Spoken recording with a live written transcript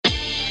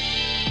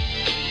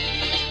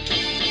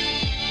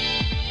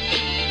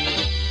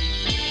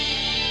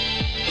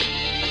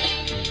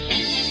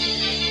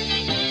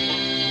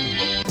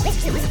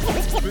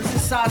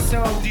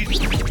Sasso.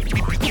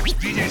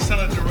 DJ Son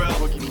of Jarrell.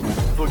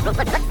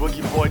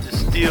 Boogie Boy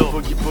Destijl.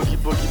 Boogie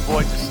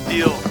Boy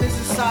Destijl. This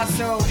is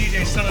Sasso.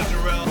 DJ Son of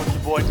Jarrell.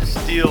 Boogie Boy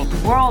Destijl.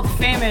 World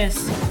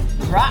famous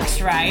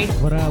Roxrite.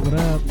 What up?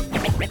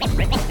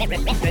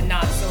 The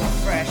Not So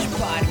Fresh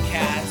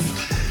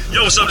podcast.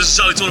 Yo, what's up? This is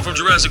Charlie Tuna from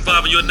Jurassic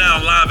 5, and you're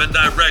now live and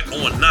direct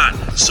on Not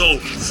So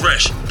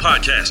Fresh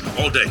podcast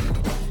all day.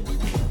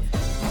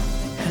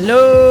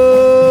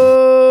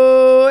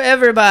 Hello,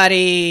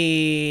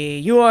 everybody.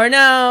 You are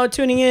now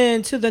tuning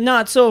in to the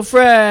Not So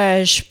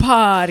Fresh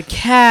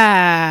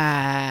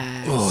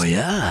podcast. Oh,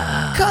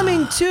 yeah.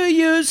 Coming to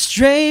you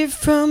straight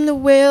from the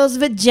whale's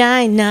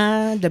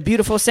vagina, the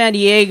beautiful San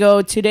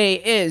Diego. Today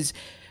is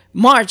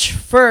March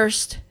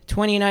 1st,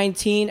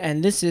 2019,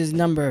 and this is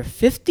number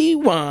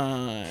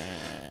 51.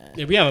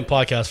 Yeah, we haven't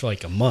podcast for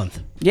like a month.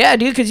 Yeah,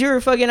 dude, because you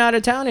were fucking out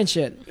of town and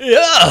shit.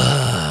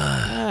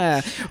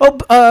 Yeah.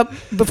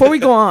 Before we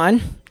go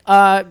on,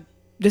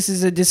 this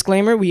is a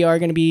disclaimer. We are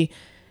going to be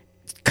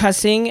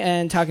cussing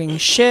and talking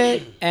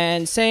shit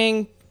and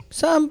saying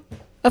some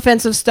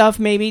offensive stuff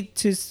maybe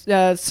to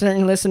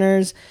certain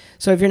listeners.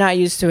 So if you're not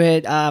used to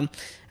it,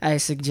 I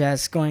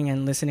suggest going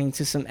and listening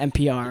to some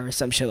NPR or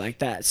some shit like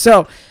that.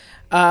 So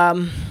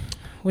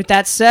with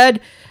that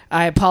said,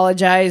 I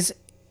apologize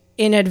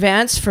in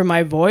advance for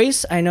my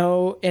voice. I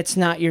know it's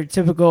not your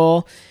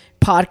typical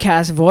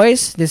podcast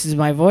voice. This is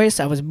my voice.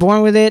 I was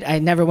born with it. I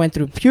never went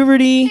through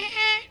puberty.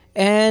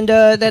 And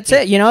that's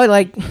it. You know,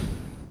 like,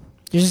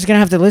 you're just going to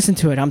have to listen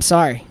to it. I'm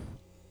sorry.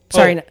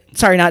 Sorry,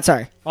 not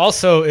sorry.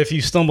 Also, if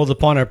you stumbled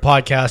upon our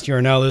podcast, you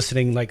are now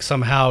listening like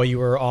somehow you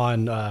were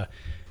on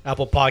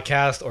Apple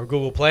Podcast or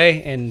Google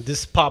Play, and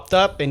this popped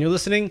up and you're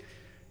listening.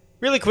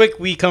 Really quick,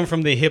 we come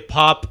from the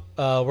hip-hop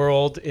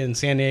world in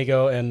San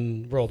Diego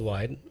and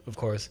worldwide, of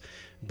course.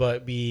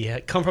 But we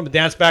come from a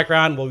dance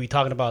background. We'll be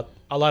talking about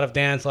a lot of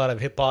dance, a lot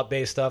of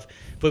hip-hop-based stuff.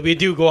 But we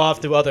do go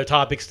off to other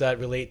topics that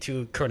relate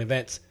to current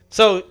events.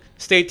 So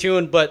stay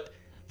tuned, but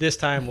this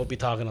time we'll be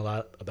talking a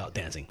lot about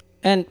dancing.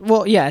 And,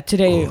 well, yeah,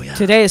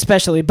 today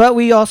especially. But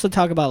we also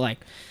talk about, like,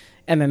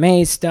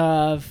 MMA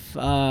stuff,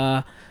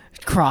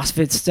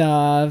 CrossFit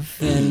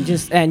stuff,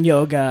 and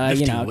yoga,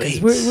 Lifting you know,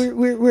 because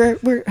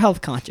weights. we're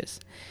health conscious.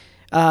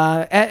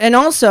 And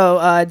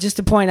also, just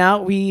to point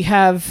out, we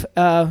have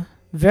a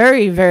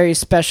very, very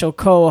special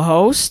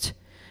co-host.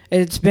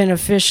 It's been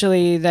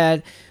officially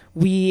that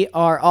we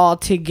are all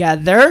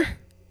together.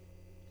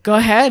 Go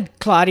ahead,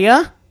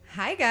 Claudia.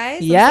 Hi,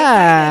 guys.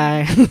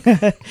 Yeah. I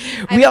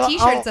have a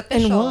t-shirt. It's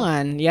official. In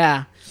one,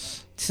 yeah.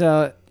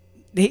 So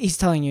he's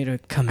telling you to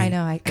come in. I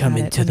know. I come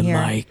got into it. the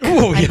I'm mic.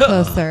 Oh, I'm yeah.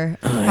 closer.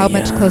 How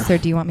much closer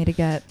do you want me to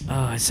get?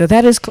 So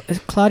that is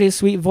Claudia's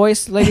sweet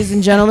voice, ladies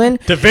and gentlemen.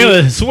 The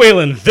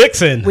Venezuelan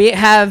vixen. We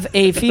have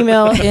a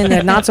female in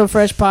the Not So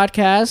Fresh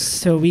podcast,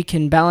 so we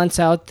can balance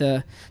out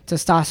the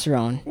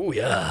testosterone Oh,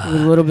 yeah.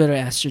 with a little bit of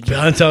estrogen.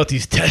 Balance out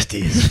these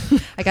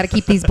testes. I got to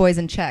keep these boys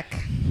in check.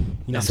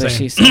 You know That's what what I'm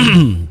she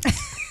saying? said.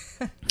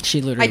 She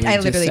literally I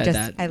just literally said just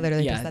that. I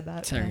literally just said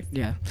that. Sorry.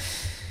 Yeah. Yeah.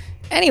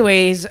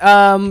 Anyways,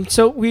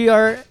 so we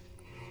are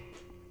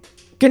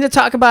going to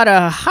talk about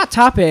a hot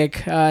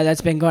topic that's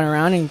been going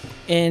around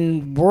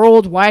in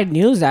worldwide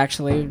news,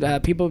 actually.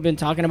 People have been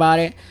talking about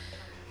it.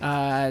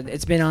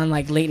 It's been on,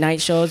 like, late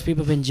night shows.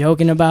 People have been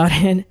joking about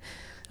it.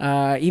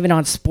 Even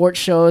on sports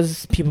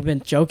shows, people have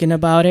been joking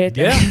about it.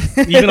 Yeah.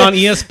 Even on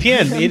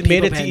ESPN. It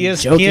made it to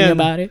ESPN. Joking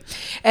about it.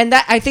 And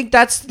I think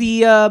that's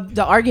the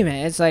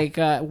argument. It's like,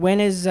 when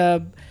is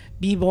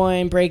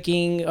b-boying,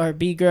 breaking, or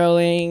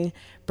b-girling,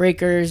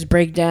 breakers,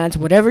 breakdance,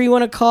 whatever you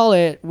want to call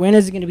it, when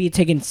is it going to be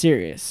taken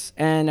serious?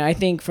 And I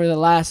think for the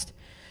last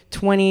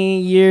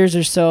 20 years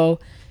or so,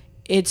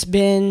 it's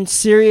been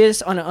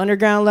serious on an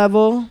underground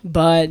level,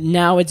 but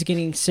now it's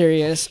getting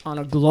serious on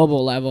a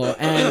global level.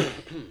 And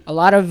a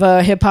lot of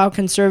hip-hop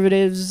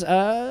conservatives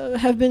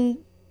have been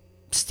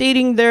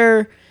stating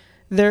their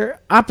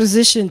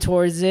opposition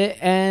towards it.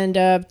 And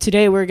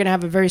today we're going to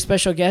have a very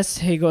special guest.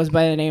 He goes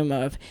by the name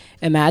of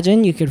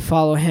Emajyn. You could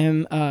follow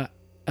him.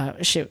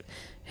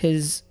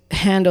 His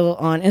handle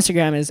on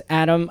Instagram is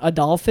Adam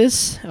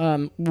Adolphus.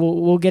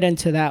 We'll get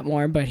into that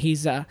more, but he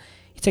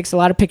takes a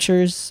lot of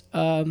pictures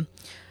of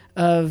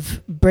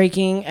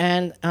breaking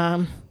and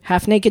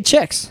half-naked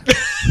chicks.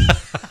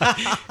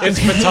 It's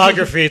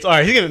photography. It's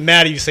art. He's going to get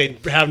mad at you saying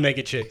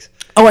half-naked chicks.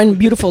 Oh, and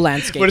beautiful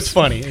landscapes. But it's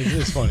funny.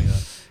 It's funny, though.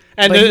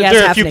 And But he has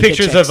there are a few half-naked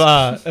pictures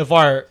chicks. of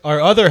our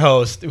other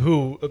host,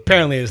 who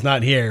apparently is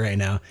not here right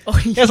now. Oh,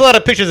 He has a lot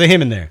of pictures of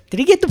him in there,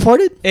 Did he get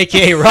deported?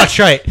 a.k.a.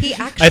 Roxrite. He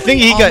actually I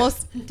think he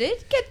almost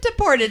did get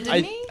deported,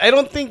 didn't he? I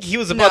don't think he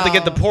was about to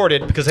get No.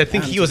 deported because I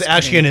think I'm he was just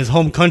actually in his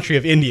home country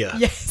of India.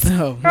 Yes.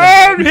 Oh,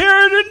 I'm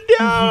here in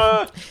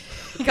India.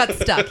 He got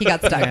stuck.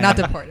 Not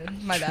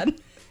deported. My bad.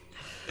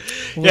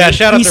 Yeah,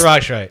 shout out to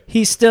Roxrite.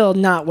 He's still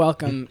not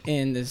welcome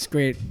in this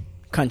great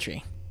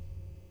country.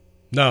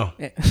 No,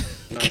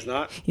 it's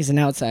not. He's an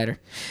outsider.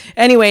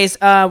 Anyways,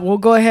 we'll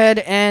go ahead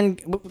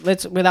and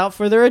without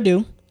further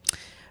ado,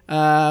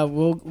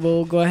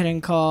 we'll go ahead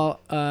and call.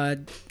 So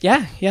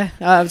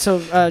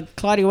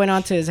Claudio went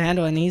on to his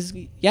handle, and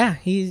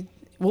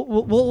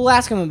we'll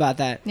ask him about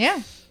that.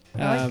 Yeah.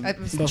 I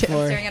was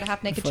staring at a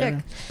half-naked chick.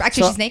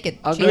 Actually, she's naked.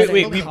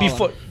 Wait,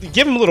 before,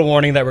 give him a little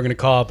warning that we're going to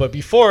call, but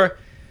before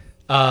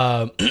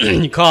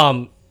you call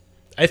him,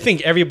 I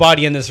think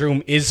everybody in this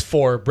room is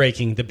for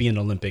breaking the Being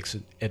Olympics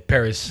at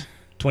Paris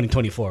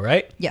 2024,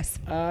 right? Yes.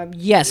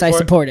 Yes, I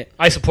support it.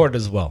 I support it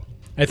as well.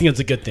 I think it's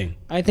a good thing.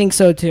 I think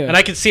so too. And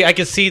I can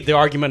see the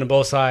argument on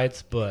both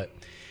sides, but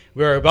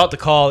we're about to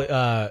call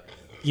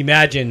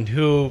Emajyn,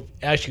 who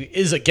actually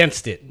is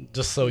against it,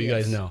 just so you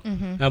guys know.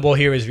 Mm-hmm. And we'll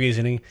hear his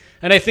reasoning.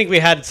 And I think we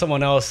had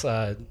someone else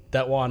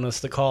that wanted us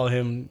to call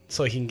him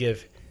so he can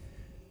give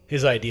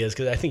his ideas,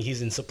 because I think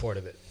he's in support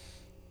of it.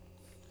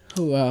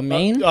 Who,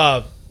 Maine?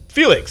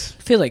 Felix.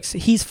 Felix,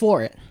 he's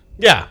for it.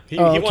 Yeah, he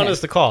wanted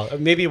us to call.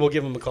 Maybe we'll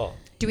give him a call.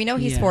 Do we know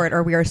he's for it,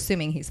 or we are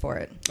assuming he's for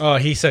it? Oh,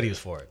 he said he was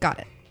for it. Got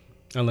it.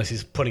 Unless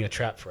he's putting a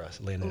trap for us,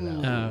 laying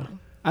it out.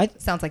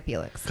 Sounds like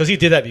Felix. Because he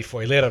did that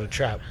before. He laid out a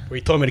trap where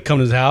he told me to come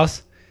to his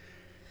house.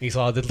 He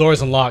saw the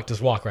door's unlocked,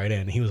 just walk right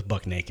in. He was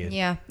buck naked.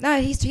 Yeah.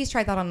 No, he's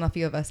tried that on a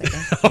few of us, I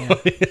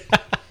think. Yeah.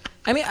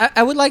 I mean,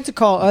 I would like to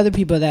call other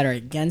people that are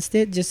against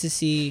it just to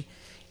see.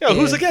 Yeah,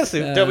 who's against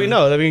it that we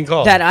know that we can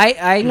call? That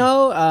I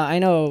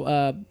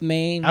know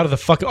Maine. Out of the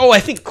fucking... Oh, I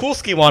think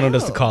Kulski wanted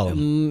us to call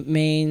him.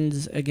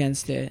 Maine's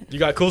against it. You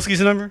got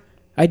Kulski's number?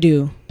 I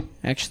do,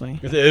 actually.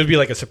 It would be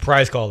like a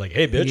surprise call, like,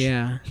 hey, bitch.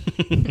 Yeah.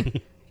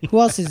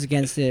 Who else is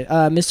against it?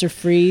 Mr.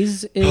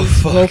 Freeze is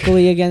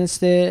vocally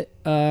against it.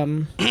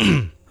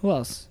 Who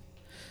else?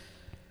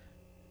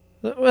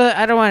 Well,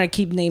 I don't want to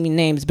keep naming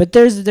names, but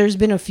there's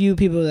been a few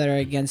people that are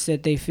against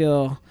it. They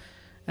feel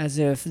as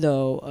if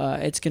though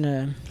it's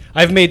gonna.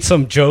 I've made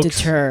some jokes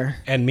deter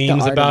and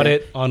memes about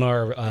it on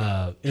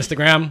our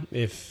Instagram.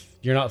 If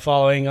you're not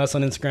following us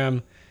on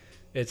Instagram,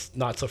 it's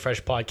Not So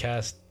Fresh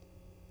Podcast.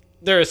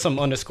 There are some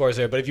underscores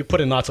there, but if you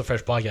put in Not So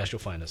Fresh Podcast, you'll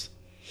find us.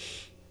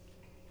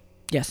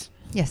 Yes.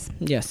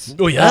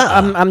 Oh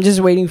yeah. I'm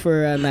just waiting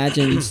for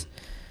Emajyn's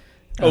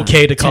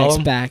okay to call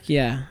him back.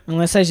 Yeah,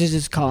 unless I should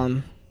just call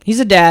him. He's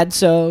a dad,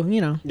 so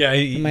you know. Yeah,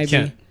 he might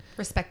can't.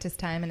 Respect his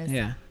time and his.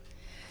 Yeah.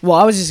 Well,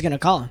 I was just gonna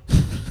call him.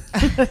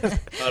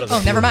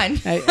 Oh, never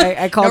mind.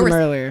 I called him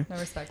earlier. No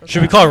respect.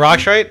 Should we call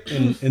Roxrite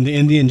in the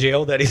Indian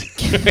jail that he's?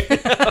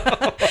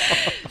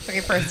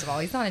 Okay, first of all,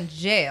 he's not in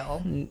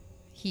jail.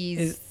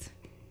 He's.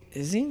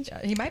 Is he?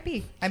 He might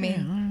be. I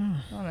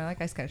mean, I don't know. That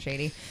guy's kind of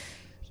shady.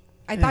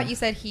 I thought you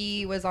said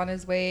he was on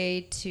his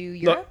way to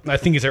Europe. No, I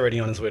think he's already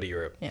on his way to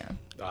Europe. Yeah.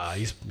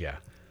 Yeah.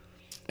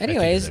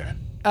 Anyways,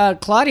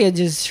 Claudia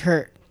just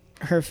hurt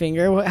her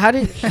finger. How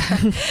did?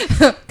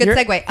 Good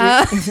segue.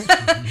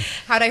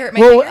 How did I hurt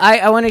my well, finger?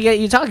 I want to get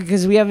you talking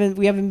because we haven't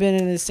been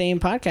in the same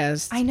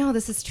podcast. I know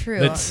this is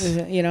true.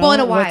 You know, well, in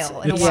a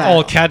while. Let's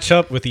all catch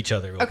up with each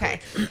other.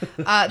 Okay.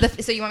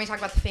 So you want me to talk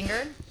about the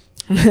finger?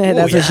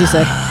 That's what she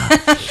said.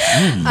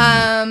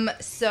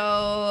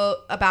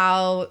 So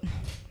about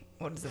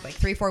what is it, like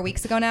 3-4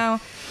 weeks ago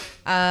now?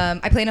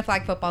 I play in a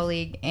flag football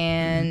league,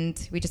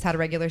 and we just had a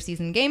regular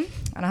season game,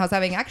 and I was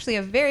having actually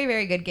a very,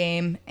 very good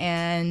game,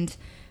 and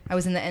I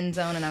was in the end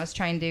zone, and I was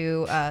trying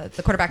to,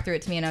 the quarterback threw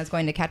it to me, and I was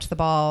going to catch the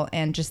ball,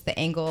 and just the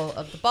angle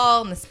of the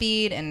ball and the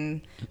speed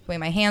and the way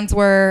my hands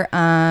were,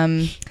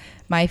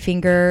 my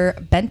finger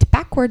bent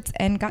backwards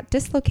and got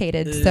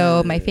dislocated.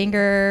 So my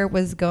finger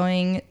was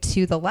going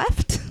to the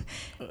left.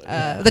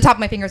 The top of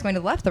my finger was going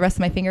to the left. The rest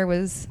of my finger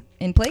was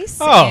in place.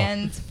 Oh,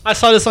 and I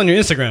saw this on your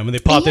Instagram when they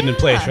popped it in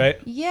place, right?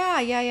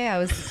 Yeah. It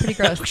was pretty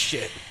gross. Oh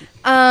shit.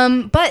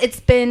 But it's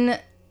been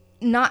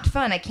not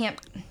fun. I can't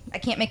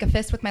make a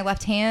fist with my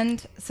left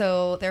hand,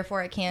 so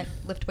therefore I can't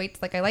lift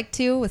weights like I like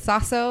to with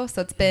Sasso.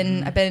 So it's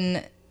been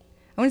I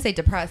wouldn't say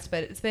depressed,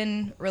 but it's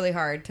been really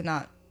hard to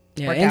not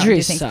work out and do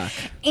injuries things. suck.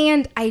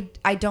 And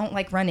I don't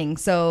like running,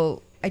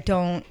 so I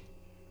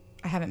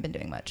haven't been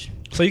doing much.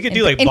 So you could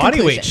do like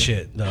body weight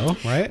shit though,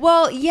 right?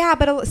 Well, yeah,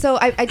 but so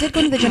I did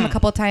go to the gym a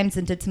couple of times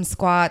and did some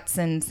squats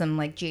and some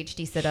like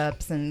GHD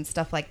sit-ups and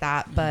stuff like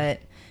that. But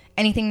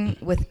anything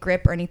with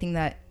grip or anything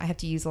that I have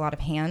to use a lot of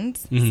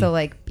hands, so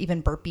like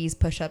even burpees,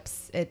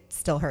 push-ups, it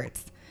still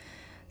hurts.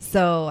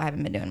 So I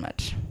haven't been doing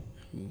much.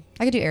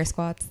 I could do air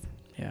squats,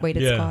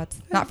 weighted squats,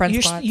 not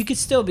front squats. You could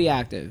still be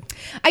active.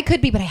 I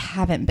could be, but I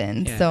haven't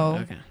been.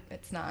 So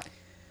it's not.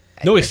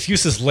 No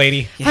excuses,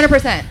 lady.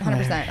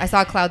 100%. I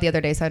saw a cloud the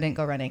other day, so I didn't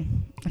go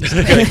running.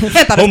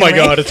 Oh my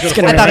god, it's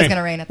gonna I thought it was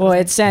gonna rain. Well,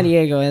 it's San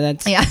Diego, and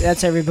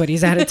that's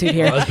everybody's attitude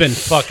here. It's been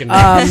fucking.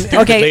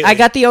 Okay, lately. I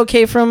got the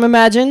okay from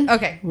Emajyn.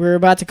 Okay, we're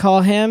about to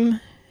call him.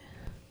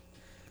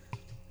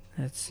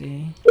 Let's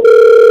see.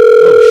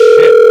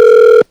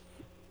 Oh shit!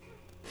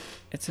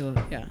 It's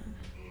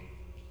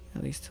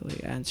at least till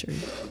he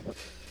answers.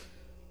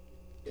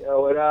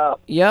 Yo, what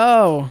up?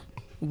 Yo,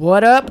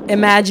 what up,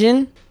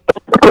 Emajyn?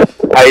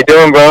 How you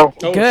doing, bro?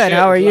 Good. Shit,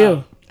 how are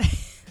you?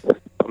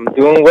 I'm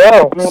doing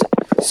well.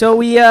 So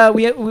we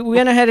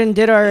went ahead and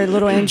did our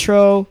little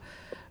intro,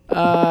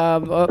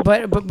 but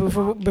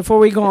before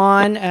we go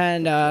on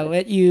and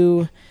let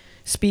you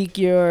speak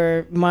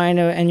your mind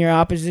and your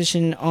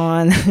opposition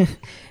on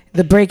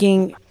the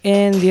breaking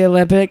in the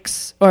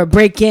Olympics or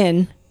break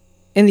in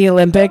the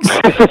Olympics.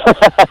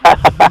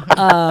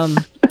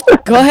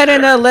 Go ahead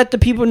and let the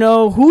people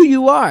know who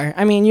you are.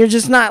 I mean, you're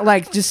just not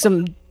like just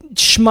some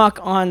schmuck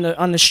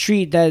on the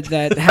street that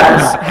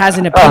has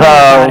an opinion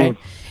about it.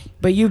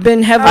 But you've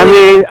been heavily. I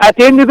mean, at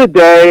the end of the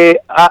day,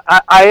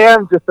 I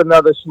am just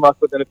another schmuck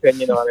with an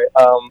opinion on it.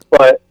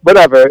 But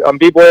whatever.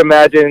 Bboy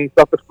Emajyn,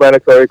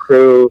 self-explanatory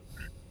crew.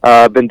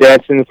 Been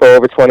dancing for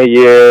over 20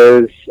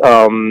 years.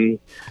 And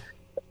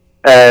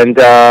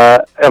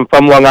I'm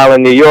from Long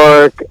Island, New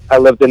York. I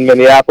lived in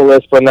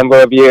Minneapolis for a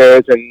number of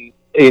years and,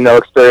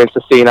 experienced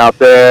the scene out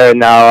there. And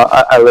now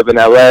I live in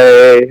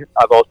LA.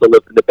 I've also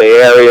lived in the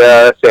Bay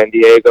Area, San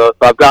Diego.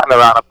 So I've gotten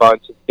around a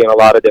bunch and seen a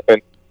lot of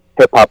different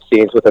hip-hop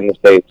scenes within the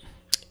States.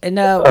 And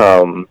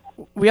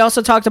we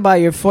also talked about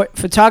your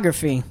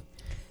photography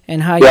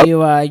and how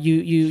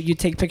you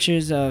take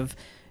pictures of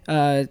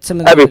some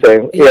of the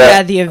everything.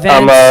 the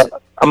events.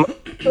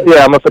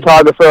 I'm a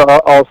photographer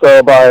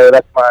also.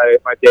 That's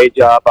my day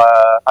job.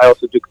 I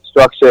also do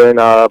construction.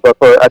 But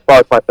as far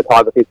as my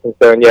photography is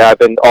concerned, I've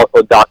been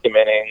also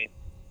documenting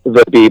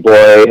the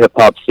b-boy hip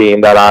hop scene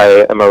that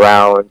I am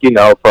around.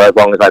 For as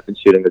long as I've been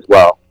shooting as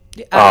well.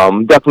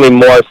 Definitely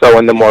more so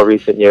in the more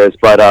recent years,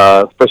 but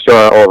for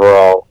sure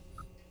overall.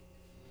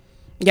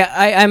 Yeah,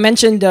 I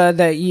mentioned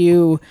that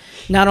you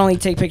not only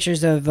take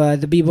pictures of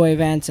the b-boy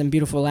events and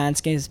beautiful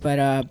landscapes, but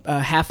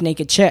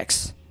half-naked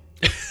chicks.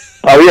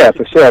 Oh yeah,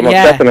 for sure, most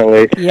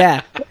definitely.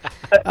 Yeah.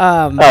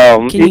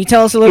 Can you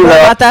tell us a little bit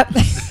about that?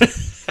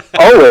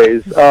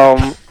 Always.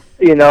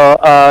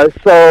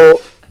 So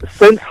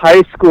since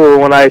high school,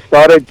 when I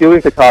started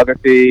doing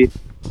photography,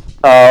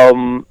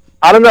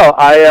 I don't know.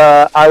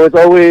 I was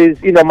always,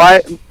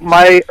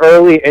 my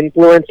early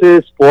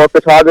influences for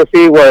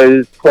photography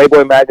was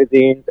Playboy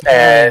magazines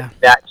and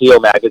Nat Geo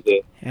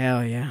magazine.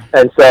 Hell yeah.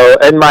 And so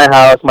in my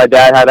house, my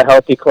dad had a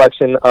healthy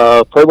collection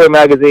of Playboy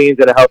magazines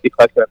and a healthy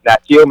collection of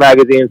Nat Geo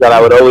magazines that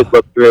I would always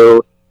look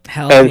through.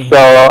 Healthy. And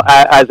so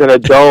as an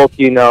adult,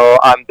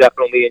 I'm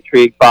definitely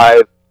intrigued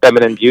by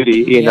feminine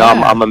beauty.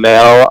 I'm a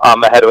male.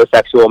 I'm a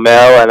heterosexual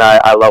male, and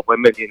I love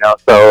women,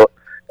 so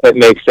it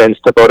makes sense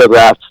to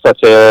photograph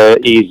such a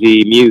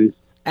easy muse.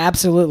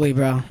 Absolutely,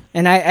 bro.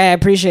 And I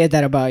appreciate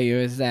that about you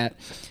is that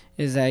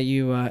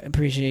you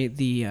appreciate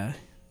the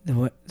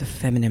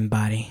feminine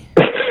body.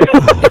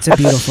 It's a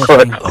beautiful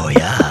thing. Oh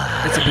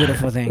yeah, it's a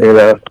beautiful thing.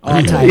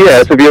 All types. Yeah,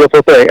 it's a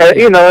beautiful thing.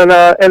 And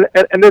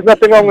and there's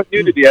nothing wrong with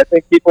nudity. I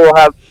think people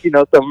have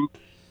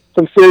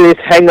some serious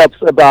hang-ups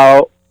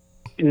about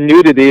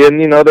nudity, and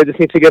they just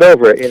need to get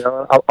over it.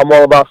 I'm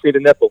all about free to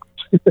nipple.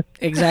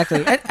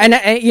 Exactly,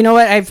 and you know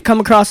what? I've come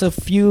across a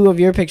few of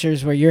your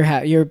pictures where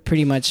you're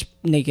pretty much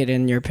naked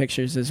in your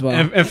pictures as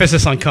well.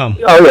 Emphasis on cum.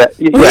 Oh yeah.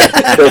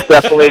 There's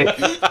definitely.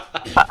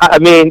 I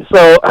mean,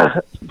 so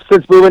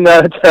since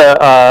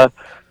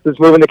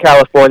moving to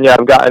California,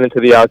 I've gotten into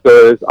the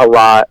outdoors a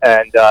lot,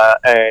 and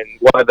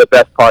one of the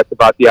best parts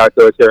about the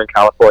outdoors here in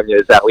California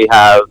is that we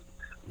have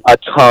a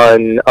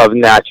ton of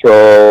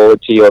natural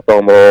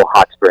geothermal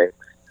hot springs,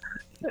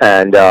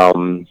 and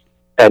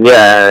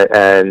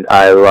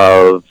I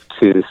love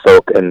to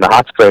soak in the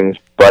hot springs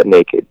butt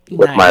naked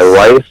with my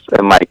wife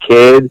and my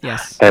kid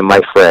and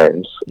my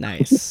friends.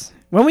 Nice.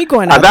 When we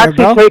going out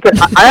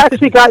I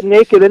actually got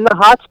naked in the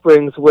hot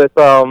springs with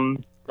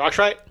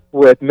Roxrite,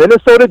 with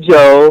Minnesota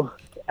Joe,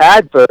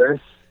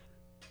 Adverse,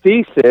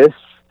 Thesis.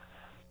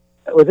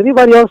 Was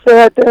anybody else there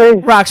that day?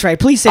 Roxrite.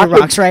 Please say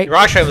Roxrite.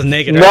 Roxrite was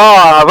naked. Right?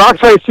 No,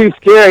 Roxrite's too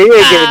scary. He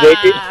ain't getting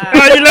naked.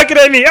 Oh, you're looking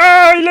at me.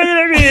 Oh, you're looking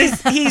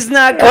at me. He's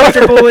not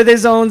comfortable with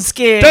his own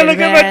skin. Don't look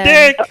at my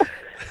dick.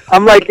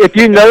 I'm like, if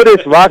you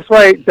notice,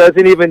 Roxrite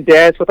doesn't even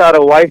dance without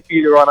a wife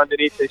beater on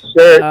underneath his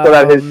shirt so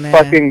that his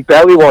fucking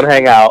belly won't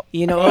hang out.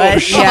 You know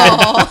what?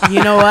 Yeah.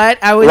 You know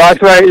what?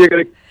 Roxrite, you're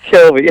gonna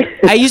kill me.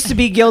 I used to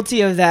be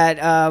guilty of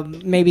that.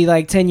 Maybe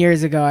like 10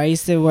 years ago, I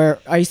used to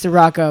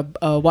rock a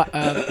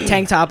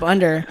tank top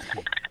under,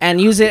 and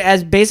use it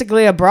as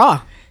basically a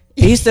bra.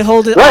 I used to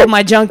hold all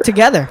my junk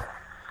together.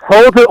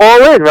 Hold it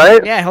all in,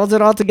 right? Yeah, hold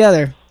it all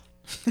together.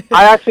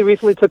 I actually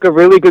recently took a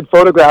really good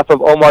photograph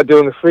of Omar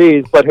doing a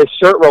freeze, but his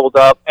shirt rolled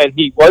up, and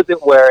he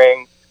wasn't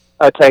wearing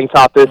a tank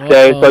top this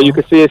day, so you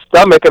could see his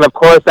stomach, and of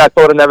course that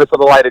photo never saw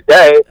the light of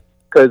day,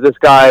 because this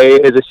guy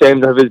is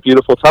ashamed of his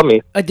beautiful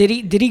tummy. Did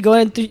he go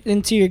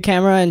into your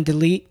camera and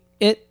delete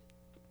it?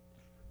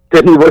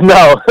 Did he?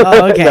 No.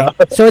 Oh, okay. No.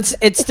 So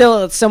it's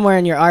still somewhere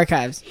in your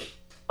archives.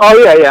 Oh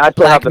yeah, I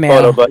still have the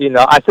photo, but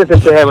I sent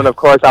it to him, and of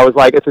course I was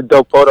like, "It's a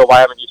dope photo. Why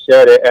haven't you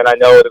shared it?" And I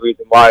know the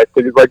reason why.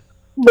 Because he's like,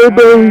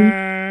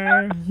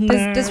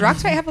 Does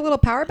Roxrite have a little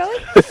power belly?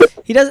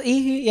 He does.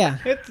 Yeah.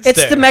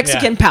 It's the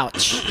Mexican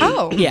pouch.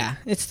 Oh. Yeah.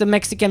 It's the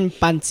Mexican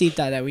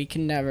pancita that we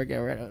can never get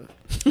rid of.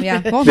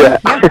 Yeah. Well,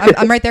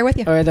 I'm right there with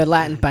you. Or the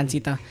Latin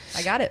pancita.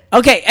 I got it.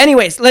 Okay.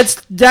 Anyways,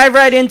 let's dive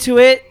right into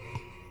it.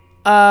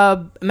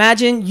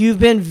 Emajyn, you've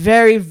been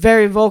very,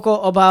 very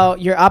vocal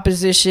about your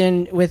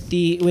opposition with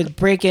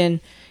breaking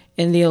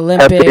in the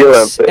Olympics.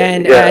 Olympics,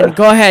 And yeah.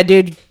 go ahead,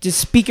 dude. Just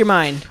speak your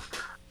mind.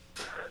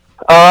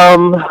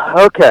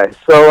 Okay,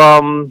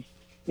 so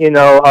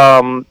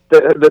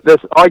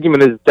this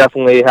argument is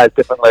has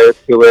different layers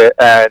to it,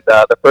 and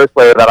the first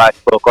layer that I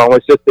spoke on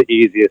was just the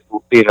easiest,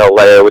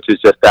 layer, which is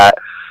just that,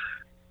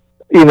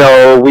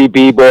 we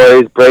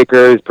b-boys,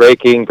 breakers,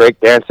 break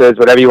dancers,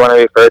 whatever you want to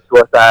refer to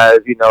us as,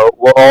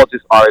 we're all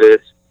just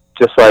artists,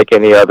 just like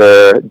any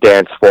other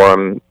dance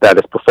form that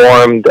is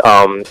performed.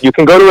 You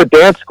can go to a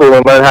dance school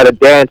and learn how to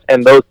dance,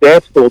 and those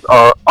dance schools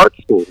are art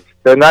schools.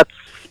 They're not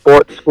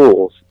sports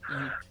schools.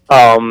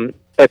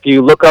 If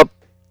you look up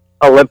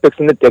Olympics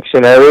in the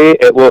dictionary,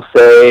 it will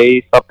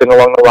say something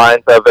along the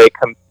lines of a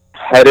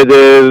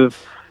competitive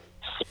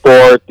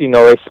sport,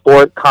 a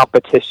sport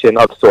competition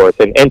of sorts,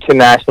 an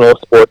international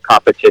sport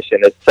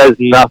competition. It says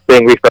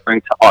nothing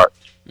referring to art.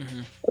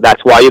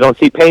 That's why you don't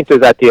see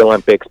painters at the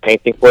Olympics,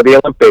 painting for the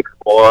Olympics,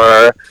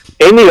 or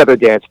any other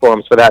dance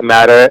forms for that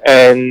matter.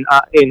 And,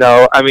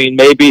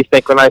 maybe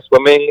synchronized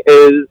swimming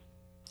is,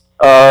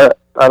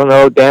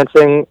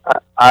 dancing.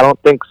 I don't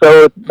think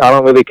so. I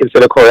don't really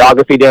consider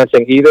choreography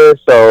dancing either.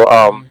 So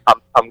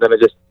I'm gonna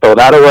just throw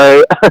that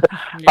away.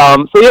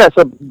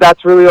 So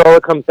that's really all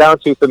it comes down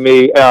to for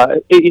me.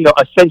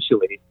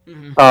 Essentially.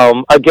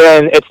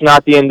 Again, it's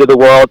not the end of the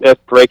world if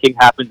breaking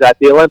happens at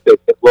the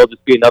Olympics. It will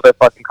just be another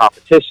fucking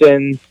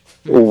competition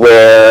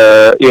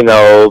where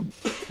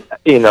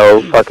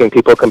fucking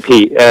people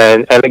compete.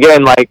 And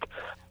again, like,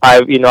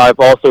 I've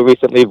also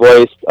recently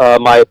voiced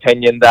my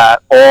opinion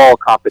that all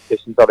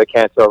competitions are the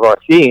cancer of our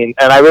scene,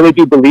 and I really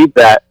do believe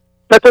that.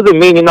 That doesn't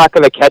mean you're not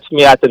going to catch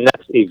me at the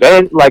next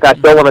event. Like, I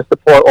still want to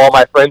support all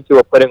my friends who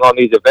are putting on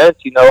these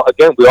events.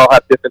 Again, we all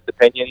have different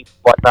opinions,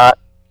 whatnot.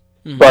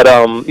 But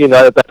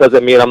that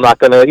doesn't mean I'm not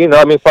going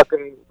to.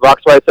 Fucking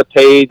Roxrite's a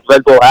paid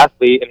Red Bull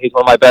athlete, and he's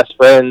one of my best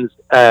friends,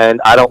 and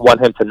I don't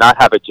want him to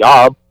not have a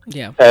job.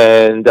 Yeah.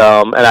 And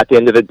at the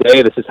end of the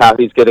day, this is how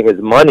he's getting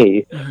his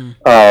money.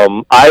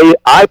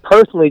 I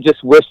personally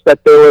just wish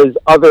that there was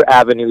other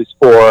avenues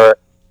for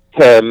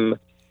him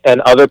and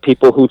other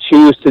people who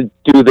choose to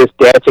do this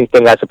dancing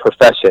thing as a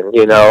profession.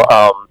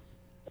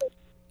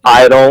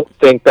 I don't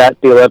think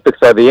that the Olympics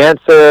are the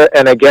answer.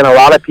 And again, a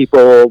lot of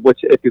people, which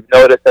if you've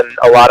noticed in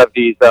a lot of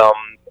these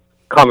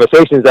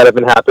conversations that have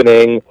been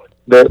happening,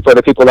 for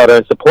the people that are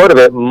in support of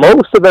it,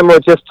 most of them are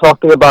just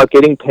talking about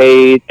getting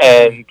paid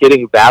and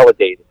getting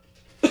validated.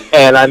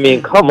 And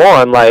come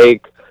on,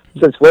 like,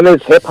 since when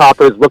has hip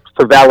hoppers looked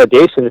for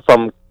validation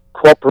from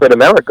corporate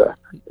America?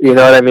 You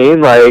know what I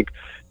mean? Like,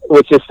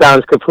 which just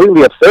sounds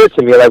completely absurd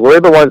to me. Like, we're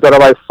the ones that are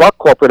like, fuck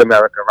corporate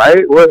America,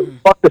 right?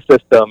 Fuck the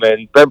system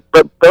and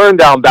burn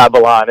down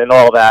Babylon and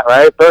all that,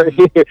 right?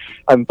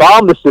 And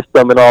bomb the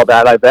system and all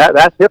that. Like,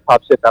 that's hip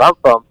hop shit that I'm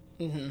from.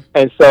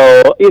 And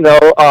so,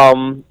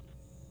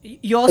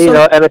 you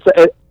also, and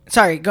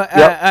sorry, go.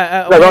 Yep.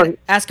 I go want on. to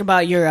ask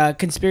about your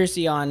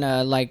conspiracy on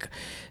like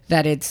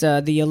that it's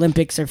the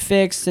Olympics are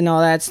fixed and all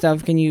that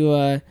stuff. Can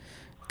you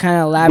kind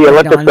of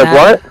elaborate Olympics on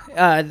are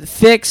that?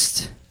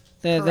 Fixed.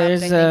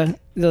 There's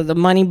the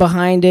money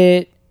behind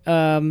it.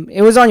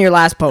 It was on your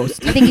last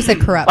post. I think you said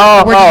corrupt.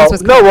 No.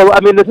 Corrupt. Well,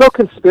 there's no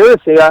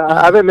conspiracy.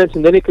 I haven't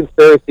mentioned any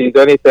conspiracies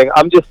or anything.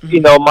 I'm just,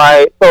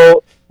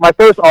 my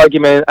first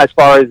argument as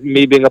far as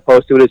me being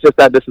opposed to it is just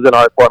that this is an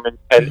art form and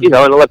an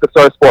Olympic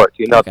sort of sport,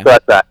 so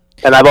that's that.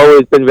 And I've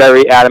always been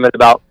very adamant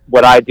about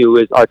what I do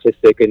is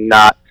artistic and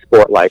not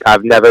sport-like.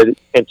 I've never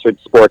entered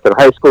sports in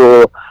high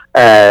school,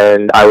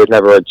 and I was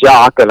never a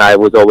jock, and I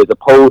was always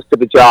opposed to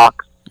the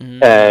jocks,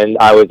 and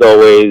I was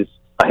always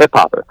a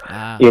hip-hopper,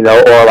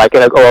 or like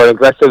an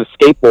aggressive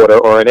skateboarder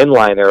or an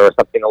inliner or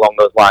something along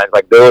those lines.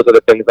 Like, those are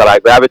the things that I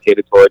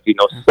gravitated towards,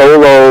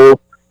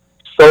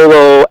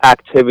 solo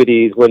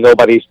activities where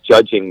nobody's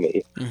judging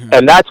me.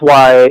 And that's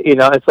why,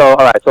 and so, all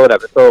right, so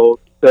whatever. So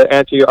to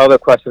answer your other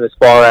question as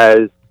far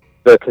as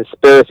the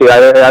conspiracy,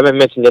 I haven't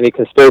mentioned any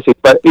conspiracies,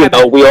 but,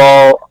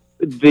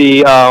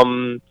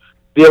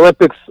 the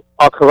Olympics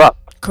are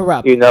corrupt.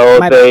 Corrupt.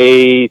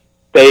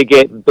 They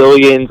get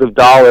billions of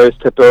dollars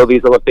to throw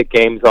these Olympic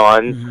Games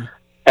on,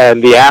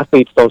 and the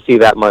athletes don't see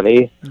that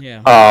money.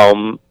 Yeah.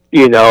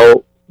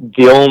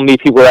 The only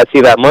people that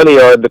see that money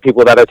are the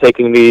people that are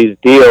taking these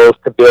deals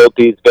to build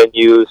these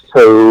venues,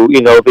 to,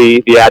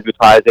 the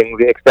advertising,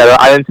 et cetera.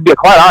 And to be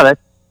quite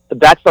honest,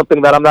 that's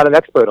something that I'm not an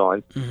expert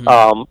on.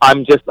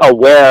 I'm just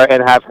aware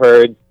and have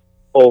heard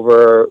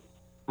over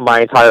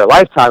my entire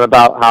lifetime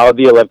about how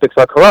the Olympics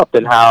are corrupt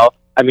and how,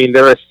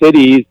 there are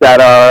cities that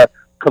are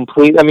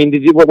complete.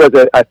 What was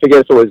it? I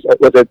forget if it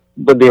was it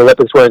when the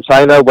Olympics were in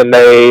China, when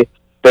they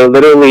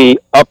literally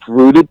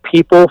uprooted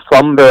people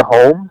from their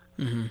homes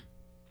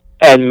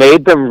and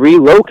made them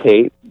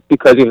relocate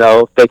because,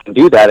 they can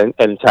do that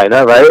in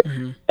China, right?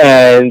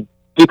 And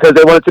because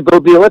they wanted to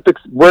build the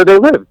Olympics where they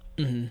lived.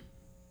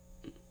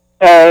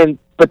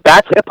 But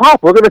that's hip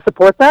hop. We're going to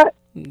support that.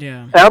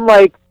 Yeah. And I'm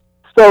like,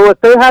 so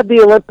if they had the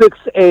Olympics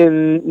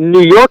in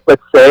New York,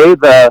 let's say,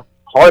 the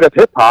heart of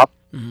hip hop,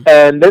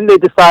 and then they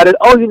decided,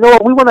 oh, you know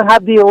what, we want to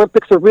have the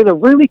Olympics arena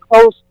really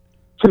close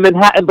to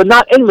Manhattan, but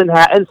not in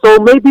Manhattan. So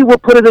maybe we'll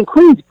put it in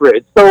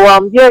Queensbridge.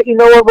 So yeah, you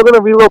know what? We're going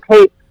to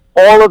relocate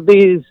all of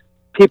these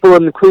people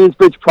in the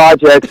Queensbridge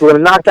projects. We're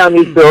going to knock down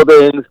these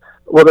buildings.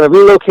 We're going to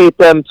relocate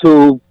them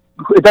to.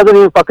 It doesn't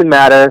even fucking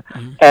matter.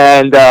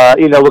 And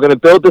you know, we're going to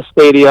build the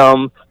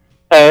stadium,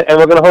 and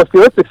we're going to host the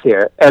Olympics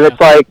here. And it's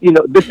like, you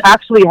know, this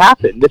actually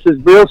happened. This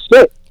is real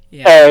shit.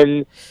 Yeah.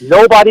 And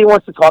nobody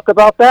wants to talk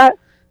about that.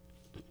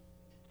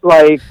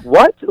 Like,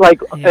 what?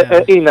 Like,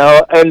 you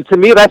know, and to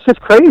me, that's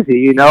just crazy,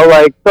 you know?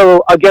 Like,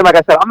 so, again, like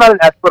I said, I'm not an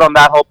expert on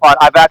that whole part.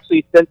 I've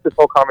actually, since this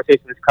whole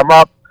conversation has come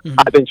up,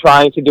 I've been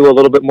trying to do a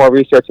little bit more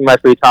research in my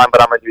free time,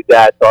 but I'm a new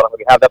dad, so I don't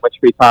really have that much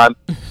free time.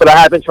 But I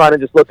have been trying to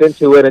just look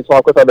into it and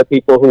talk with other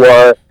people who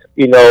are,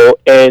 you know,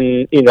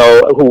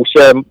 who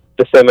share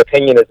the same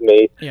opinion as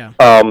me. Yeah.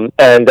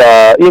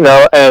 You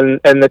know, and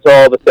it's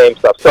all the same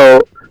stuff.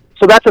 So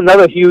that's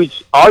another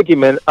huge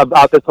argument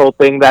about this whole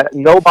thing that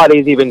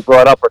nobody's even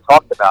brought up or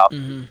talked about.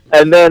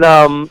 And then,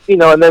 you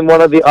know, and then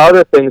one of the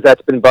other things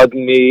that's been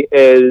bugging me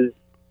is,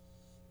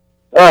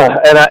 you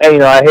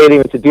know, I hate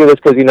even to do this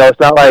because, you know, it's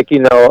not like, you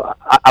know,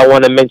 I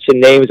want to mention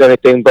names or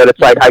anything, but it's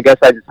like, I guess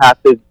I just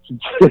have to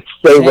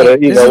say what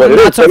it is.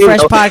 Not So Fresh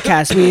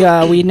podcast.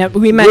 We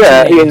mention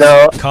names. You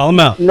know. Call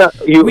them out. No,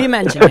 we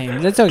mention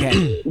names. It's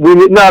okay.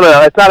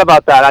 No, it's not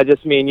about that. I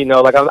just mean, you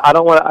know, like, I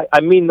don't want to, I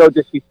mean no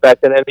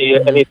disrespect in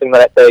anything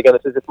that I say. Again,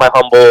 this is just my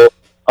humble,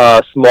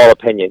 small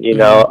opinion, you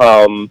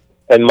know,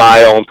 in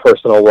my own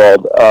personal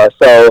world.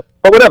 But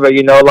whatever,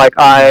 you know, like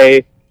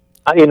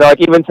you know, like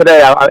even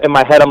today, in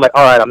my head, I'm like,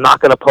 all right, I'm not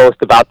going to post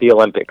about the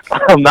Olympics.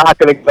 I'm not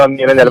going to go on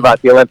the internet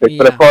about the Olympics.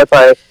 But of course,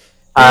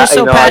 You're so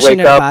you know, passionate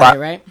I wake up, about it,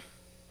 right?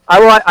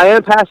 I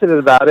am passionate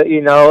about it,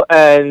 you know,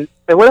 and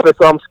whatever.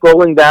 So I'm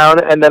scrolling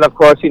down, and then of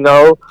course, you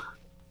know,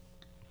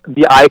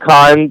 the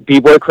icon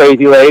Bboy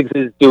Crazy Legs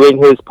is doing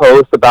his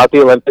post about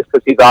the Olympics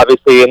because he's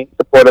obviously in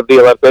support of the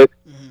Olympics,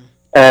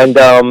 and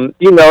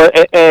you know,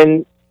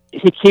 and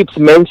he keeps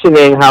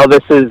mentioning how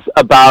this is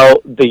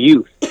about the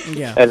youth,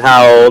 and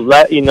how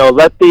let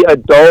the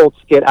adults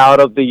get out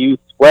of the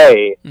youth's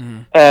way,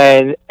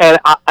 and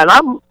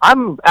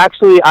I'm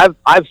actually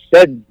I've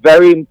said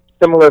very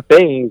similar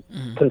things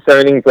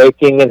concerning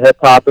breaking and hip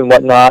hop and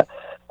whatnot,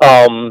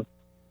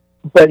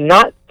 but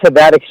not to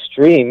that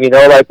extreme, you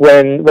know, like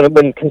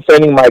when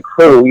concerning my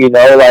crew, you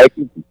know, like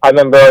I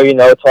remember, you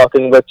know,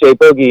 talking with J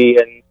Boogie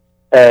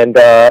and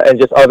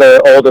just other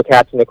older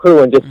cats in the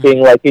crew, and just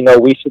being like, you know,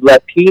 we should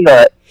let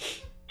Peanut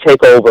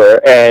take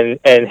over and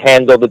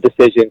handle the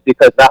decisions,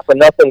 because not for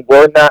nothing,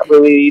 we're not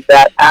really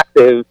that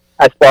active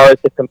as far as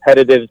the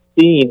competitive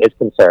scene is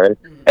concerned.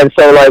 And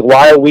so, like,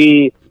 why are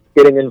we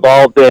getting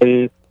involved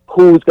in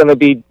who's going to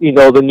be, you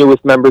know, the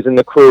newest members in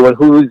the crew and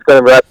who's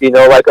going to rep, you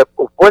know, like, if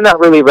we're not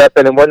really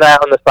repping and we're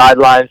not on the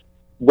sidelines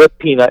with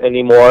Peanut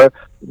anymore,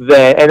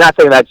 then, and not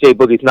saying that J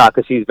Boogie's not,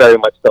 because he's very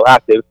much still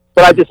active,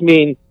 but I just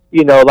mean,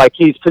 you know, like,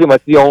 he's pretty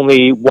much the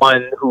only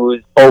one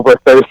who's over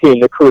 30 in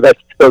the crew that's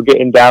still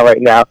getting down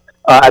right now,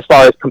 as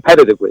far as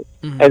competitively.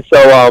 And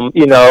so,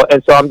 you know,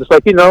 and so I'm just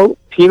like, you know,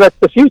 Peanut's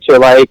the future,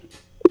 like,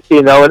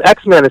 you know, and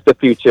X-Men is the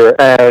future,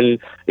 and,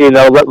 you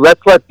know,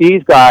 let's let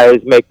these guys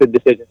make the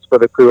decisions for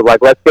the crew,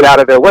 like, let's get out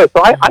of their way.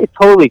 So I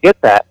totally get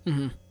that.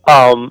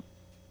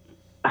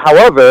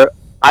 However,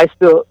 I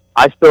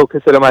still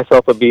consider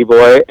myself a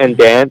B-boy and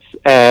dance,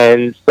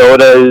 and so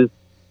does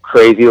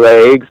Crazy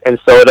Legs, and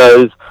so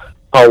does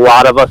a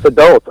lot of us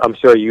adults. I'm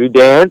sure you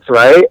dance,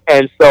 right?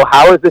 And so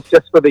how is this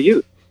just for the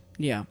youth?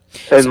 Yeah.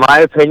 In my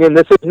opinion,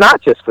 this is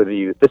not just for the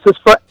youth. This is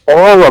for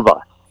all of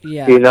us.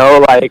 Yeah. You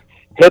know, like,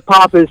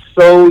 hip-hop is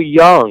so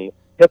young.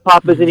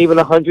 Hip-hop isn't even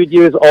 100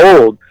 years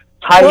old.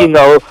 Well, you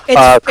know,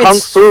 Kung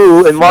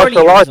Fu and 40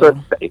 martial arts years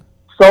are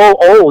so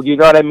old, you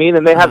know what I mean?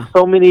 And they have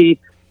so many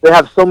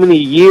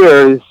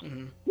years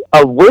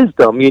of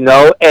wisdom, you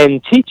know,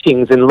 and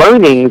teachings and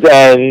learnings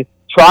and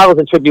trials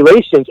and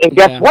tribulations. And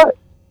guess what?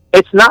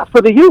 It's not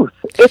for the youth.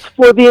 It's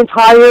for the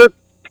entire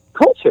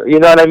culture, you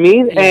know what I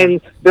mean? And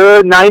there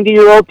are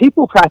 90-year-old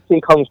people practicing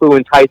Kung Fu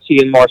and Tai Chi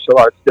and martial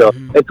arts still.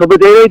 Until the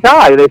day they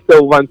die, they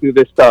still run through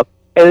this stuff.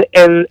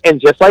 And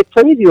just like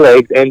Crazy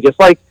Legs, and just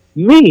like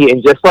me,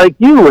 and just like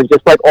you, and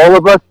just like all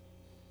of us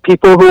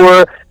people who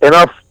are in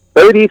our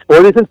 30s,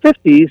 40s, and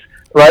 50s,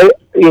 right?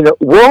 You know,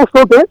 we're all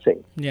still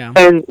dancing. Yeah.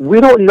 And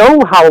we don't know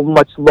how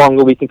much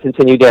longer we can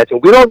continue dancing.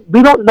 We don't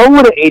know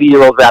what an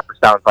 80-year-old rapper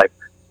sounds like.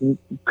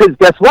 Because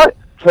guess what?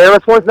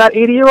 KRS-One's not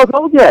 80 years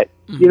old yet.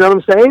 You know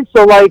what I'm saying?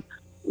 So, like,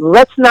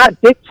 let's not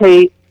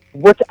dictate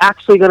what's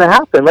actually going to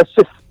happen. Let's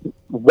just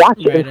watch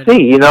it and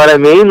see. You know what I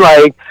mean?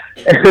 Like,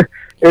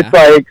 it's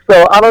like,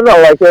 so I don't know.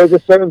 Like, there's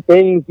just certain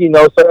things, you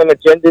know, certain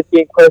agendas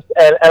being pushed,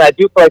 and I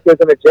do feel like there's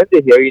an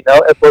agenda here. You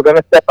know, if we're going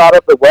to step out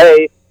of the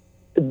way,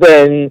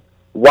 then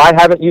why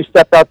haven't you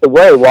stepped out the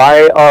way?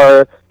 Why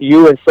are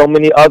you and so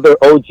many other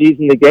OGs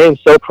in the game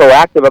so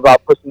proactive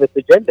about pushing this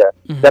agenda?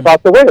 Step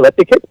out the way. Let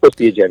the kids push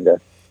the agenda.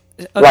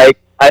 Like,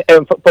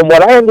 and from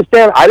what I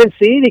understand, I didn't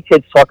see any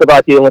kids talk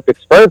about the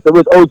Olympics first. It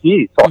was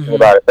OGs talking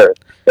about it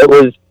first. It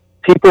was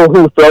people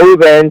who throw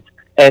events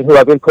and who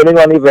have been putting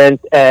on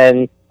events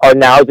and are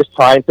now just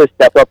trying to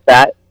step up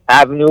that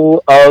avenue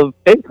of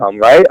income,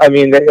 right? I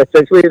mean,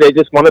 essentially, they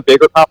just want a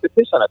bigger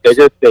competition, a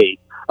bigger stage,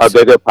 a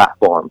bigger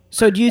platform.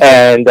 So do you?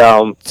 And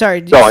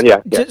sorry. Go on,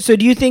 yeah. So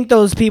do you think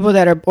those people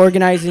that are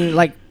organizing,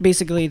 like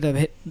basically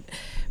the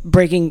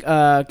breaking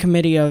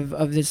committee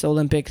of this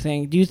Olympic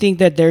thing, do you think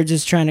that they're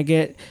just trying to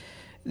get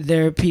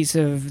their piece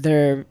of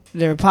their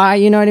pie?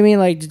 You know what I mean?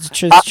 Like,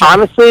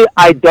 honestly,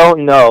 I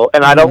don't know,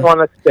 and I don't want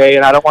to say,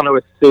 and I don't want to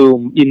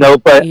assume,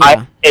 but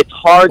it's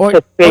hard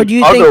to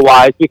think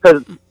otherwise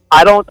because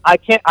I don't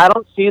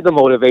see the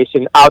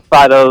motivation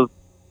outside of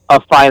a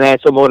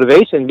financial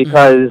motivation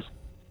because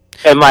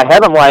in my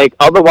head I'm like,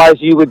 otherwise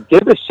you would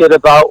give a shit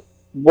about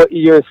what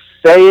you're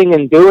saying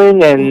and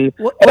doing, and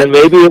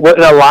maybe it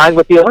wouldn't align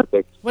with the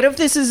Olympics. What if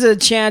this is a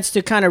chance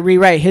to kind of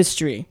rewrite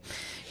history?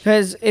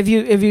 Because if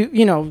you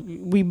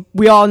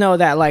we all know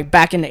that, like,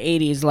 back in the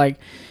 80s, like,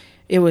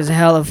 it was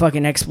hella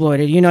fucking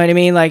exploited. You know what I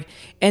mean? Like,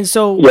 and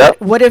so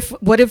what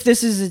if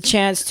this is a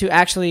chance to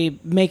actually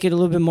make it a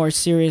little bit more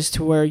serious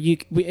to where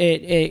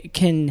it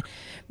could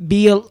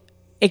be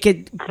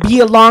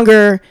a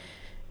longer.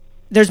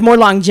 There's more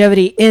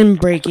longevity in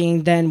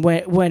breaking than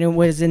when it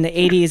was in the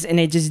 80s, and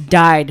it just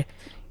died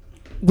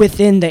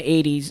within the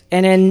 80s.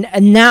 And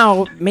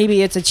now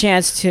maybe it's a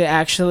chance to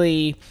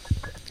actually,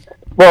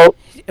 well,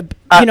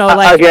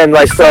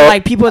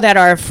 like people that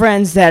are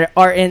friends that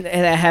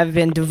have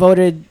been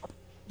devoted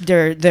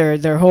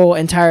their whole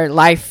entire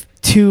life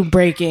to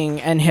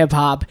breaking and hip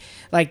hop.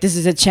 Like, this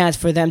is a chance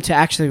for them to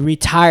actually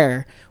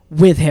retire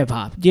with hip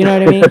hop. Do you know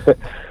what I mean?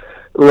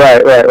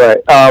 Right.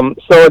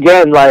 So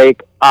again,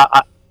 like,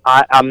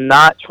 I'm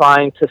not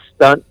trying to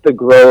stunt the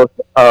growth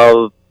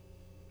of,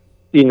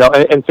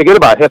 and forget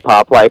about hip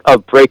hop, like,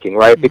 of breaking,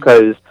 right? Mm-hmm.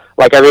 Because,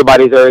 like,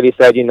 everybody's already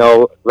said,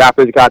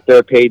 rappers got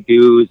their paid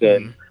dues,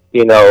 and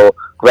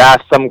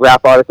some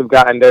graph artists have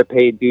gotten their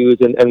paid dues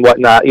and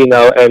whatnot, and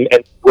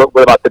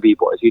what about the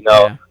B-boys,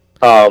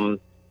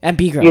 and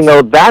B-girls.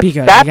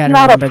 That's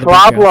not a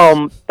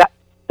problem.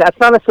 That's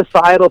not a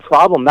societal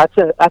problem. That's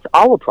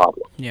our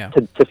problem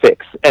to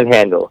fix and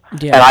handle.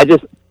 Yeah. And I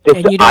just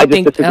disagree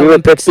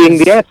with this being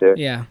the answer.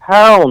 Yeah.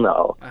 Hell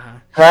no.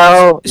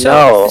 Hell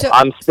no.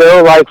 I'm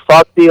still like,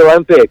 fuck the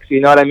Olympics. You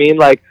know what I mean?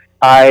 Like,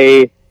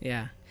 it's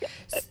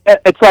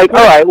like,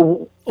 all right.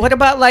 What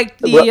about, like,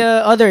 the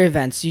other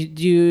events? Do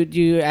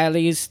you at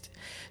least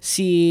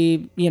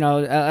see,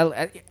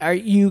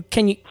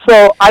 can you?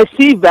 So I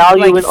see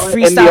value in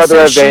the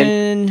other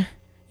events.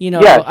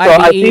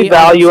 I see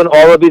value in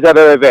all of these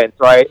other events,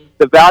 right?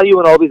 The value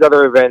in all these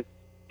other events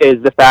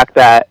is the fact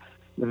that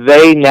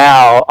they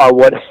now are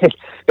what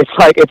it's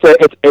like.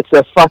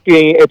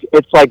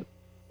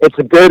 It's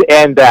a good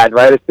and bad,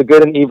 right? It's the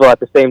good and evil at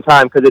the same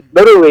time, because it's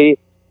literally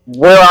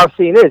where our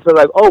scene is. So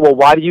like, oh, well,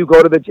 why do you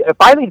go to the gym? If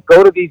I didn't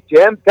go to these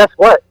gyms, guess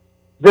what?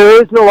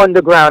 There is no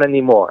underground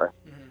anymore.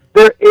 Mm-hmm.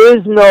 There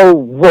is no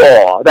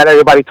raw that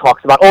everybody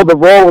talks about. Oh, the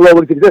raw will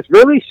always exist.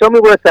 Really? Show me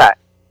where it's at.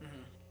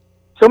 Mm-hmm.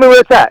 Show me where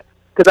it's at.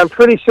 Because I'm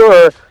pretty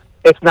sure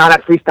it's not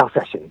at freestyle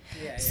session.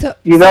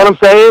 You know what I'm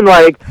saying?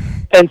 Like,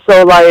 and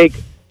so, like,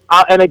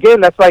 and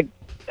again, that's like,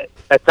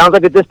 it sounds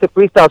like a distant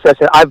freestyle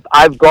session.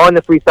 I've gone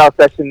to freestyle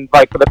sessions,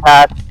 like, for the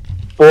past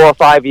 4 or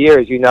 5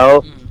 years,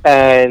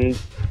 and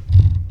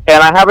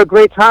I have a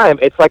great time.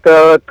 It's like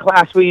a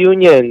class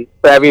reunion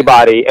for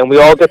everybody, and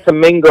we all get to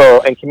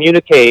mingle and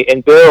communicate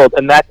and build,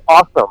 and that's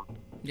awesome.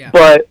 Yeah.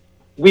 But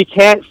we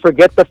can't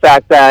forget the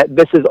fact that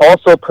this is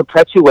also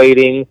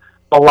perpetuating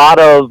a lot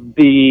of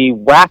the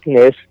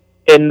whackness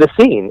in the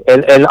scene,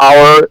 in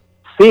our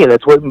scene.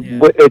 It's for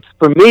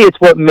me, it's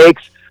what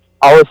makes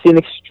our scene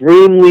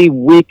extremely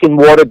weak and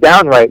watered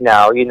down right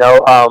now.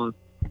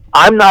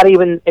 I'm not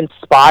even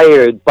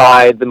inspired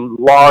by the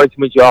large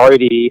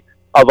majority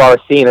of our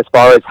scene as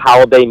far as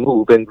how they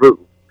move and groove.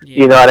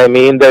 You know what I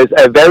mean? There's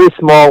a very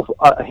small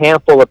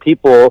handful of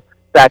people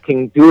that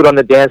can do it on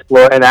the dance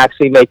floor and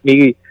actually make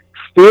me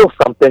feel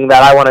something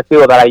that I want to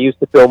feel, that I used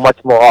to feel much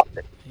more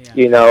often.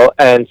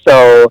 And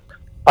so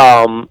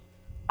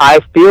I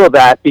feel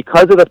that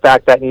because of the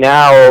fact that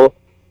now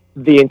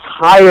the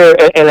entire,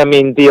 and I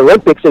mean, the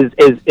Olympics is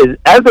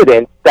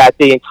evidence that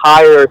the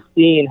entire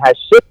scene has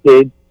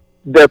shifted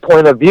their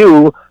point of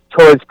view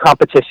towards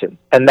competition,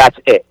 and that's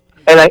it.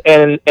 And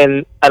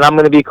I'm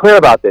going to be clear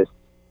about this.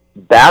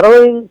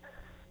 Battling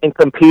and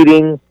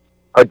competing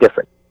are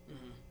different.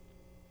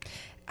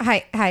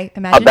 Hi,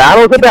 Emajyn. A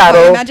battle is a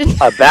battle.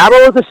 A battle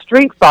is a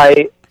street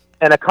fight,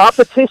 and a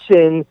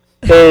competition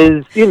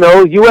is,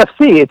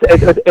 UFC.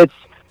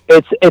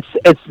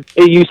 It's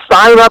you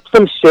sign up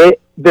some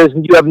shit.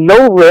 You have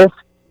no risk,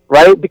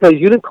 right? Because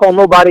you didn't call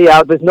nobody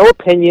out. There's no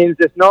opinions.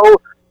 There's no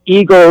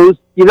egos.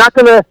 You're not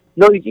gonna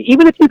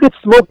even if you get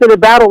smoked in a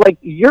battle, like,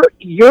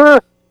 your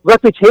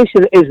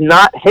reputation is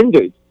not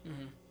hindered.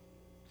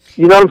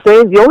 You know what I'm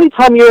saying? The only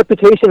time your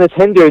reputation is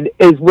hindered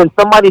is when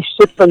somebody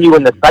shits on you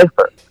in the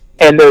cypher,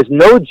 and there's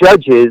no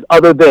judges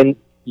other than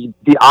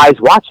the eyes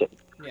watching.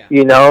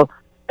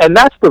 And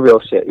that's the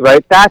real shit,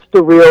 right? That's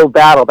the real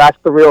battle. That's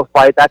the real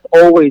fight. That's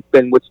always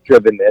been what's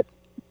driven this.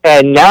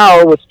 And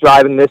now what's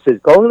driving this is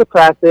going to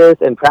practice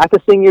and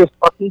practicing your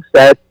fucking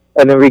set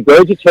and then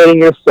regurgitating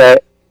your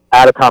set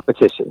at a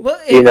competition. Well,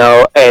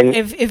 and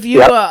if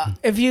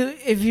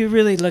you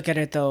really look at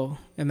it though,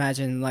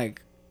 imagine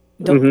like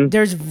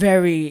there's a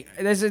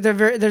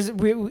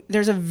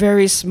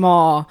very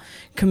small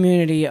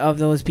community of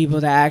those people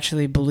that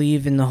actually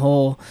believe in the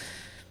whole,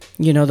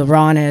 the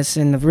rawness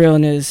and the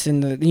realness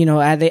and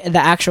the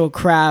actual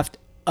craft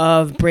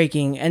of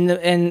breaking, and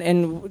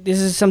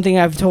this is something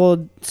I've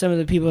told some of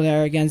the people that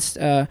are against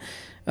the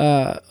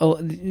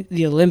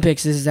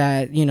Olympics, is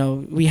that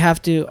we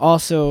have to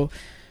also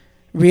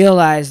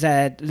realize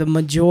that the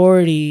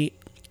majority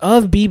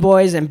of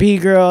b-boys and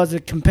b-girls, the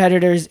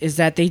competitors, is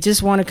that they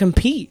just want to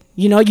compete.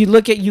 You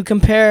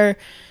compare.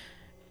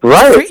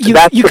 Right,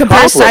 you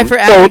compare Cypher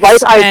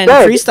Acts and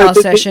freestyle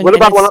session. What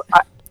about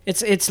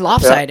it's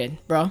lopsided,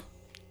 bro.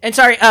 And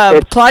sorry,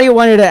 Claudia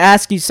wanted to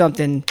ask you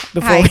something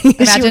before. Hi,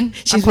 Emajyn.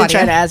 She's been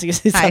trying to ask you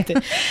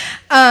something.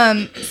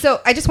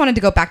 So I just wanted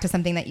to go back to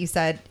something that you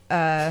said.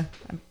 I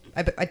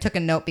took a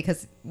note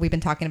because we've been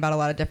talking about a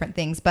lot of different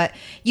things. But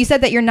you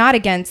said that you're not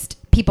against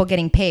people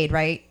getting paid,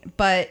 right?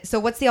 But so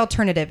what's the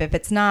alternative if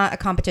it's not a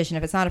competition,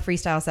 if it's not a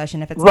freestyle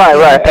session, if it's not the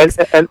Olympics,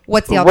 and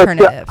what's the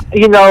alternative?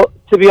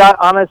 To be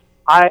honest,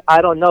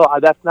 I don't know.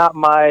 That's not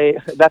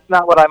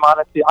what I'm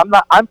honestly.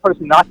 I'm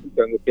personally not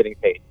concerned with getting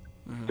paid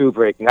through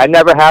breaking. I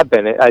never have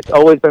been. It's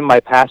always been my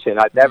passion.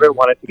 I've never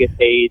wanted to get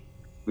paid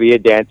via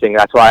dancing.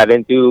 That's why I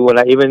didn't do, when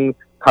I even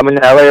come into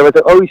LA, I was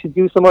like, oh, you should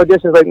do some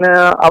auditions. Like,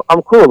 nah,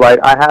 I'm cool. Like,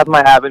 I have my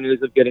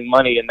avenues of getting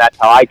money, and that's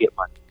how I get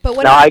money.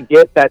 But now I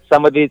get that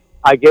some of these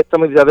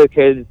other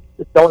kids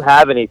don't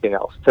have anything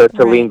else to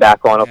lean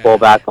back on or fall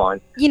back on.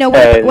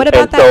 What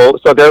about that?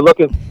 So they're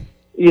looking,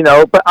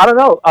 but I don't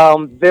know.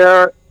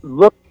 They're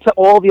look to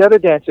all the other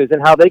dancers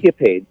and how they get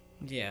paid.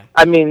 Yeah.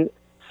 I mean,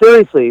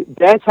 seriously,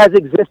 dance has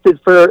existed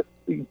for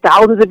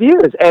thousands of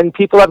years, and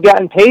people have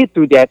gotten paid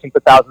through dancing for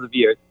thousands of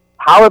years.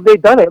 How have they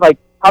done it? Like,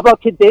 how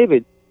about Kid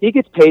David? He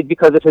gets paid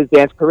because of his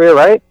dance career,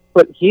 right?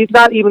 But he's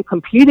not even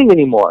competing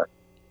anymore.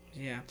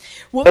 Yeah.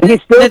 Well, and he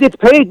still gets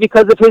paid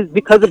because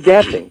of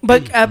dancing.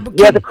 But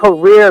he has a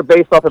career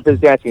based off of his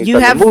dancing. He's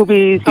done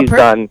movies. He's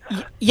done.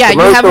 Yeah, you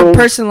have a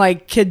person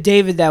like Kid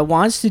David that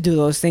wants to do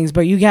those things,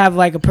 but you have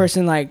like a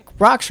person like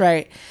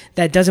Roxrite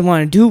that doesn't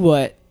want to do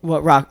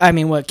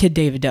what Kid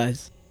David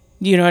does.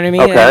 You know what I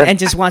mean? Okay. And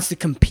just wants to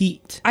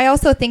compete. I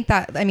also think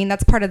that,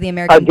 that's part of the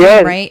American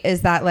dream, right?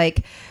 Is that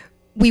like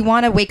we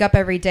want to wake up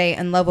every day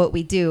and love what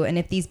we do, and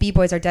if these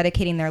b-boys are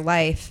dedicating their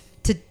life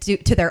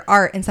to their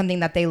art and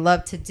something that they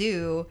love to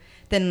do,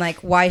 then like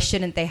why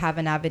shouldn't they have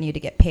an avenue to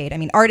get paid? I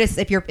mean, artists,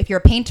 if you're a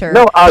painter,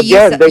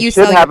 they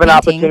should have an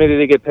opportunity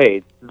to get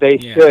paid. They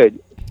should.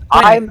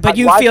 But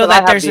you feel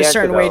that there's a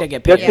certain way to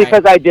get paid. Just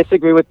because I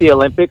disagree with the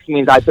Olympics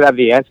means I should have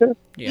the answer?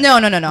 Yeah. No.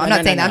 I'm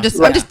not saying that. I'm just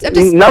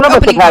none of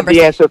us have had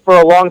the answer for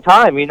a long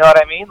time. You know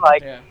what I mean?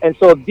 And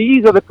so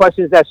these are the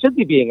questions that should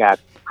be being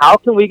asked. How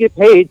can we get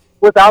paid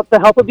without the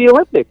help of the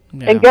Olympics?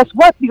 Yeah. And guess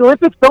what? The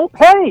Olympics don't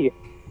pay.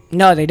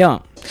 No, they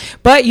don't.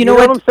 But you know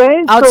what I'm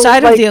saying?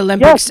 Outside of the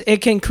Olympics, it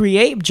can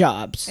create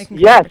jobs.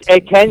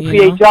 It can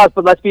create jobs,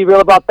 but let's be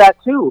real about that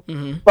too.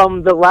 Mm-hmm.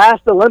 From the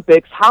last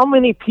Olympics, how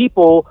many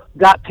people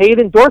got paid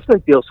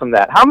endorsement deals from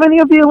that? How many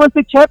of the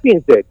Olympic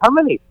champions did? How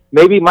many?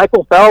 Maybe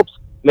Michael Phelps,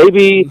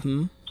 maybe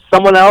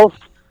someone else,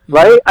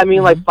 right? I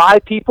mean, like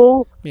 5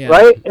 people,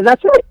 right? And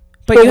that's it.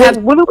 But so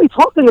what are we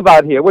talking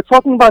about here? We're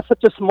talking about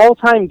such a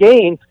small-time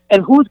gain,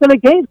 and who's going to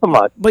gain from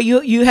us? But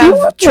you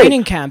have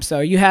training camps, though.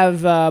 You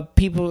have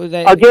people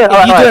that... Again,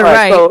 if you do it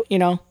right, so,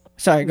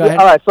 Sorry, go ahead.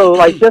 All right, so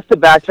just to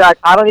backtrack,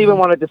 I don't even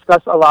want to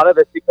discuss a lot of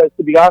this because,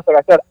 to be honest, like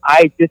I said,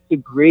 I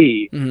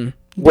disagree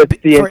with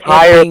the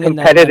entire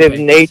competitive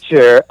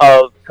nature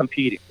of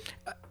competing.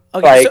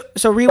 Okay,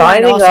 so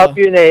rewind signing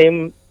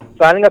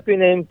up your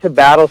name to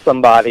battle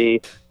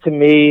somebody, to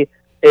me,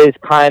 is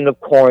kind of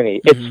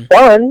corny. It's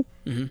fun.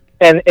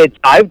 And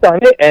I've done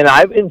it, and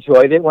I've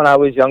enjoyed it when I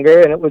was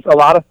younger, and it was a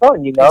lot of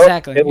fun.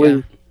 Exactly. It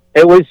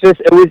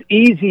was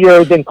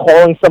easier than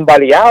calling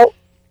somebody out.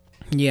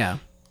 Yeah.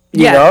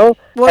 You know,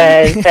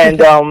 well,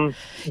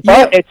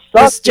 but it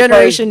sucks. This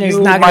generation is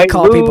not going to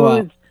call people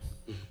out.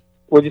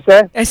 What'd you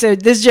say? I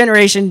said this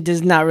generation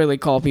does not really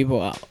call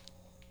people out.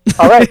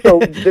 All right, so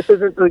this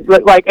isn't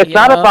like it's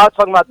not about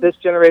talking about this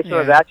generation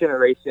or that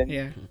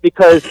generation,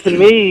 because to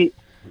me,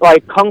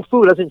 like kung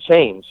fu doesn't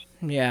change.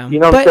 Yeah, you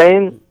know what I'm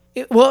saying?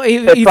 If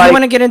you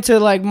want to get into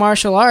like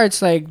martial arts,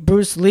 like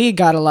Bruce Lee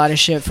got a lot of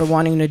shit for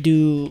wanting to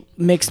do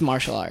mixed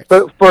martial arts,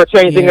 for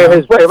changing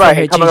his way, right?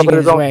 And coming up with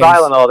his own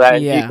style and all that,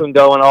 and Jeet Kune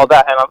Do and all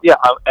that,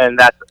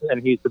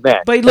 and he's the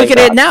man. But look at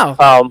it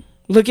now.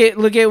 Look at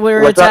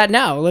where it's at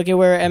now. Look at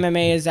where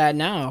MMA is at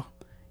now.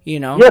 You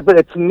know. Yeah,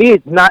 but to me,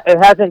 it's not.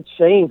 It hasn't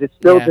changed. It's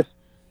still just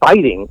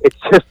fighting. It's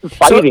just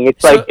fighting.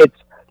 It's.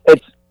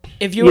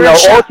 If you were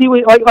all he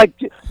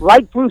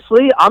like Bruce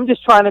Lee, I'm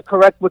just trying to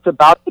correct what's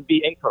about to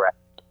be incorrect.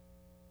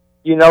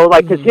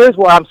 Because here's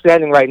where I'm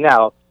standing right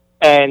now,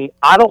 and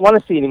I don't want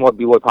to see any more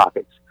B-Boy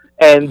Pockets.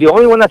 And the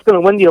only one that's going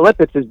to win the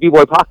Olympics is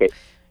B-Boy Pocket.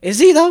 Is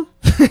he though?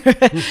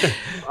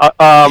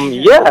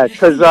 Yeah,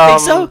 because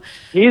so?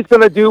 he's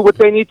going to do what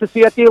they need to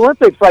see at the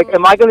Olympics. Like,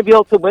 am I going to be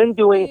able to win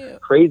doing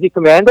crazy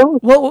commandos?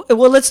 Well,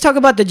 let's talk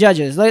about the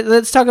judges.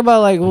 Let's talk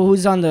about like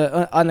who's on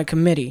the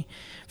committee.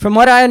 From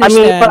what I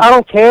understand, I mean, but I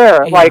don't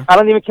care. Yeah. Like, I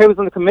don't even care who's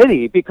on the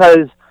committee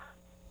because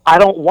I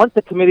don't want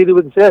the committee to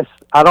exist.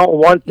 I don't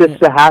want this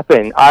to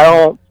happen.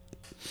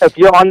 If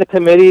you're on the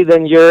committee,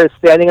 then you're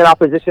standing in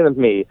opposition of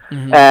me,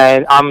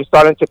 and I'm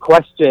starting to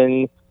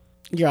question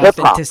your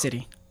hip-hop.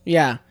 authenticity.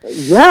 Yeah.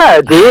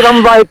 Yeah, dude.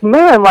 I'm like,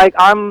 man, like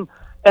and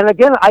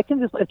again, I can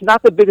just, it's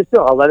not the biggest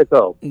deal. I'll let it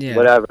go. Yeah.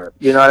 Whatever.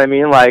 You know what I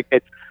mean? Like,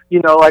 it's,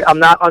 like I'm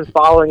not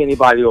unfollowing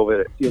anybody over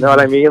this. You know what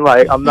I mean?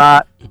 Like, I'm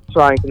not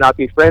trying to not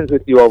be friends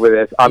with you over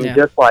this. I'm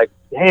just like,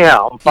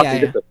 damn, I'm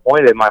fucking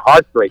disappointed. My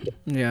heart's breaking.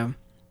 Yeah.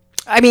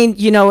 I mean,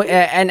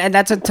 and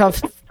that's a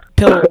tough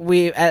pill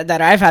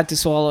that I've had to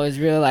swallow, is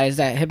realize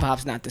that hip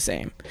hop's not the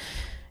same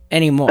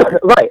anymore.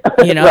 Right.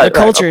 The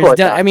culture is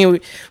done. Not. I mean,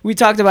 we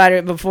talked about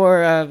it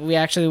before we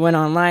actually went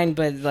online,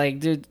 but like,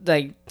 dude,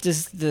 like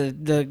just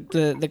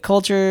the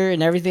culture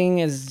and everything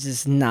is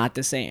just not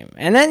the same.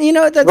 And then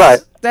that's right.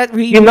 that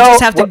we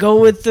just have to go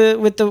with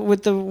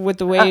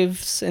the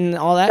waves and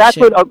all that. That's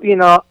shit.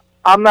 what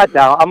I'm not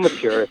down. I'm a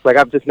purist. Like,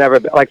 I've just never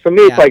been, like, for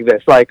me it's like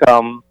this. Like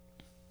I'm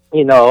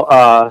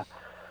trying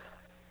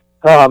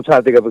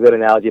to think of a good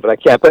analogy, but I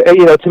can't. But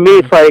to me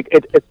it's like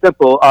it's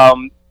simple.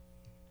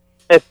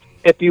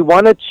 If you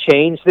want to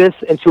change this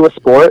into a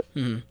sport,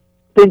 then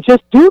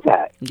just do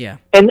that. Yeah.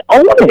 And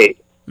own it.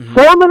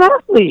 Form an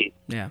athlete.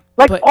 Yeah.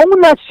 Like,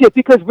 own that shit,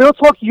 because real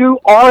talk, you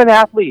are an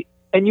athlete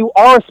and you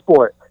are a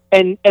sport.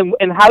 And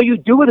how you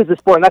do it is a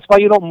sport, and that's why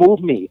you don't move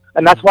me.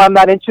 And that's why I'm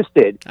not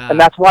interested. And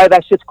that's why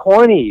that shit's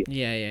corny.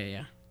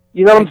 Yeah.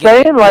 You know what I'm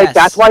saying? Like, yes.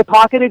 That's why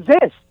Pocket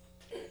exists.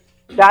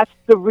 That's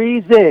the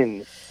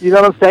reason. You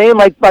know what I'm saying?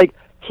 Like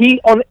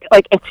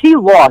if he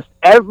lost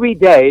every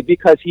day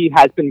because he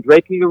has been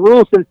breaking the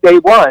rules since day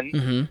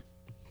one,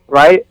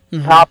 right?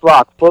 Top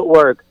rock,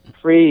 footwork,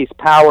 freeze,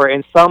 power,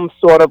 in some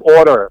sort of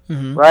order,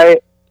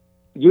 right?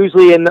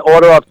 Usually in the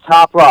order of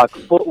top rock,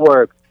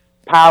 footwork,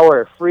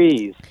 power,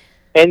 freeze,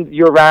 end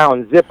your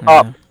round, zip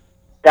up.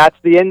 That's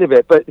the end of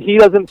it. But he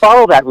doesn't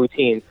follow that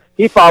routine.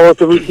 He follows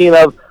the routine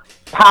of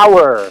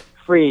power,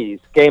 freeze,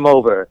 game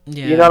over.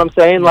 Yeah. You know what I'm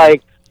saying?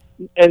 Like,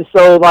 and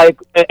so, like,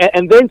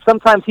 and then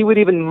sometimes he would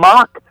even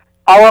mock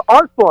our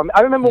art form. I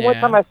remember one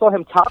time I saw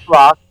him top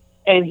rock,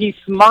 and he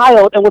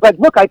smiled and was like,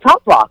 "Look, I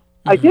top rock.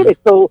 I did it.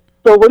 So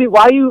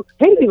why are you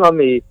hating on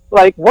me?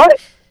 Like, what?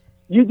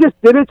 You just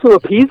did it to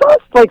appease us?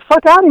 Like,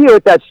 fuck out of here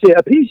with that shit.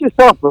 Appease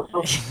yourself, bro.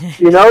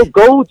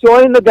 Go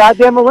join the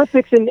goddamn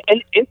Olympics and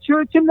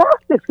enter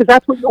gymnastics, because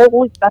that's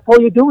all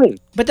you're doing."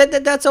 But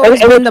that's always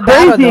been the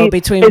battle, though,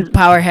 between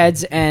power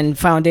heads and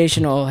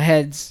foundational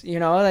heads.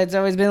 That's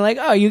always been like,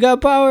 oh, you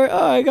got power,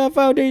 oh, I got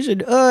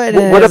foundation.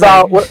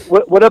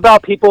 What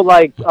about people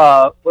like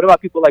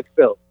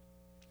Phil,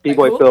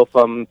 B-boy Phil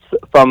from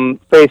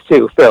Phase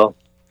 2, Phil?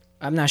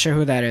 I'm not sure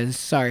who that is.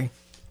 Sorry.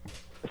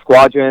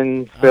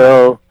 Squadron,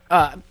 Phil.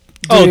 Tall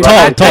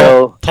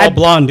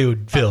blonde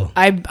dude, Phil.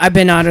 I've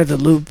been out of the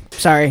loop.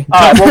 Sorry.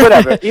 Well,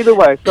 whatever. Either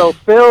way, so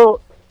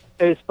Phil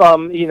is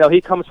from,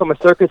 he comes from a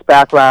circus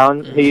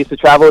background. He used to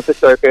travel with the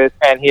circus,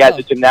 and he has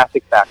a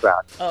gymnastics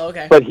background. Oh,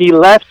 okay. But he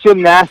left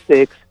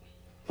gymnastics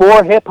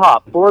for hip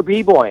hop, for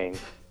b-boying,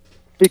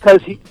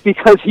 because he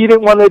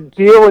didn't want to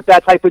deal with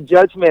that type of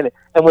judgment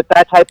and with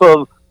that type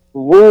of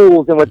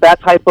rules and with that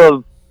type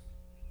of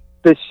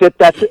the shit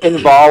that's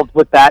involved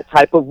with that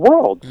type of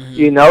world.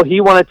 He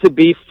wanted to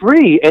be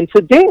free and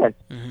to dance.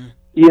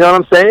 You know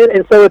what I'm saying?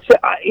 And so it's,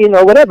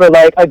 whatever.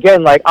 Like,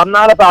 again, like, I'm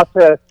not about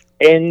to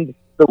end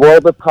the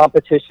world of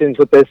competitions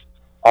with this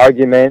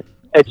argument.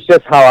 It's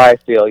just how I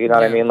feel. You know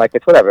what I mean? Like,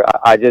 it's whatever.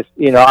 I just,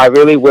 I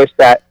really wish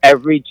that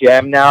every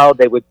jam now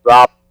they would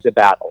drop the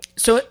battle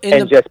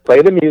and just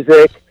play the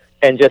music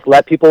and just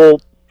let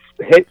people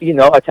hit,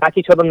 attack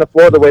each other on the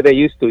floor the way they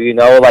used to. You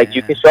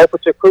can show up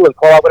with your crew and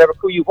call out whatever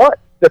crew you want.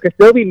 There can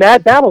still be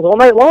mad battles all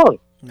night long.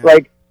 Yeah.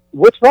 Like,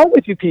 what's wrong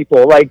with you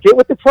people? Like, get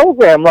with the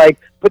program. Like,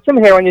 put some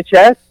hair on your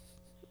chest.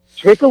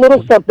 Drink a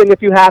little something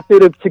if you have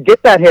to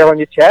get that hair on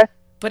your chest.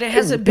 But it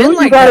hasn't been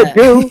like that.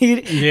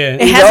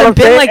 It hasn't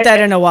been like that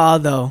in a while,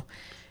 though.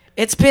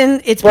 It's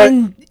been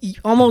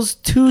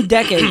almost 2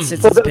 decades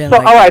since it's been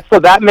like that. All right, so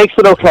that makes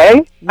it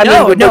okay?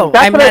 No,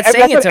 I'm not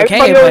saying it's okay.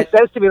 Everybody always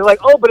says to me, like,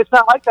 oh, but it's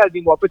not like that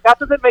anymore. But that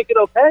doesn't make it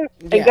okay.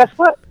 And guess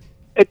what?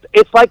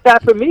 It's like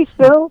that for me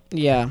still.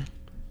 Yeah.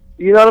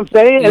 You know what I'm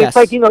saying? And it's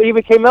like,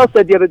 even K-Mel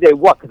said the other day,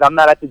 what? Because I'm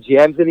not at the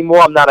jams anymore.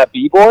 I'm not a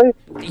b-boy.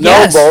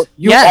 Yes. No, bro.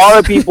 You are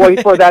a b-boy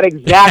for that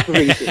exact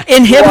reason.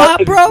 In hip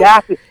hop, bro.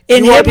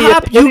 In hip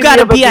hop, you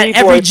gotta be at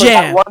every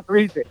jam. For that one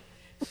reason.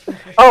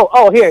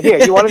 Oh, here.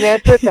 You want an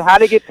answer to how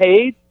to get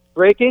paid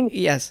breaking?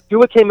 Yes. Do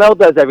what K-Mel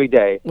does every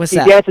day. What's he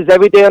that? He dances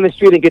every day on the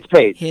street and gets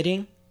paid.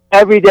 Hitting?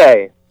 Every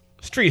day.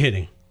 Street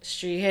hitting.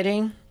 Street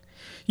hitting.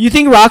 You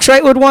think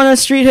Roxrite would want a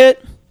street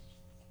hit?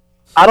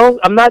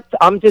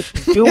 I'm just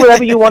do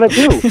whatever you want to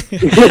do.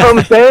 You know what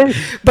I'm saying?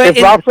 But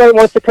if Roxrite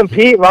wants to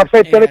compete,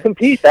 Roxrite's going to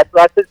compete. That's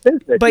his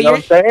business. But you know what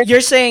I'm saying?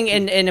 You're saying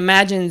in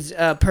Emajyn's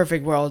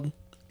perfect world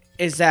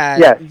is that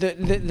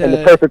in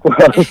the perfect world.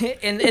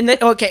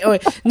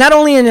 Not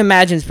only in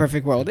Emajyn's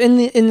perfect world, in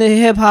the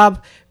hip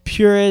hop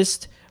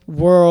purist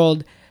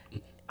world.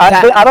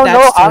 I don't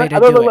know.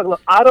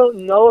 I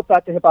don't know if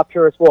that's the hip hop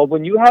purist world.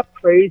 When you have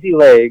crazy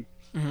legs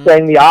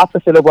saying the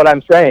opposite of what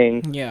I'm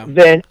saying,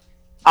 then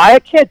I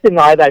can't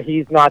deny that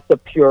he's not the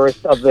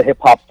purist of the hip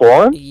hop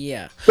form.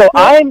 Yeah. So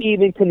I'm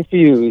even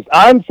confused.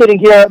 I'm sitting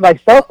here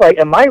myself like,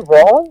 am I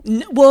wrong?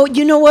 Well,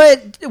 you know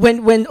what?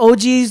 When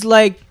OGs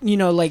like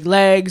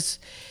legs,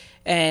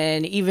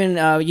 and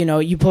even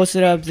you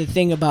posted up the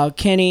thing about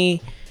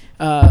Kenny.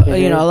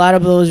 A lot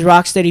of those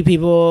Rocksteady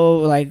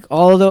people, like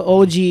all the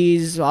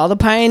OGs, all the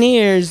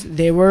pioneers,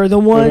 they were the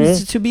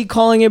ones to be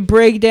calling it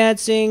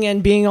breakdancing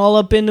and being all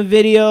up in the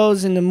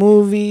videos and the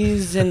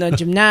movies and the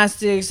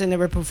gymnastics, and they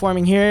were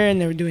performing here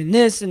and they were doing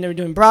this and they were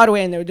doing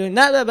Broadway and they were doing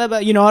that,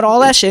 all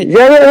that shit.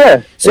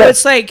 Yeah. So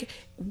it's like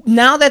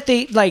now that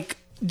they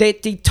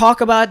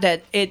talk about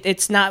that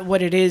it's not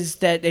what it is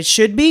that it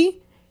should be.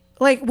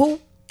 Like, well,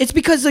 it's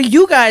because of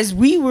you guys.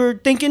 We were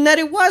thinking that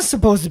it was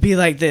supposed to be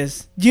like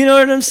this. Do you know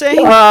what I'm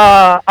saying?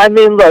 I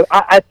mean, look,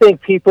 I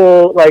think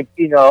people,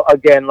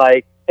 again,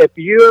 if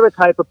you're the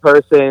type of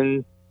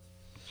person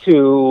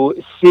to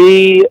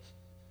see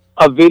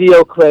a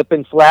video clip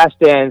in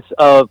Flashdance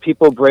of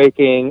people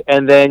breaking,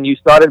 and then you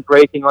started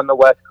breaking on the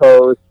West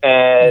Coast,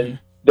 and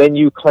then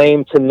you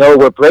claim to know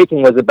what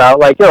breaking was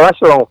about, that's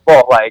your own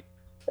fault. Like,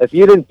 if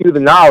you didn't do the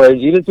knowledge,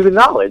 you didn't do the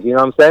knowledge. You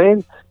know what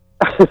I'm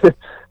saying?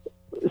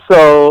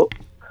 So...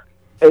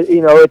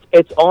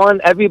 it's on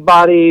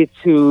everybody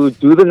to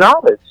do the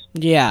knowledge.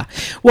 Yeah.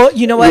 Well,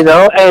 you know what?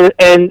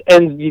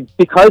 And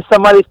because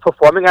somebody's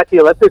performing at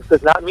the Olympics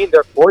does not mean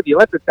they're for the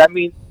Olympics. That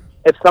means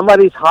if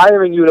somebody's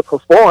hiring you to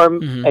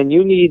perform and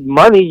you need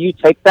money, you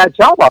take that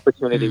job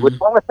opportunity. What's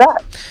wrong with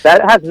that?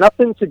 That has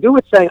nothing to do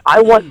with saying,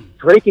 I want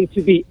breaking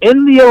to be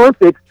in the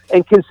Olympics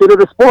and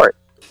considered a sport.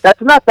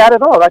 That's not that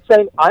at all. That's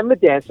saying, I'm a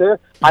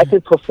dancer, I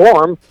can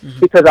perform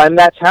because I'm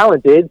that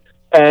talented,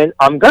 and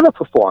I'm going to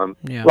perform.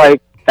 Yeah.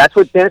 That's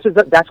what dancers.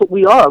 That's what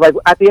we are. Like,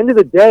 at the end of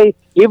the day,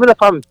 even if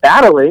I'm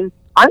battling,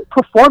 I'm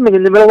performing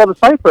in the middle of a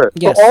cipher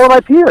for all of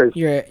my peers.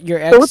 You're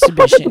so what the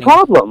fuck is the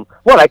problem?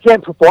 What, I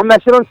can't perform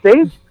that shit on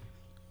stage?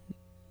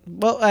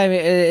 Well, I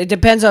mean, it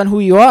depends on who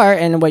you are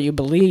and what you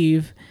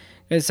believe.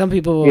 Because some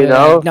people,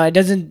 no, it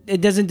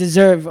doesn't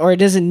deserve, or it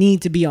doesn't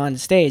need to be on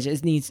stage.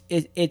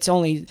 It's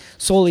only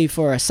solely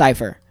for a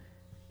cipher.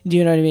 Do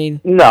you know what I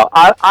mean? No,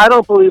 I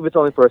don't believe it's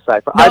only for a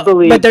cipher. No, I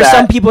believe, but there's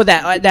some people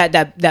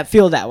that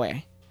feel that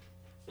way.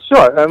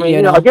 Sure. I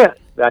mean, again,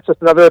 that's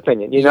just another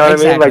opinion. You know what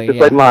I mean? Like, just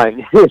like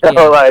mine.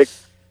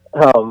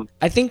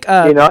 I think,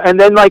 and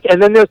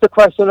then there's the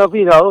question of,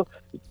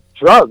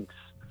 drugs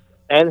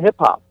and hip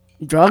hop.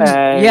 Drugs,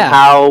 and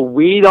how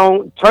we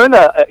don't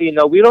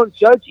we don't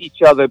judge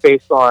each other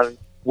based on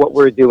what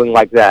we're doing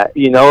like that.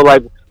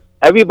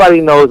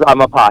 Everybody knows I'm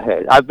a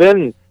pothead. I've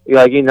been,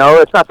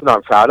 it's not something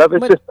I'm proud of.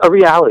 It's just a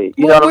reality.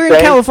 You know what I'm saying? We're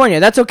in California.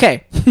 That's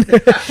okay.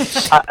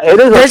 It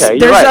is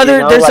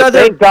okay.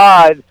 Thank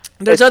God.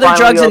 There's other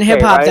drugs in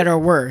hip hop that are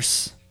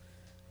worse.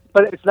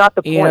 But it's not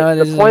the point.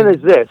 The point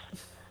is this.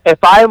 If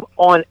I'm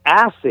on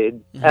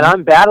acid and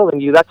I'm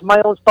battling you, that's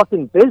my own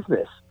fucking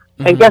business.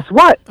 And guess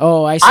what?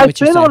 Oh, I see I've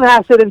what you're been saying. on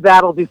acid and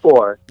battled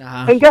before.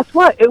 And guess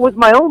what? It was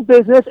my own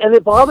business and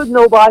it bothered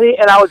nobody,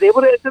 and I was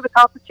able to enter the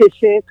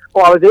competition,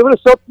 or I was able to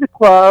show up to the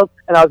club,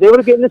 and I was able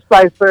to get in the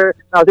cipher,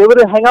 and I was able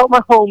to hang out with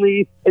my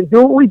homies and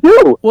do what we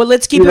do. Well,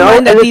 let's keep in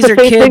mind that these are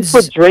kids. And it's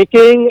the same thing for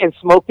drinking and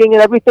smoking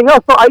and everything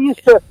else. So I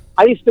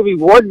used to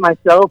reward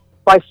myself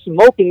by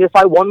smoking if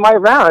I won my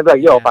round.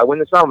 I'd be like, if I win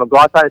this round, I'm going to go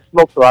outside and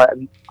smoke so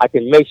I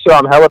can make sure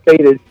I'm hella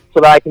faded so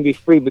that I can be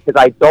free, because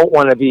I don't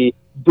want to be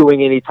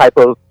doing any type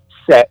of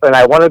set, and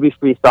I want to be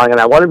freestyling, and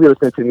I want to be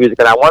listening to the music,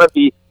 and I want to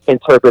be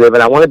interpretive,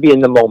 and I want to be in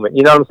the moment.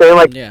 You know what I'm saying?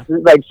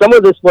 Like some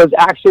of this was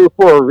actually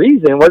for a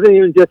reason. It wasn't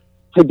even just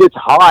to get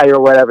high or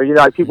whatever.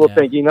 People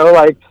think, no,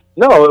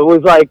 it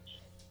was like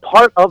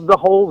part of the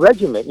whole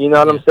regiment. You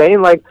know what I'm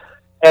saying? Like,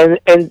 and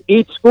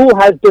each school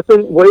has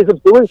different ways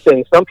of doing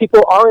things. Some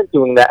people aren't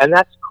doing that, and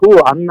that's cool.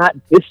 I'm not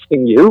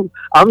dissing you.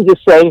 I'm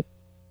just saying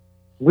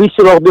we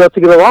should all be able to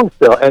get along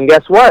still. And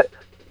guess what?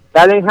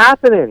 That ain't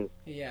happening.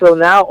 Yeah. So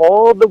now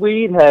all the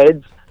weed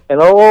heads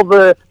and all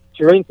the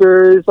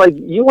drinkers,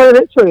 you weren't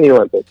entering the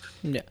Olympics.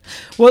 Yeah.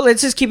 Well,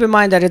 let's just keep in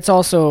mind that it's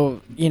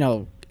also,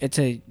 it's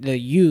the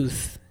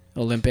youth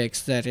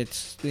Olympics, that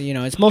it's,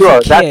 it's mostly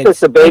kids. That's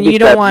just a baby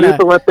step. Youth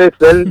Olympics,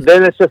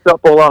 then it's just a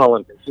full-on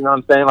Olympics. You know what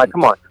I'm saying? Like,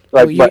 come on.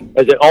 What, is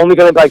it only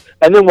going to be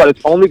and then what?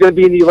 It's only going to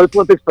be in the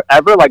Olympics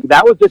forever? Like,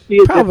 that would just be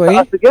a diss to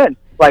us again.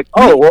 Like,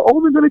 we're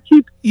only going to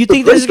keep. You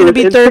think there's going to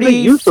be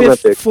 30,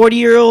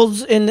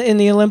 40-year-olds in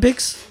the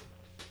Olympics?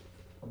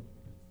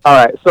 All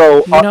right,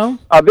 so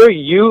are there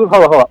youth?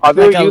 Hold on. Are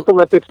there youth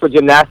Olympics for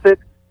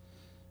gymnastics?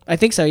 I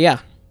think so. Yeah.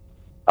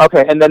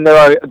 Okay, and then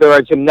there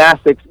are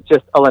gymnastics,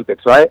 just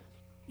Olympics, right?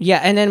 Yeah,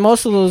 and then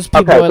most of those people.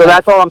 Okay, are so like,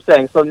 that's all I'm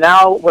saying. So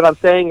now what I'm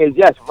saying is,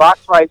 yes,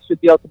 Roxrite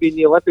should be able to be in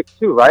the Olympics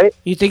too, right?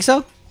 You think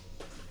so?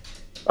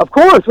 Of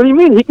course. What do you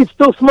mean? He could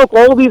still smoke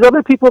all these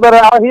other people that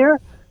are out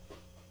here?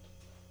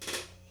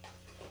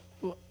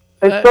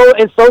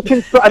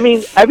 I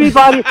mean,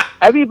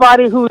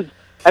 everybody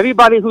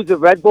who's a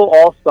Red Bull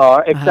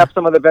All-Star, except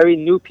some of the very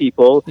new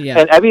people,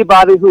 and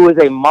everybody who is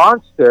a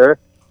monster,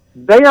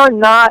 they are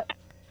not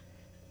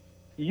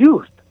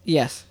youth.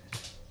 Yes.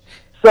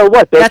 So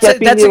what? They can't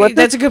be in the Olympics?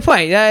 That's a good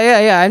point.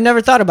 Yeah. I've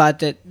never thought about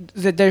that.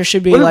 That there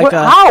should be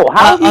How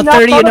have you a not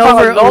 30 thought and about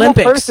over a normal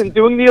Olympics. person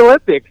doing the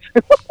Olympics?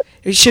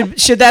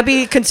 Should that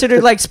be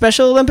considered like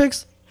Special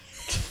Olympics?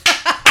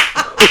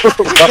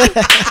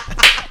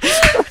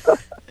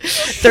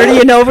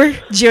 30 and over?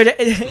 You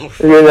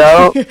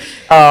know?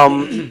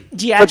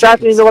 But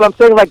that's, you know what I'm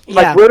saying?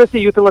 Like where does the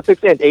Youth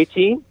Olympics end?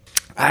 18?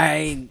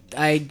 I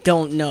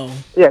don't know.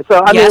 Yeah,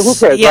 so I mean, who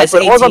cares? Yes,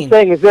 right? But all I'm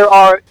saying is there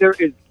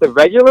is the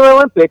regular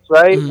Olympics,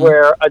 right,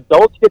 where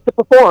adults get to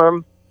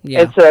perform,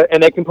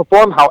 and they can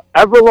perform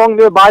however long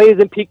their body is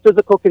in peak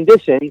physical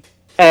condition,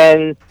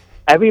 and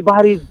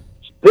everybody's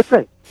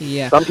different.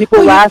 Yeah. Some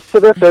people last to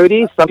their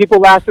 30s, some people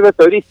last to their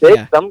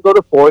 36, some go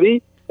to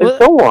 40, and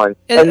so on.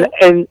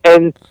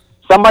 And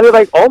somebody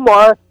like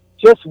Omar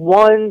just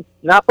won,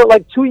 not but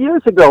like 2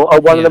 years ago,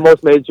 one of the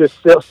most major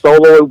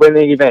solo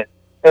winning events.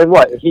 And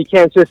what? He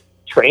can't just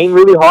train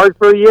really hard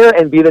for a year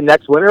and be the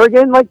next winner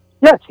again? Like,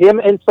 yes, him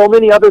and so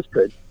many others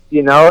could,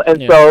 you know?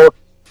 And so,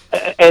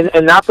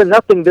 and not for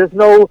nothing, there's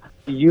no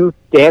youth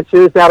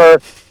dancers that are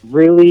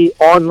really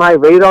on my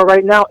radar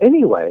right now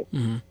anyway.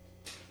 Mm-hmm.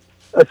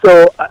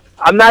 So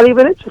I'm not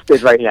even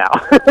interested right now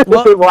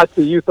to watch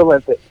the Youth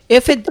Olympics.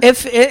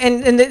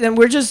 And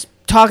we're just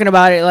talking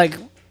about it like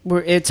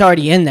it's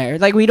already in there.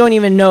 Like, we don't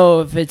even know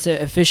if it's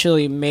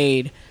officially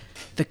made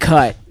the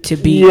cut to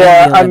be.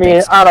 Yeah, I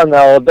mean, I don't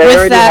know. They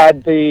already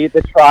had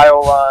the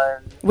trial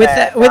run. With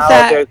that,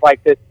 there's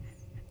like this.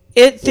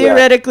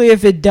 Theoretically,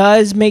 if it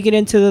does make it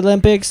into the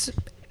Olympics,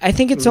 I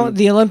think it's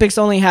the Olympics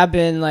only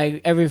happen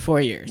like every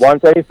 4 years.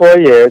 Once every 4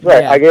 years,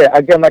 right? Yeah.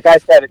 Again, like I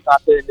said, it's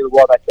not the end of the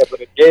world. I said, but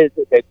it's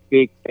a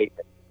big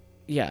statement.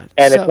 Yeah,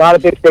 and it's not a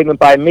big statement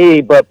by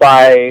me, but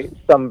by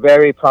some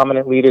very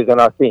prominent leaders in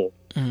our scene.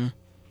 Mm-hmm.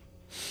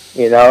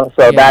 You know,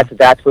 so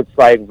that's what's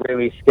like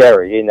really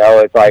scary. You know,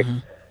 it's like.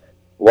 Mm-hmm.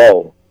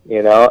 Whoa,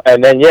 you know,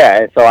 and then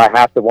and so I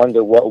have to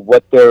wonder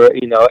what they're,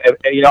 you know,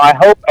 I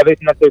hope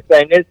everything that they're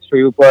saying is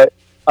true, but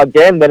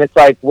again, then it's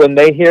like when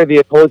they hear the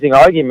opposing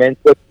arguments,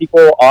 but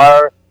people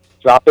are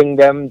dropping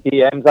them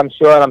DMs, I'm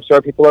sure, and I'm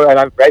sure people are, and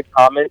I've read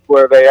comments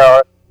where they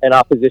are in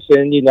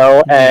opposition, you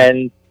know,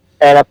 and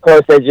of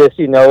course they just,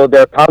 you know,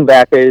 their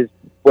comeback is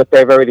what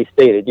they've already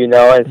stated, you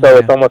know, and so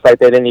it's almost like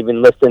they didn't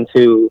even listen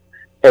to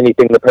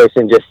anything the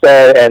person just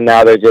said, and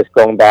now they're just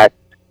going back,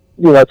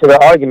 you know, to the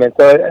argument.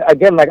 So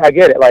again, like I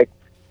get it. Like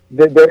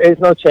there is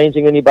no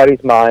changing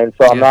anybody's mind.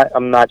 So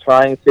I'm not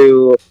trying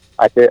to.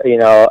 You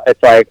know,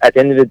 it's like at the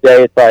end of the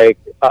day, it's like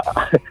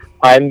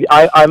I'm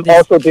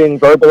also being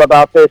verbal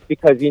about this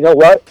because you know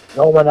what?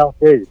 No one else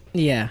is.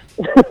 Yeah.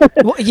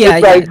 Well,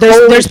 like,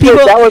 there's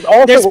people.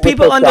 There's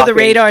people under the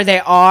radar. They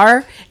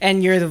are,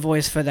 and you're the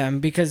voice for them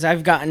because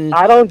I've gotten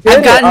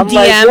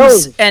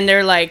DMs and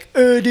they're like,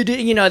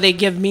 you know, they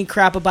give me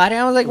crap about it.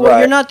 I was like, well,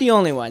 you're not the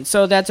only one,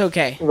 so that's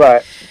okay.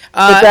 Right.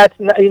 But that's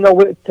you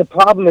know, the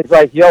problem is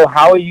like, yo,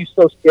 how are you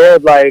so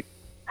scared? Like,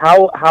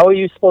 how are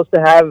you supposed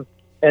to have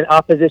an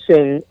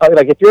opposition?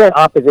 Like, if you're in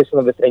opposition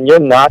of this and you're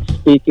not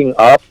speaking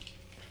up.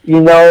 You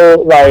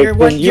know, like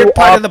you're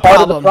part of the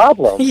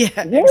problem.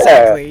 Yeah,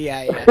 exactly.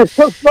 Yeah. It's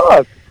so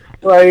fuck.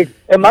 Like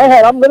in my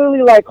head, I'm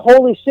literally like,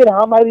 "Holy shit!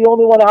 How am I the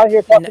only one out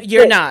here talking?"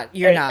 You're not.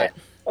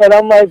 And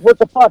I'm like, "What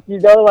the fuck?" You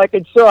know, like,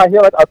 and sure, I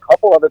hear like a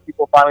couple other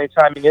people finally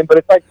chiming in, but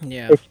it's like,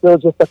 it's still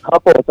just a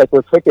couple. It's like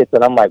we're crickets,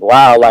 and I'm like,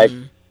 wow, like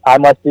I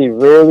must be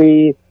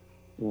really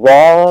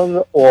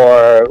wrong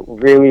or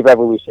really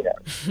revolutionary.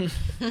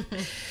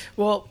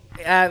 Well,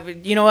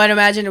 you know what?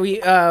 Imagine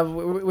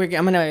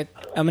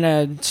I'm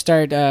gonna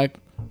start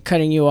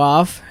cutting you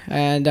off,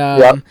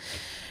 and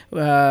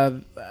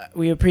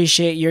we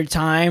appreciate your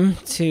time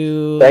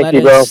to let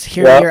us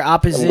hear your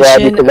opposition. I'm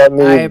glad you could let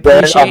me I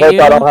appreciate I hope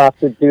I don't have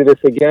to do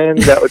this again.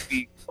 That would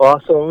be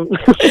awesome.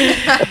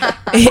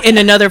 In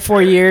another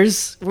 4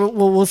 years,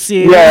 we'll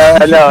see.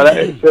 Yeah, no,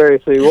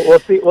 seriously, we'll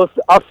see.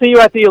 I'll see you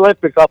at the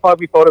Olympics. I'll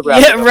probably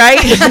photograph. Yeah, right.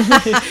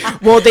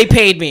 Well, they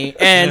paid me,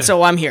 and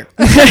so I'm here.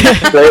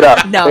 Straight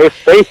up. No,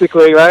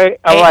 basically, right?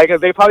 I'm like,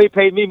 they probably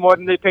paid me more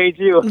than they paid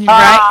you.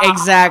 Right?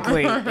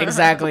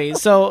 Exactly.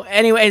 So,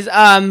 anyways,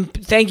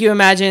 thank you,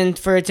 Emajyn,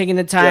 for taking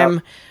the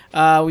time.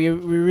 Yep. We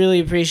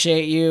really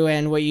appreciate you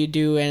and what you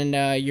do and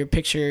your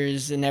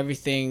pictures and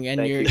everything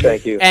and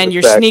thank you. And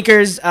your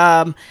sneakers.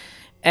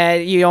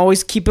 You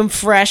always keep them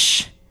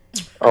fresh.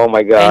 Oh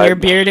my God! And your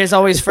beard is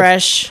always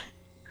fresh.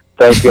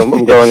 Thank you.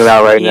 I'm going it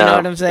out right now. You know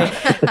what I'm saying?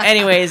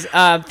 Anyways,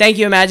 thank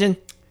you, Emajyn.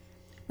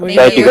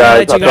 Thank you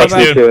guys. I'll talk to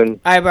you soon.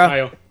 All right, bro.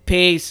 Bye.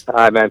 Peace. All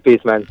right, man.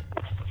 Peace, man.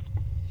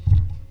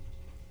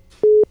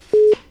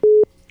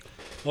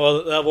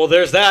 Well,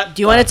 there's that.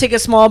 Do you want to take a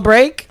small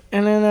break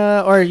and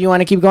then, or you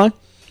want to keep going?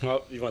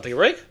 Well, you want to take a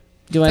break? Do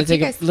you want Up to to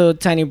you take a guys. little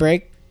tiny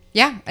break?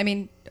 Yeah, I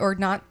mean, or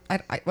not.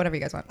 I whatever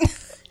you guys want.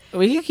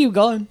 We can keep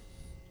going.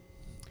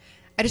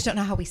 I just don't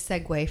know how we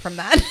segue from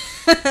that.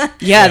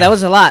 Yeah, that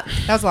was a lot.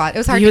 That was a lot. It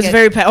was hard He to was get.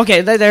 very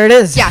okay. There it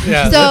is. Yeah.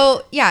 Yeah.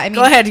 So yeah, I mean,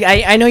 Go ahead.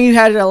 I know you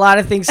had a lot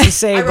of things to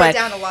say, I wrote but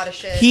down a lot of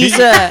shit. he's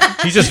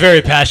He's just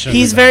very passionate.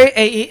 he's about it.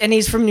 very and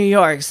he's from New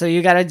York, so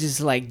you gotta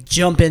just like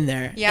jump in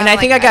there. Yeah, and I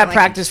think I I got like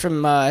practice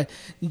from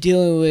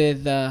dealing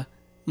with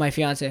my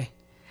fiance.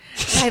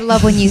 I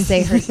love when you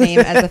say her name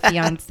as a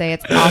fiance.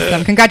 It's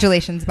awesome.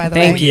 Congratulations, by the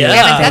way. Thank you. We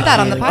haven't said that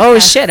on the podcast. Oh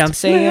shit! I'm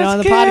saying it on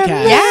the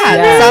podcast.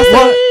 Yeah. It's also-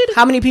 Well,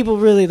 how many people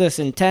really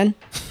listen? 10.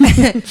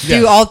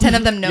 Do all 10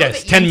 of them know Yes,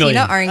 that you 10 and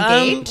million. Tina are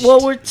engaged?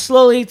 Well, we're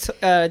slowly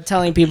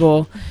telling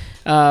people,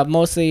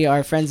 mostly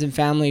our friends and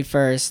family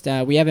first.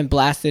 We haven't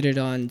blasted it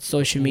on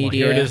social Well,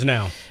 media. here it is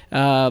now.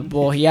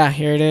 Well, yeah,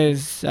 here it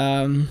is.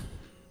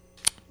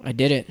 I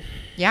did it.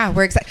 Yeah,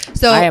 we're excited.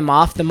 So I am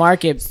off the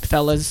market,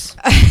 fellas.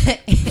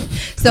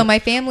 So my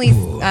family's,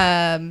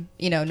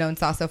 known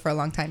Sasso for a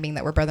long time, being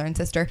that we're brother and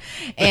sister.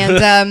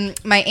 And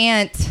my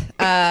aunt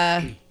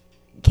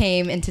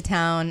came into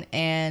town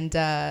and,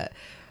 found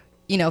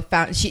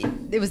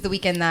it was the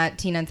weekend that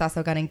Tina and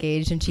Sasso got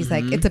engaged, and she's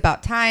like, it's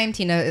about time.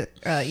 Tina,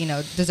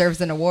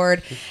 deserves an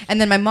award. And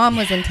then my mom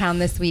was in town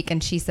this week,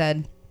 and she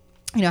said,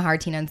 how are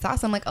Tina and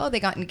Sasso? I'm like, oh, they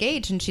got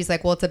engaged. And she's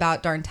like, well, it's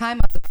about darn time.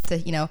 I was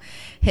about to,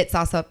 hit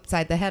Sasso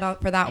upside the head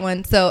for that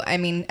one. So, I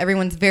mean,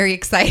 everyone's very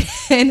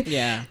excited.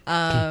 Yeah.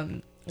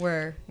 I'm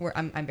very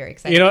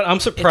excited. You know what? I'm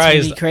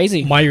surprised. be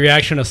crazy. My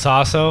reaction to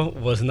Sasso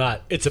was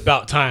not, it's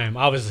about time.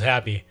 I was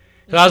happy.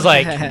 So I was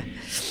like,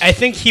 I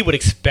think he would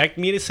expect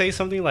me to say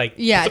something like,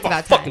 Yeah, it's it's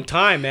about about fucking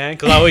time, man.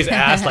 Because I always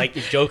ask, like,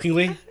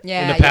 jokingly in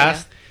Yeah, the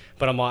past.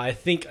 But I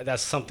think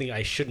that's something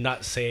I should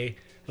not say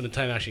when the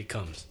time actually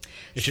comes.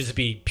 It should just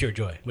be pure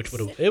joy, which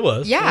it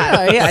was.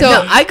 Yeah. Yeah.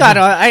 So- No,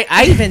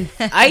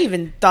 I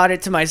even thought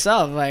it to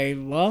myself, like,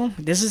 well,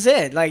 this is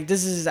it. Like,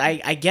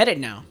 I get it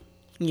now.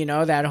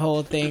 That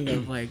whole thing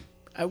of like,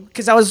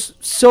 because I was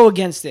so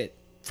against it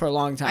for a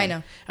long time. I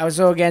know. I was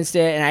so against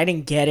it, and I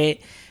didn't get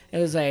it. It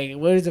was like,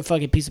 what is a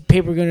fucking piece of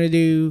paper gonna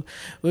do?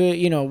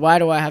 Well, why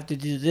do I have to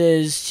do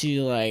this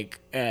to like,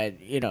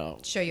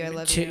 Show you I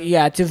love you.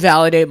 Yeah, to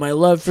validate my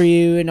love for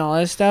you and all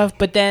that stuff.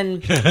 But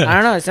then I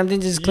don't know,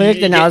 something just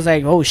clicked, and I was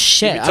like, oh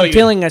shit, I'm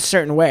feeling a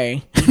certain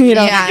way.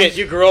 Yeah.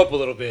 You grow up a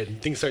little bit and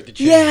things start to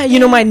change.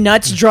 Yeah, my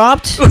nuts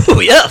dropped.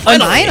 Oh, yeah.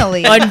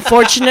 Finally.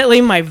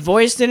 Unfortunately, my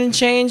voice didn't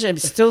change. I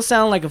still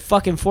sound like a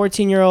fucking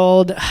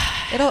 14-year-old.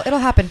 It'll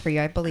happen for you.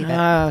 I believe it.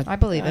 I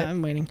believe it.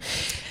 I'm waiting.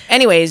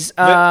 Anyways,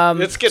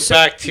 let's get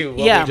back to what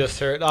we just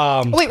heard.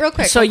 Wait, real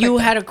quick. So real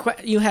you quick.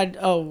 had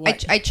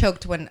what? I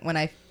choked when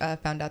I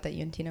found out that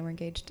you and Tina were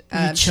engaged.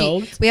 You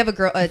choked? We have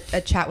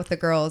a chat with the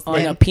girls. on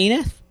and- a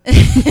penis?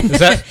 Is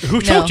that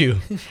who choked you?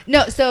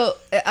 No, so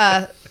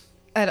I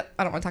don't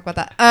want to talk about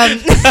that.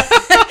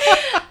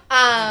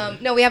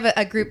 No, we have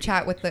a group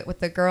chat with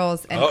the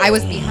girls, and I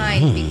was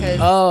behind because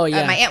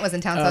my aunt was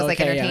in town, so I was like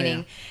okay, yeah,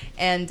 entertaining,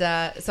 and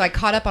so I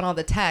caught up on all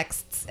the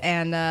texts,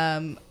 and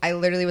I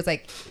literally was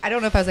like, I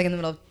don't know if I was like in the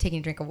middle of taking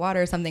a drink of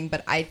water or something,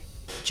 but I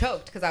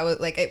choked because I was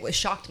like,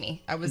 shocked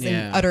me. I was in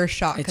utter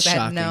shock because I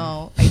had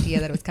no idea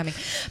that it was coming.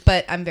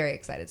 But I'm very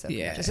excited. So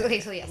okay,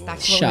 so yes, back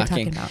to what we were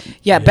talking about.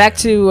 Yeah, back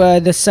to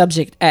the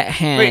subject at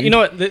hand. Wait, you know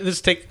what?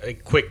 Let's take a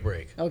quick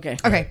break. Okay.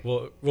 Okay.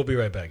 We'll be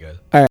right back, guys.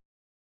 All right.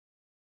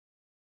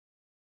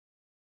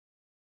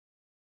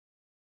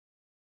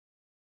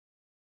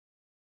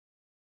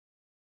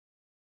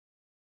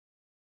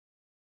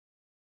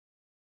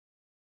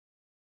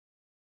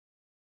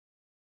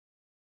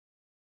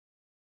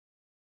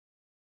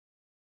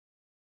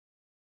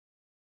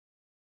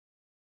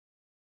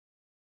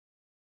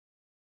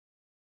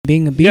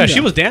 Being a Yeah,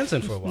 she was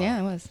dancing for a while. Yeah,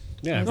 I was.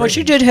 Yeah. Well,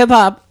 she did hip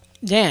hop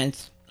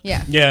dance.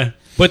 Yeah. Yeah,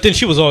 but then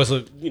she was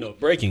also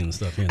breaking and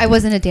stuff. I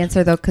wasn't a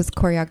dancer though because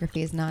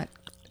choreography is not.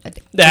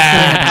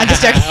 I'm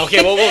just joking.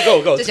 Okay, well, we'll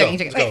go. Just Let's joking,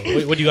 go. joking.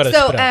 Let's go. What do you got to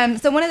spit out?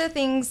 So one of the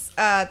things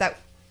that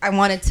I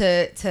wanted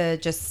to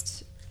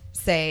just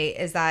say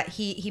is that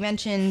he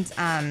mentioned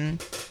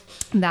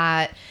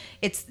that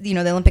it's the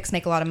Olympics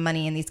make a lot of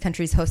money and these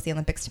countries host the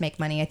Olympics to make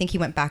money. I think he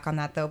went back on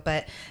that though,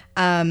 but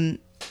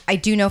I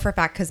do know for a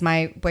fact because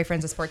my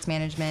boyfriend's a sports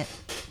management.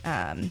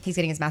 He's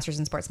getting his master's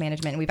in sports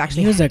management, and we've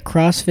actually He was a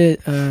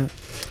CrossFit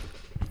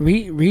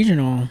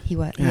regional. he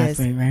was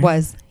athlete, right?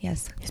 was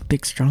yes. He's a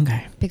big, strong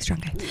guy. Big strong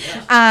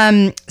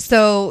guy.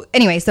 So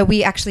anyway, so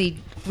we actually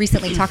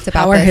recently talked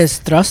about How are this. his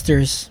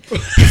thrusters?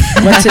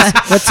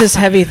 what's his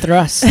heavy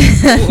thrust?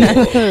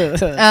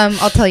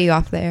 I'll tell you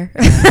off there.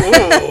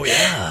 Oh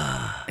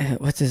yeah.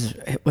 What's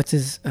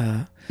his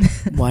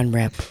one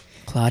rep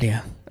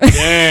Claudia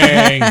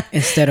Dang.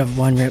 instead of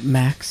one rep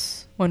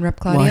max? One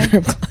rep, One Claudia.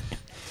 rep Claudia.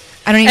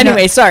 I don't even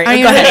Anyway, know. sorry. I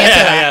don't Go even know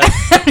ahead. how to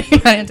answer that. I don't even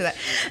know how to answer that.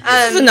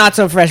 This is a not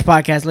so fresh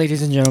podcast,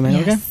 ladies and gentlemen.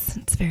 Okay. Yes,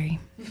 it's very,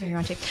 very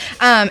raunchy.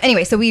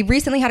 Anyway, so we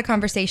recently had a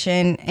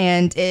conversation,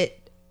 and it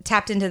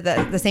tapped into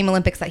the same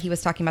Olympics that he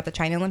was talking about, the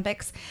China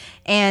Olympics.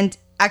 And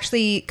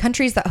actually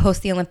countries that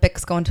host the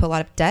Olympics go into a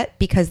lot of debt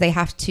because they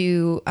have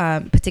to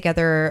put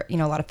together, a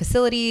lot of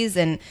facilities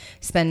and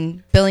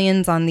spend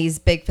billions on these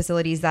big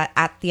facilities that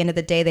at the end of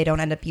the day they don't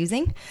end up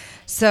using.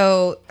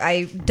 So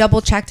I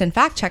double checked and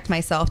fact checked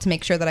myself to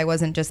make sure that I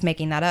wasn't just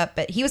making that up.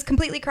 But he was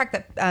completely correct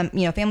that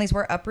families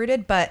were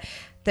uprooted, but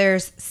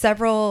there's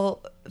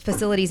several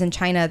facilities in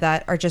China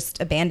that are just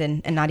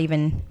abandoned and not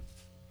even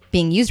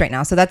being used right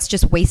now. So that's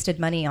just wasted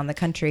money on the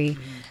country.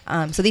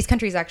 So these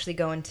countries actually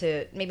go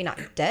into maybe not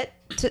debt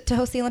to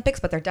host the Olympics,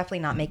 but they're definitely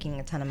not making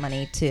a ton of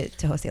money to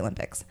host the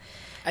Olympics.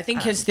 I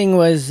think his thing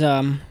was,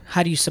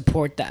 how do you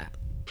support that?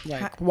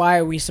 Like, why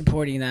are we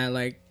supporting that?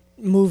 Like,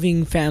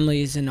 moving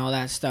families and all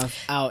that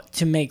stuff out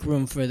to make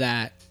room for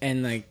that.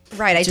 And like,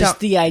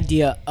 the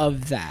idea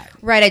of that.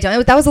 Right. I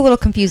don't. That was a little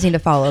confusing to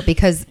follow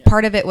because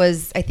part of it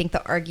was, I think,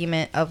 the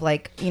argument of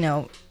like,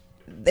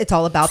 it's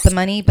all about the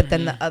money, but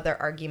then the other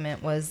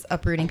argument was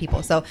uprooting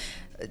people. So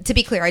to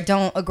be clear, I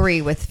don't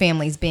agree with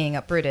families being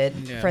uprooted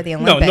for the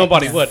Olympics. No,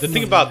 nobody would. The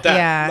thing about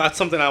that, that's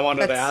something I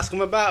wanted to ask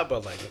him about,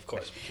 but like, of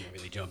course, we can't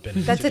really jump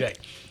in. That's a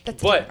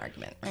different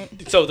argument,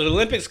 right? So the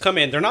Olympics come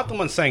in, they're not the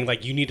ones saying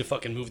like, you need to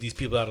fucking move these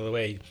people out of the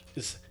way.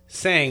 It's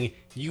saying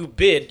you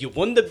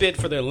won the bid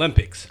for the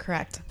Olympics.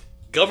 Correct.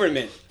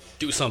 Government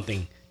do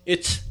something.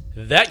 It's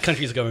that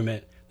country's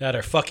government that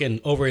are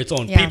fucking over its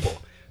own people.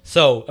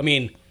 So, I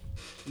mean,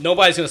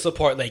 nobody's going to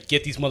support, like,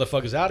 get these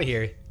motherfuckers out of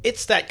here.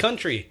 It's that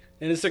country,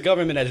 and it's their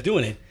government that's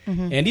doing it.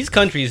 Mm-hmm. And these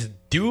countries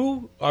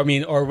are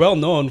well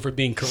known for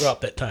being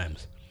corrupt at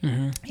times.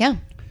 Mm-hmm. Yeah.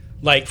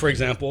 Like, for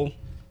example,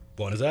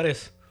 Buenos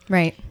Aires.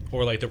 Right.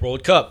 Or, like, the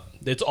World Cup.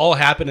 It's all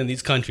happened in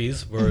these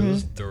countries, where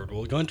it's third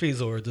world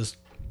countries or just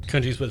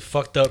countries with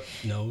fucked up,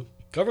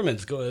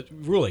 governments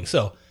ruling.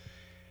 So,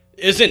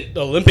 isn't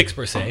the Olympics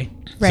per se.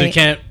 Right. So you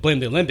can't blame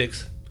the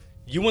Olympics.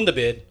 You won the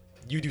bid.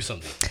 You do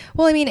something.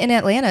 Well, I mean, in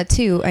Atlanta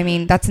too. I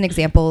mean, that's an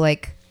example.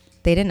 Like,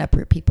 they didn't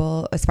uproot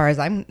people as far as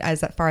I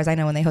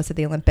know when they hosted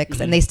the Olympics,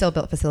 and they still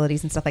built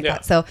facilities and stuff like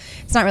that. So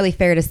it's not really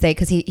fair to say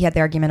because he had the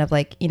argument of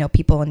like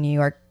people in New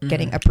York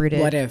getting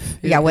uprooted. What if?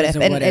 Yeah, what if?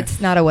 And it's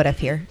not a what if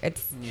here.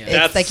 It's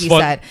like you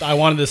said. I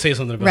wanted to say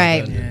something about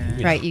right. that.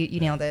 Yeah. Right. You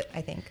nailed it.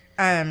 I think.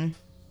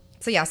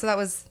 So that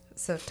was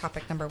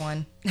topic number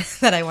one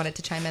that I wanted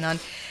to chime in on.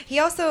 He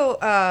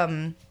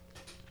also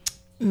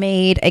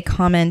made a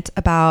comment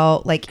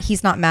about like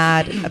he's not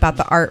mad about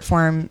the art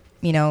form,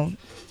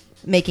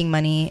 making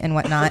money and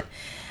whatnot.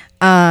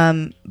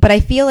 But I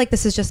feel like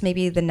this is just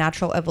maybe the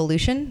natural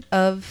evolution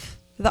of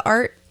the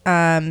art.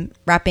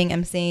 Rapping,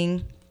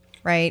 emceeing,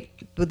 right?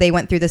 They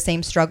went through the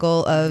same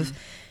struggle of,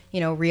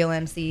 real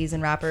MCs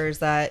and rappers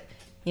that,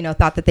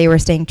 thought that they were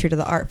staying true to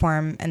the art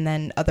form, and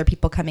then other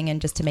people coming in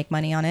just to make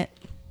money on it.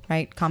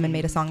 Right, Common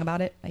made a song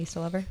about it. I Used to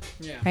Love Her.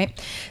 Yeah. Right.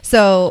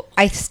 So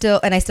I still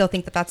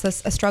think that that's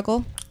a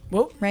struggle.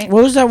 Well, right.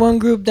 What was that one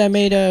group that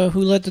made Who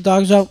Let the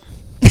Dogs Out?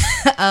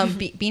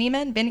 Beanie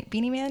Man.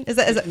 Beanie Man. Is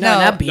it? No,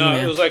 not Beanie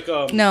Man. It was like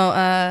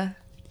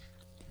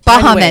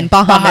Baha Men.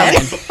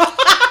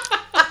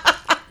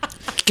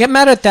 Get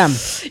mad at them.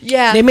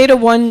 Yeah. They made a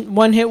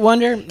one hit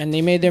wonder, and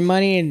they made their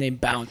money, and they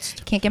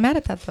bounced. Can't get mad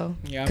at that though.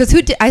 Yeah. Because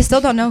I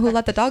still don't know Who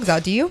Let the Dogs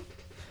Out. Do you?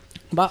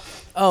 No.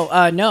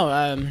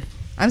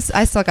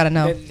 I still gotta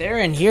know. They're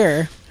in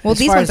here. Well,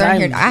 these ones are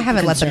in here. I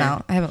haven't let them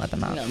out.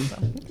 So.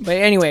 But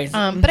anyways,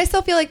 but I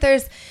still feel like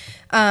there's,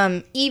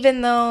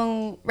 even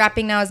though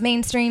rapping now is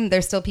mainstream,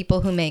 there's still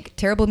people who make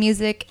terrible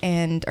music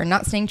and are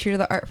not staying true to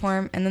the art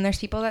form, and then there's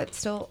people that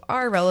still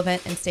are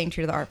relevant and staying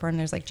true to the art form.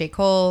 There's like J.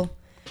 Cole,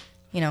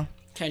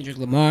 Kendrick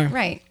Lamar,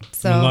 right?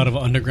 So a lot of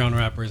underground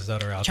rappers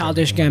that are out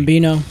Childish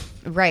Gambino,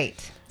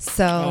 right?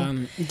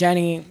 So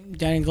Danny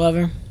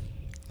Glover.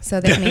 So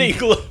they Danny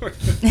Glover.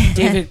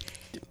 David.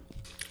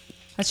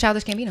 That's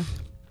Childish Gambino.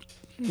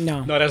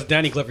 No, that's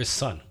Danny Glover's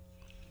son.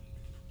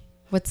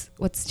 What's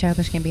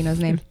Childish Gambino's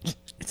name?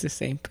 It's the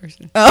same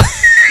person. Oh,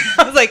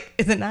 I was like,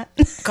 is it not?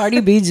 Cardi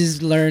B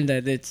just learned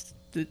that it's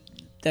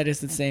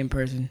the same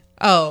person.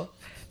 Oh,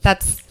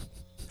 that's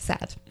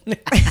sad.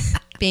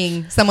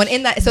 Being someone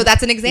in that, so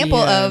that's an example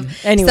of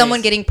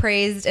someone getting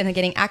praised and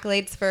getting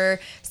accolades for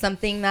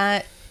something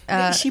that.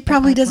 She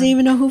probably doesn't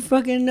even know who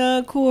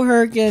fucking Kool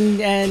Herc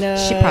and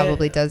she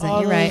probably doesn't.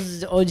 All You're right.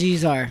 Those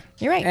OGs are.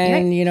 You're right.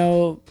 And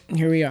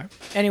here we are.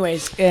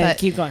 Anyways,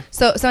 keep going.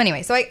 So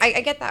anyway,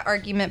 I get that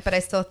argument, but I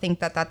still think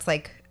that that's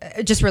like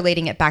just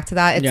relating it back to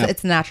that.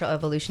 It's a natural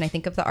evolution, I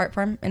think, of the art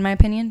form, in my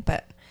opinion.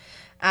 But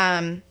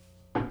I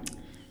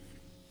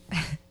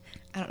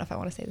don't know if I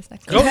want to say this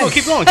next. Go,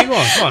 keep going. Come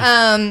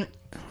on.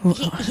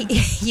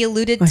 He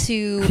alluded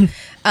to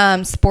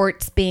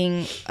sports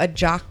being a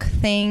jock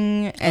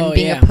thing and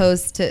being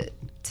opposed to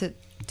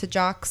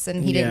jocks,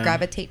 and he didn't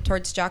gravitate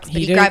towards jocks,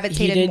 but he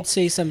gravitated. He did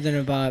say something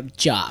about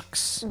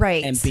jocks,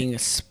 right, and being a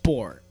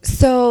sport.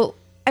 So,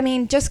 I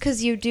mean, just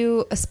because you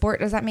do a sport,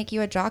 does that make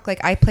you a jock?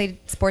 Like, I played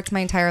sports my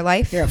entire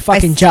life. You're a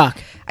fucking jock.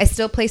 I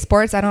still play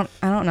sports. I don't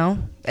know.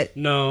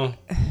 No.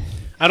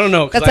 I don't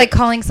know. That's like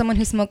calling someone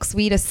who smokes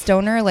weed a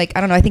stoner. Like,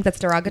 I don't know. I think that's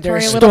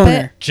derogatory They're a little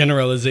stoner. bit.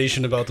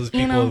 Generalization about those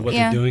people know, and what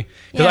yeah. they're doing.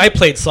 Because Yeah. I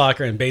played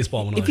soccer and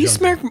baseball when I was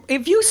younger.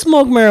 If you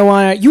smoke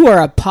marijuana, you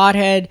are a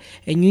pothead,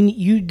 and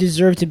you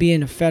deserve to be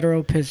in a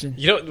federal prison.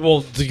 You know,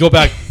 well, to go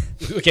back.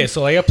 Okay,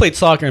 so like I played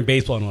soccer and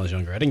baseball when I was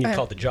younger. I didn't get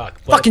called the jock.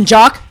 But, Fucking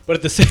jock. But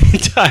at the same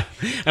time,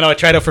 I know I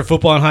tried out for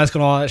football in high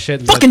school and all that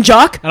shit. Fucking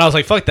jock. And I was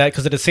like, fuck that,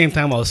 because at the same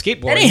time I was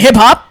skateboarding. That ain't hip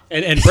hop.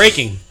 And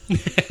breaking.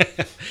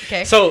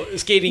 Okay. So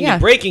skating Yeah.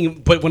 and breaking,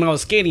 but when I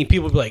was skating,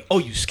 people would be like, "Oh,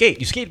 you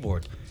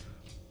skateboard."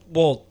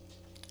 Well,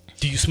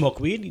 do you smoke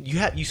weed?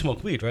 You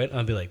smoke weed, right?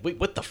 I'd be like, "Wait,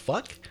 what the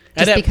fuck?"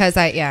 Just because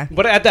yeah.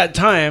 But at that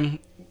time,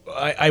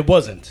 I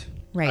wasn't.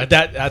 Right.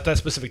 At that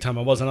specific time,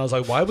 I wasn't. I was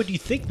like, "Why would you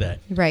think that?"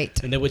 Right.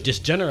 And they would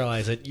just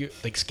generalize it.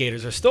 Like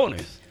skaters are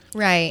stoners.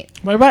 Right.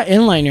 What about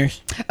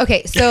inliners?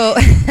 Okay, so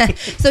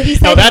so he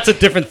said No, that's a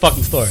different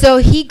fucking story. so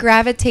he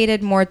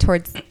gravitated more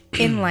towards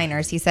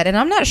inliners, he said, and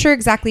I'm not sure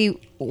exactly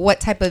what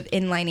type of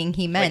inlining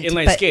he meant.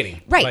 inline but-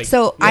 skating. Right. Like,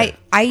 so yeah.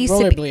 I used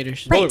to be,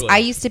 Rollerbladers. right. Rollerbladers. I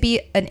used to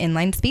be an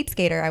inline speed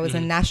skater. I was a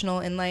national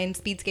inline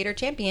speed skater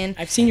champion.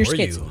 I've seen your Were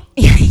skates.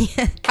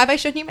 you? Have I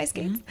shown you my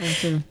skates?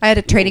 Mm-hmm. I had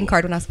a trading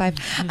card when I was 5.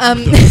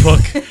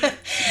 Fuck.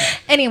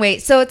 Anyway,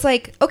 so it's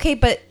like, okay,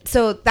 but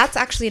so that's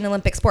actually an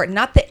Olympic sport,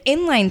 not the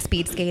inline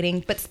speed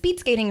skating, but speed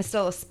skating is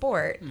still a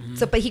sport.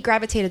 So, but he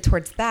gravitated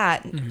towards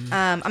that.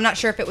 I'm not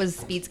sure if it was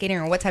speed skating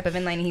or what type of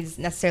inline he's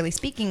necessarily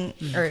speaking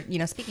or,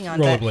 speaking on.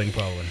 But, Rollerblading,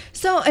 probably.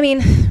 so, I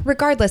mean,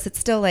 regardless, it's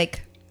still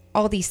like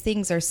all these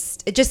things are,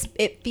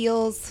 it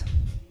feels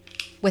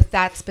with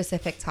that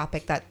specific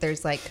topic that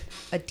there's like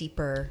a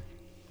deeper,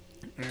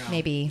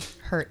 maybe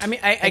hurt. I mean,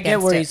 I get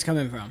against where it. he's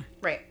coming from.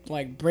 Right.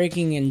 Like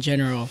breaking in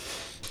general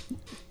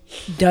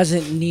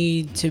doesn't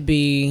need to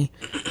be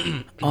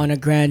on a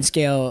grand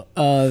scale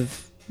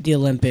of the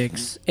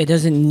Olympics. It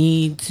doesn't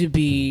need to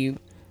be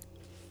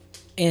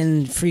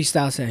in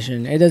freestyle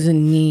session. It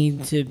doesn't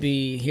need to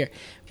be here.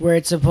 Where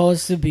it's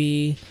supposed to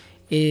be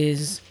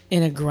is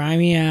in a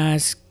grimy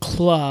ass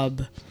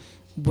club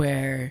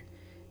where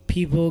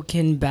people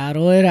can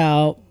battle it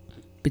out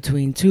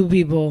between two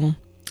people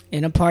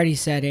in a party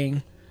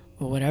setting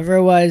or whatever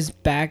it was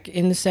back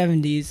in the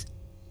 70s.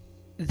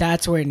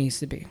 That's where it needs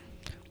to be.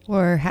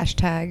 Or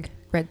hashtag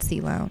Red Sea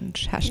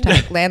Lounge.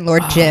 Hashtag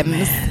Landlord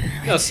Gyms.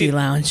 No, Red Sea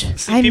Lounge.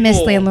 I miss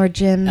people- Landlord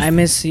Gyms. I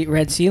miss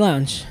Red Sea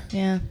Lounge.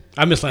 Yeah.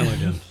 I miss Landlord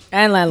Gyms.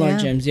 And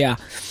landlord Yeah. gyms, yeah.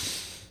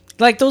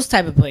 Like those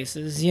type of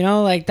places,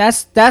 like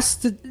that's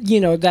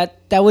the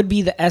that would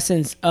be the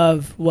essence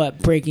of what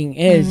breaking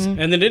is. And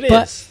then it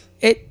But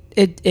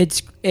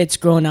is. it's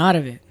grown out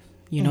of it.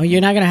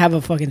 You're not gonna have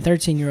a fucking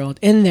 13-year-old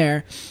in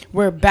there.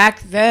 Where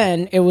back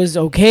then it was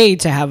okay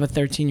to have a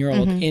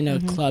 13-year-old in a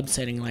club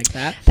setting like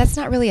that. That's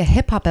not really a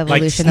hip hop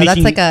evolution, though.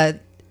 That's sneaking- like a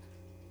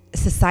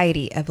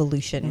society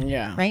evolution.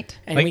 Yeah. Right?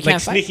 And we Like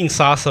can't fight. sneaking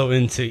Sasso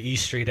into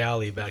East Street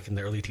Alley back in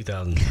the early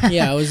 2000s.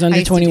 Yeah, I was I under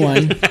used to do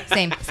 21. that.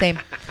 Same.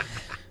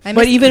 I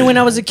But miss- even when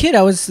I was a kid,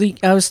 I was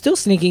still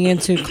sneaking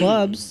into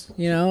clubs. Back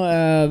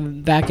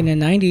in the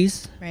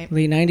 90s, Right.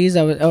 late 90s,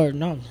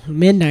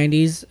 mid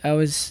 90s, I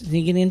was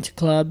sneaking into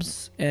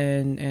clubs,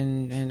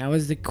 and I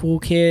was the cool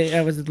kid.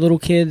 I was the little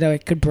kid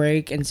that could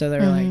break, and so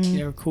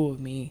they were cool with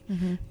me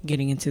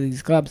getting into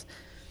these clubs.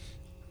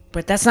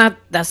 But that's not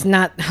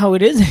how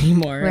it is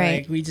anymore.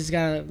 Right. Like, we just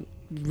gotta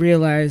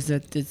realize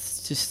that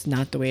it's just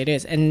not the way it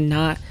is, and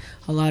not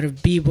a lot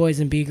of B-boys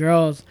and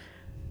B-girls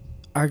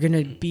are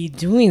gonna be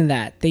doing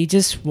that. They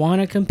just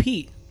want to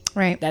compete.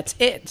 right. That's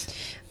it.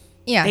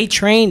 Yeah. They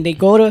train. They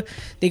go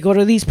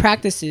to these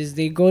practices.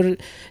 They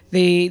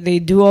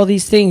do all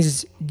these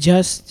things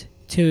just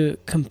to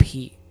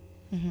compete.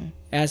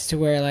 As to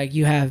where like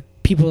you have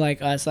people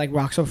like us, like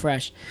Rock So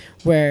Fresh,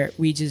 where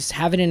we just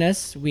have it in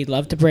us. We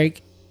love to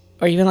break,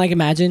 or even like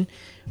Emajyn.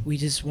 We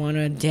just want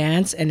to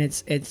dance, and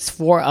it's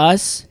for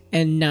us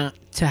and not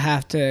to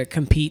have to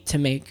compete to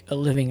make a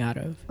living out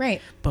of.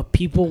 right. But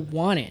people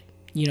want it.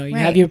 You Right.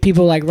 have your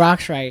people like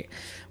Roxrite,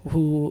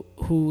 who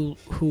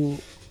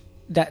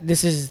that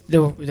this is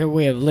their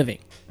way of living.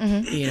 You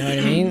know what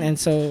I mean? And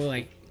so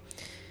like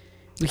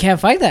we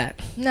can't fight that.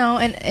 No,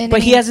 and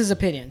But he has his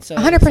opinion. So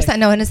 100%.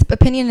 No, and his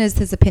opinion is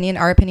his opinion.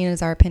 Our opinion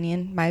is our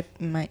opinion. My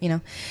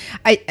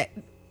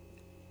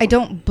I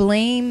don't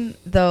blame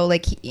though,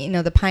 like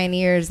the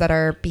pioneers that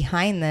are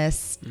behind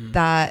this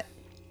that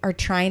are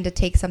trying to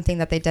take something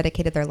that they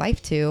dedicated their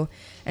life to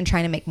and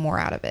trying to make more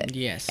out of it.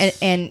 Yes.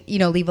 And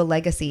leave a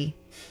legacy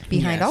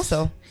behind Yes.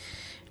 also.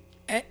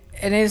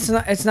 And it's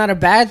not a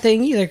bad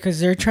thing either, because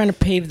they're trying to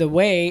pave the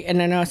way.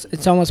 And I know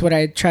it's almost what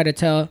I try to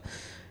tell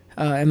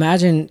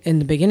Emajyn in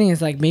the beginning,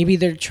 is like maybe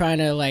they're trying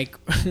to like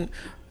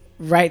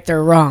right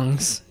their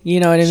wrongs.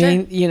 You know what I Sure.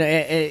 mean?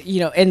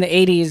 In the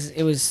 80s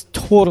it was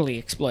totally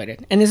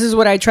exploited. And this is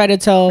what I try to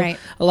tell Right.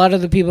 a lot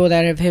of the people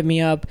that have hit me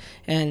up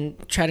and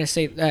try to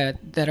say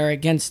that are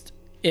against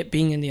it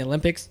being in the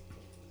Olympics,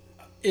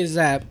 is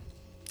that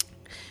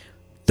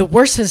the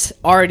worst has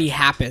already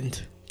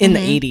happened in the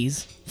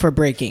 80s for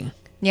breaking.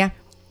 Yeah.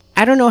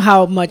 I don't know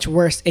how much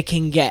worse it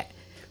can get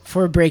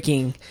for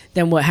breaking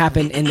than what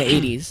happened in the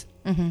 80s.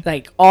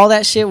 Like all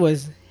that shit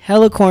was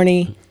hella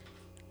corny.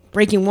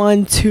 Breaking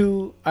 1,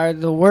 2 are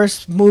the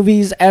worst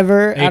movies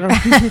ever. I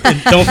don't.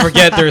 And don't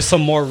forget, there's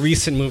some more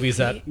recent movies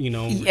that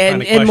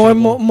and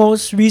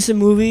most recent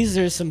movies,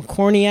 there's some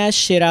corny ass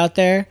shit out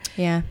there.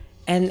 Yeah.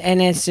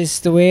 And it's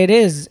just the way it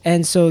is.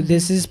 And so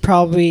this is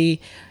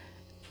probably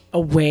a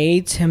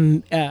way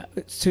to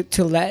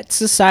let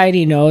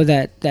society know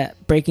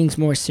that breaking's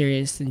more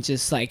serious than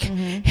just like,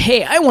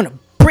 hey, I want to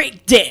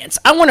break dance.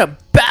 I want to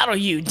battle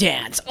you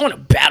dance. I want to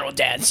battle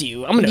dance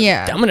you. I'm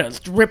gonna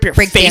rip your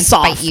Break face dance,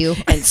 off fight you.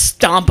 and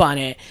stomp on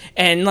it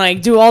and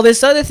like do all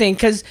this other thing.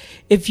 Because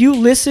if you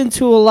listen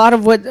to a lot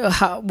of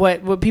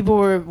what people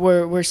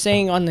were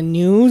saying on the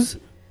news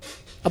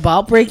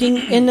about breaking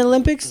in the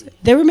Olympics,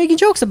 they were making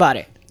jokes about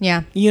it.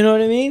 Yeah. You know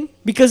what I mean?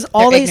 Because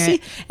all They're they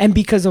ignorant. see, and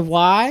because of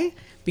why?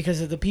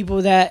 Because of the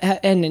people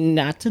that, and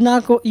not to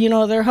knock,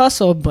 their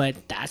hustle,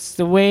 but that's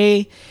the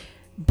way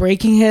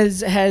breaking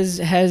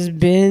has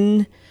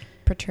been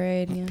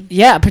Portrayed.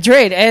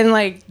 portrayed, and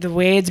like the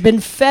way it's been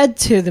fed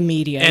to the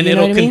media, and you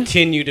know it'll what I mean?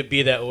 continue to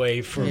be that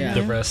way for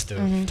the rest of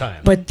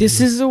time. But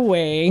this is a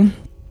way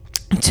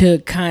to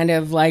kind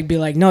of like be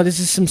like, no, this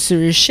is some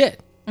serious shit,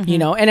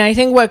 And I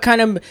think what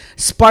kind of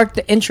sparked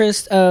the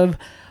interest of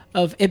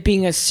it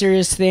being a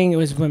serious thing, it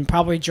was when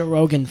probably Joe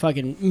Rogan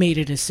fucking made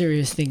it a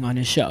serious thing on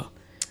his show.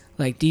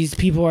 Like, these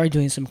people are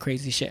doing some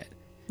crazy shit.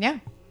 Yeah.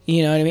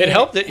 You know what I mean? It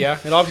helped it, yeah.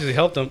 It obviously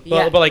helped them.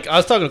 But like, I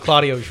was talking to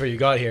Claudia before you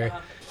got here.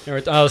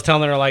 And I was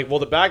telling her, like, well,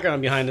 the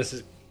background behind this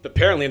is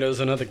apparently there's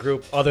another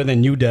group other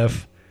than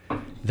UDEF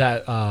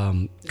that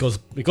goes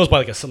by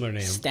like a similar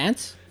name.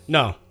 Stance?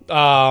 No.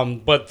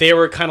 But they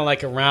were kind of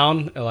like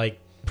around, like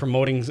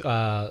promoting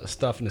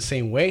stuff in the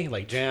same way,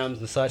 like jams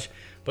and such.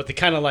 But they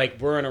kind of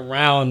like weren't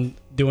around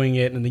doing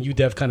it, and the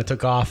UDEF kind of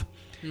took off.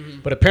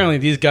 But apparently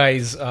these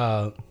guys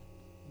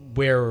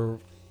were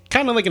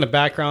kind of like in the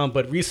background,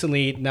 but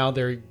recently now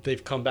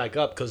they've come back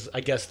up because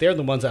I guess they're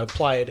the ones that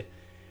applied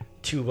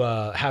to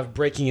have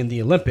breaking in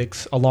the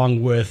Olympics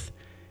along with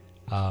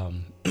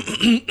ballroom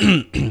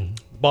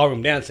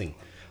dancing.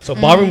 So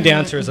ballroom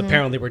dancers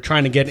apparently were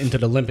trying to get into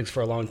the Olympics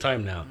for a long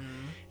time now.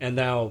 And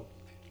now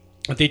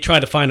they tried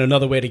to find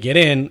another way to get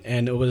in,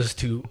 and it was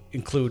to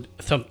include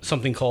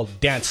something called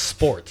dance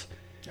sport.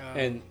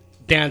 And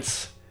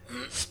dance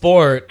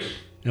sport,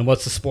 and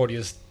what's the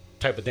sportiest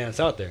type of dance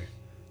out there?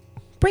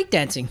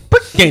 Breakdancing.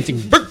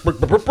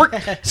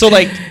 Breakdancing. So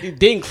like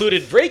they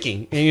included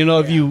breaking, and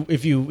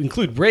if you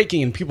include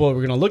breaking, and people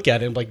are gonna look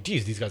at it and be like,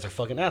 geez, these guys are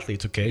fucking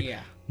athletes. Okay, Yeah.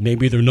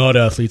 maybe they're not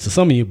athletes to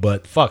some of you,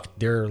 but fuck,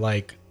 they're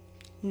like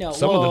No,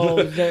 some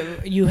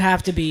of you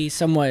have to be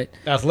somewhat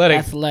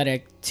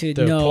athletic to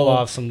to know pull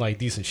off some like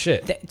decent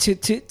shit.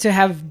 to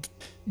have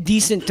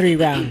decent 3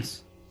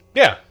 rounds.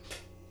 Yeah.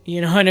 You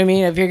know what I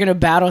mean? If you're gonna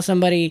battle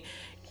somebody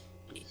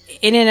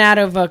in and out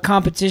of a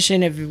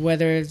competition,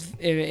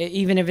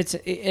 even if it's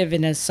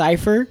in a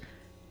cipher,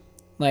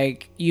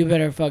 like, you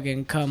better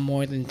fucking come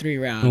more than 3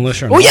 rounds. Unless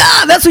you're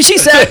yeah, that's what she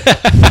said.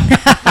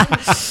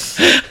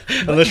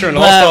 unless you're an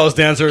all-styles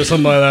dancer or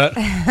something like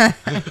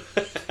that.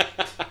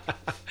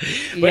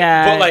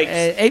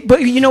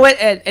 But you know what?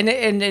 And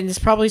it's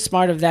probably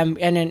smart of them.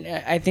 And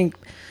then I think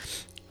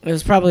it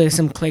was probably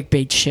some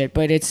clickbait shit,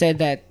 but it said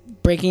that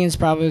breaking is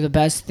probably the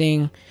best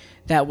thing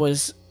that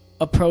was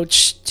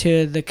approached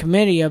to the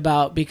committee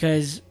about,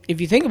 because if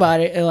you think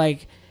about it,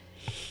 like,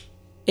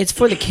 it's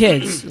for the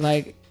kids.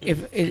 Like,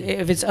 if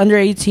it's under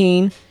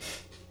 18,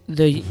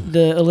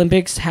 the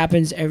Olympics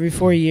happens every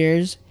 4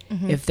 years.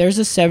 If there's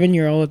a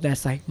 7-year-old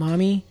that's like,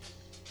 mommy,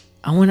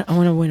 I want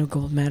to win a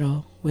gold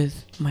medal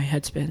with my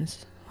head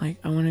spins. Like,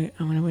 I want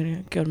to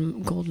win a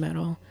gold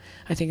medal.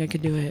 I think I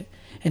could do it,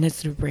 and it's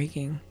through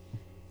breaking.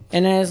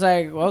 And then it's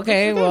like,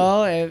 okay,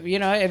 well,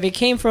 if it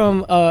came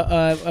from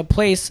a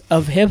place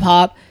of hip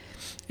hop,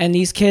 and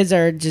these kids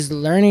are just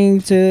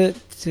learning to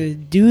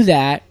do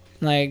that,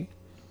 like,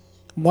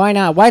 why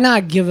not? Why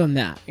not give them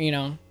that?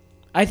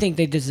 I think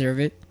they deserve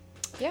it.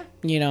 Yeah.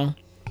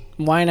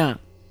 Why not?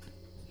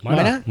 Why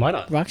not? Why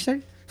not?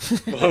 Rockstar?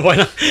 Why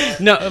not?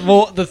 No.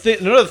 Well,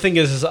 another thing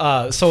is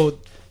so,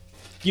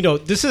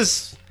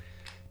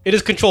 it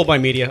is controlled by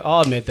media.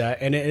 I'll admit that,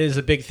 and it is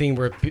a big thing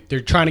where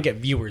they're trying to get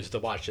viewers to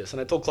watch this.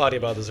 And I told Claudia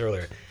about this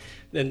earlier.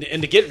 And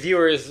to get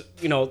viewers,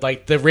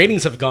 like, the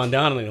ratings have gone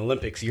down in the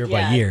Olympics year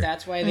by year.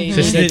 That's why they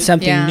needed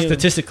something new.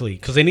 Statistically,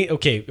 because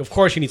of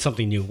course you need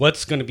something new.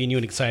 What's going to be new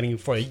and exciting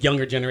for a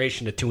younger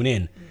generation to tune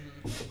in?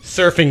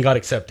 Surfing got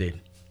accepted.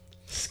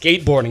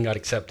 Skateboarding got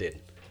accepted.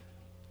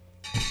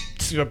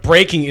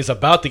 Breaking is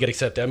about to get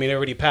accepted. I mean, it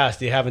already passed.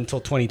 They have until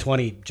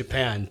 2020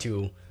 Japan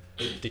to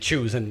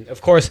choose. And,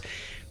 of course,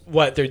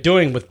 what they're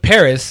doing with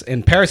Paris,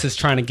 and Paris is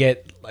trying to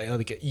get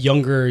like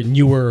younger,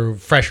 newer,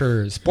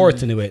 fresher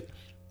sports into it.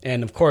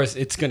 And, of course,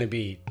 it's going to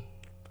be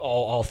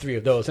all 3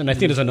 of those. And I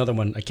think there's another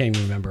one. I can't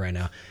even remember right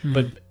now.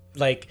 But,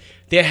 like,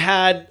 they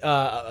had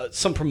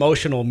some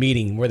promotional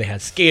meeting where they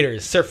had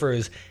skaters,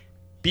 surfers,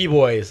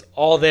 B-boys,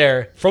 all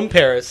there from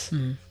Paris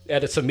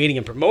at some meeting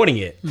and promoting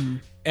it.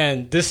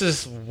 And this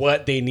is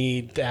what they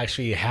need to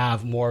actually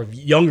have more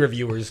younger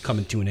viewers come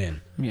and tune in.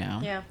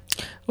 Yeah. Yeah.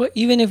 Well,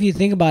 even if you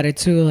think about it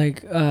too,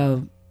 like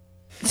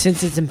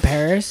since it's in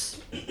Paris,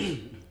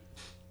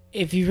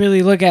 if you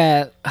really look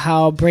at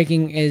how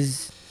breaking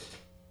is,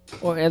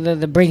 or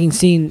the breaking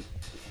scene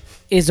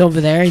is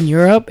over there in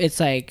Europe, it's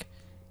like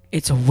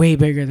it's way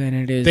bigger than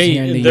it is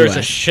here in the There's US.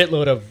 a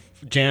shitload of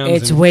jams.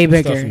 It's and way stuff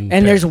bigger, in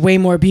and there's Paris. way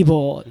more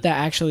people that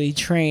actually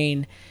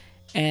train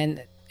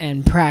and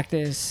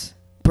practice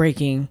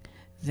breaking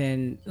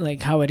than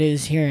like how it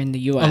is here in the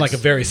US. on like a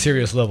very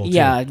serious level. Too.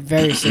 Yeah,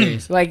 very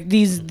serious. Like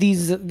these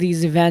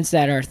events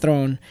that are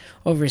thrown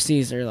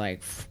overseas are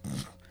like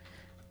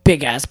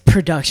big ass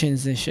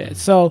productions and shit.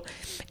 So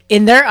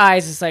in their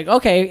eyes, it's like,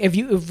 okay, if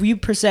you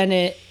present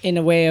it in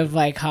a way of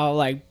like how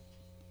like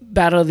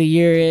Battle of the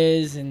Year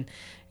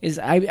is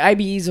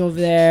IBE's over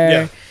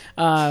there,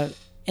 and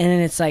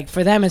then it's like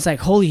for them, it's like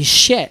holy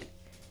shit,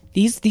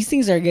 these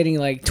things are getting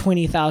like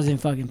 20,000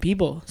 fucking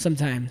people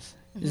sometimes.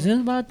 Is it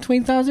about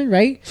 20,000,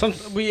 right?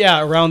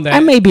 Around that. I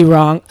may be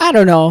wrong. I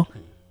don't know.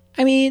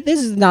 I mean,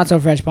 this is Not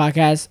So Fresh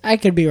podcast. I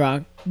could be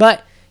wrong.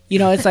 But, you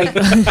know, it's like...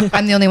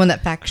 I'm the only one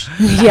that fact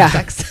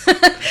checks.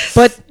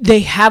 But they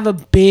have a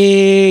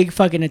big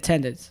fucking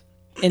attendance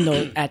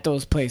at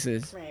those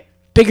places. Right.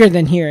 Bigger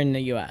than here in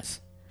the U.S.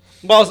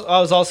 Well, I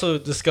was also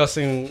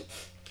discussing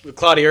with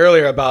Claudia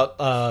earlier about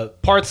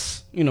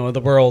parts, of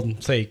the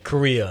world, say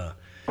Korea,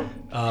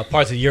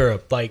 parts of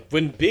Europe. Like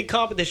when big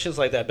competitions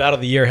like that, Battle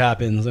of the Year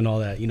happens and all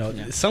that.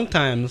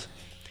 Sometimes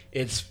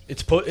it's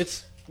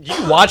you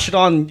can watch it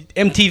on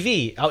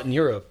MTV out in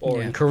Europe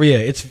or in Korea.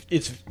 It's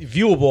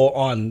viewable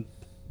on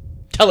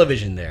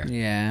television there.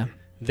 Yeah.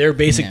 Their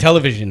basic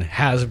television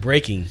has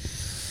breaking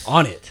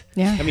on it.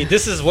 Yeah. I mean,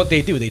 this is what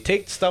they do. They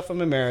take stuff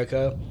from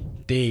America.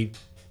 They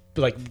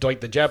like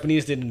the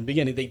Japanese did in the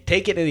beginning. They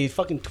take it and they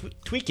fucking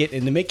tweak it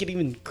and they make it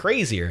even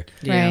crazier.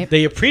 Yeah. Right.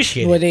 They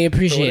appreciate it. Well, they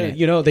appreciate it.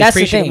 They That's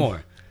the appreciate it thing.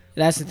 more.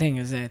 That's the thing,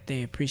 is that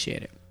they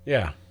appreciate it.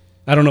 Yeah.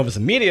 I don't know if it's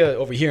the media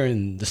over here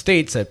in the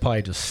States that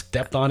probably just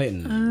stepped on it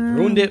and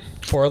ruined it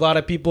for a lot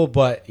of people,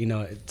 but,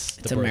 it's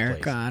the America.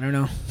 birthplace. I don't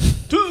know.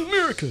 To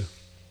America.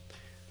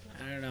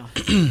 I don't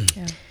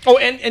know. Oh,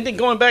 and then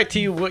going back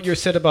to what you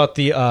said about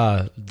the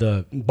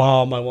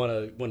bomb, I want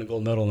to win a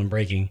gold medal in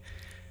breaking.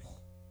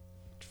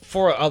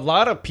 For a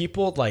lot of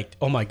people, like,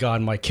 oh my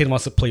god, my kid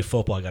wants to play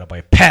football. I gotta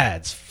buy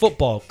pads,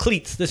 football,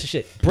 cleats, this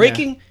shit.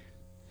 Breaking,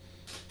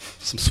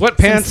 some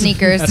sweatpants, Some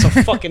sneakers. and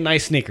some fucking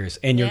nice sneakers,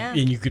 and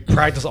you could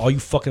practice all you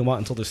fucking want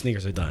until the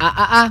sneakers are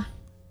done.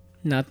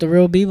 Not the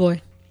real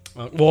B-boy.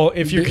 Well,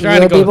 if you're The trying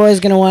real to go, B-boy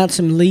is going to want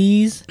some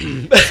Lees,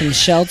 some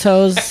shell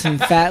toes, some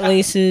fat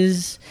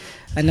laces,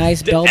 a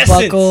nice belt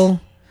essence.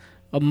 buckle,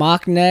 a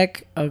mock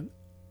neck, a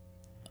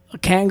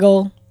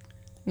Kangol,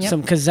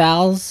 some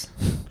Kazals.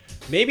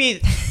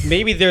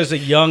 maybe there's a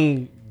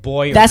young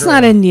boy. Or That's girl.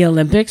 not in the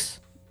Olympics.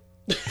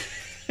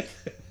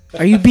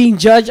 Are you being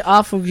judged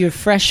off of your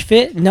fresh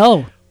fit?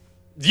 No.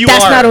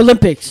 That's not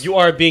Olympics. You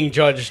are being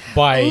judged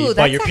by Ooh, your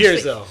that's peers,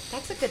 actually- though.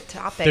 That's a good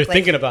topic. They're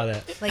thinking about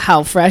that. Like,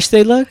 How fresh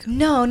they look?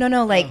 No.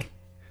 Like,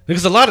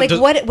 Because a lot of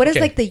what is okay.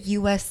 like the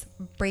U.S.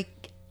 break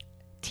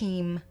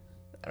team?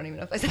 I don't even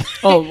know if I said that.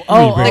 Oh,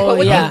 What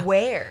would yeah. they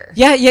wear?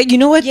 Yeah, you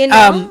know what? You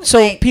know, so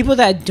like- people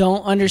that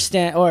don't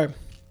understand, or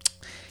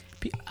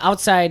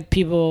outside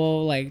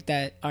people like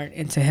that aren't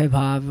into hip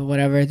hop or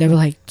whatever, they were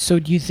like, "So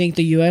do you think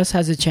the U.S.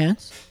 has a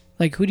chance?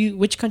 Like,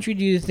 which country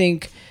do you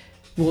think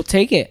will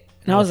take it?"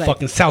 And I was like,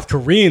 fucking South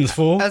Koreans,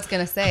 fool. I was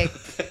gonna say.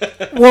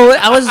 "Well,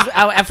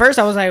 at first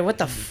I was like, what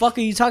the fuck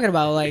are you talking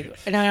about?" Like,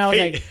 and I was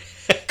like,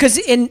 because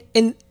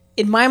in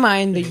my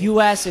mind, the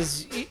U.S.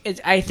 is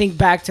I think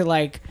back to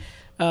like.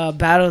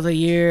 Battle of the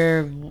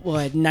Year,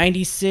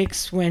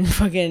 96 when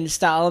fucking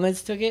Style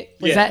Elements took it?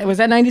 Was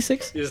that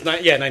 96? It was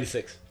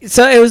 96.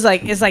 So it's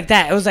like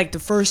that. It was like the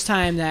first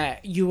time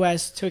that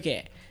US took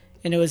it,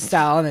 and it was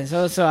Style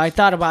Elements. So I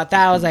thought about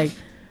that. I was like,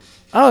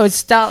 oh, it's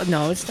Style.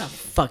 No, it's not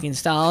fucking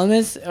Style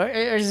Elements. Or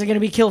is it gonna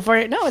be Kill for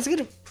it? No, it's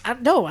gonna. I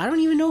don't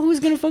even know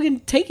who's gonna fucking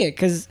take it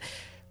because.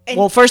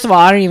 Well, first of all,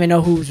 I don't even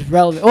know who's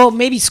relevant. Well,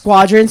 maybe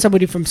Squadron,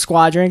 somebody from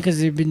Squadron,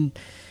 because they've been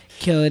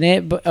killing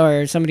it,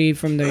 or somebody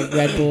from the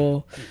Red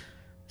Bull.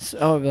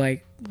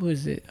 Like, who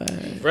is it?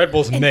 Red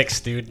Bull's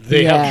mixed, dude.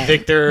 They have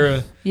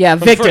Victor. Yeah,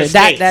 for Victor. the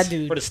States, That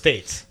dude. for the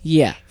States.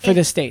 Yeah, for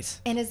the States.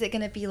 And is it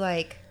gonna be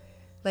like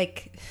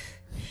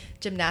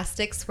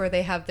gymnastics where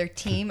they have their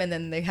team and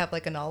then they have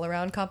like an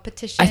all-around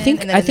competition? I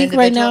think and then an right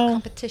individual now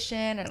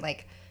competition or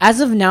like as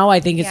of now, I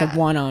think it's a Yeah.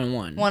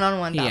 one-on-one.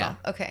 one-on-one battle.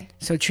 Yeah. Okay.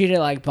 So treat it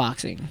like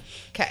boxing.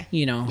 Okay.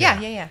 Yeah.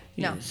 Yeah.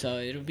 No. So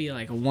it'll be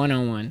like a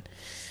one-on-one.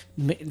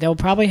 They'll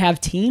probably have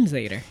teams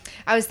later.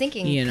 I was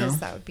thinking You know. because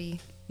that would be.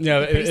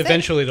 Yeah, pretty sick.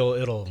 eventually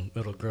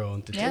it'll grow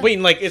into. Yeah. Wait,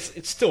 like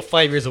it's still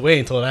 5 years away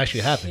until it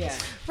actually happens.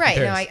 Right.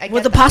 No, Compares. I get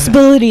Well, the that.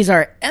 possibilities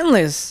are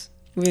endless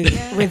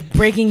with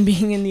breaking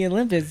being in the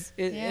Olympics.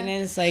 And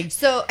it's like,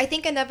 So I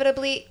think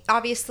inevitably,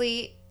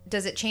 obviously,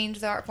 does it change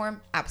the art form?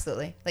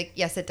 Absolutely. Like,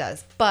 yes, it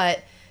does. But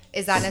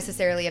is that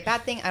necessarily a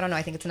bad thing? I don't know.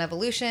 I think it's an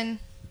evolution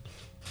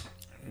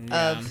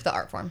of the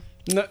art form.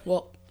 No,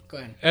 well, go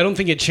ahead. I don't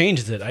think it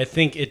changes it. I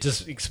think it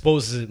just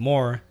exposes it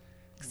more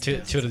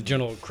to the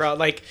general crowd.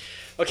 Like,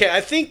 okay,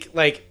 I think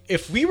like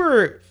if we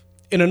were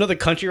in another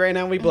country right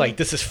now, we'd be like,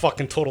 this is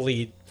fucking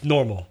totally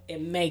normal.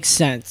 It makes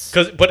sense.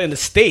 But in the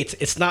States,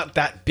 it's not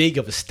that big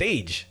of a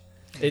stage.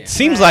 It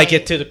seems like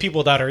it to the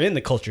people that are in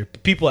the culture.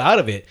 People out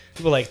of it,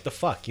 people are like, the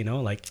fuck, you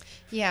know, like.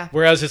 Yeah.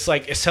 Whereas it's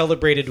like it's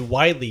celebrated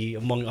widely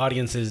among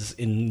audiences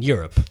in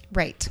Europe.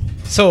 Right.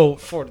 So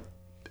for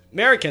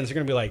Americans, they're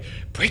gonna be like,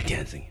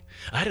 breakdancing.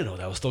 I didn't know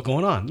that was still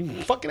going on.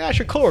 You fucking ask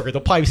your coworker, they'll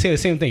probably say the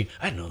same thing.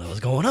 I didn't know that was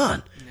going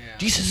on. Yeah.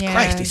 Jesus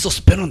Christ, they still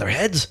spin on their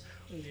heads.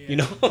 Yeah. You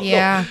know?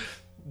 Yeah.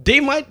 They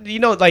might, you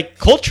know, like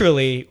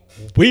culturally,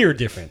 we're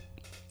different.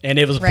 And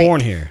it was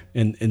born here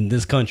in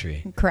this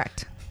country.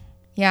 Correct.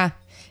 Yeah.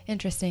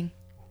 Interesting.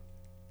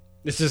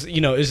 It's just, you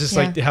know, it's just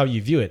like how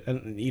you view it.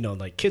 And, you know,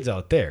 like kids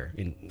out there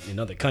in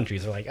other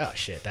countries are like, oh,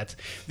 shit, that's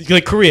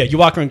like Korea. You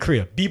walk around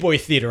Korea, B-boy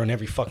theater on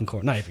every fucking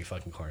corner. Not every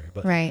fucking corner,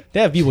 but they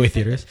have B-boy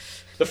theaters.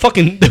 The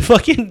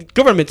fucking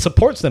government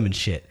supports them and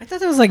shit. I thought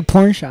there was like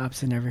porn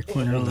shops in every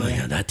corner. Oh,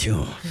 yeah, that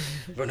too.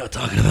 We're not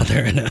talking about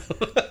that right now.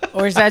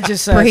 Or is that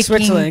just Breaking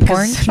Switzerland?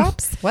 Porn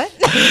shops? What?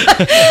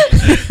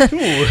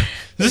 Ooh.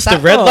 Is this the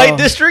red light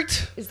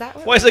district? Is that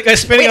what? Why is that guy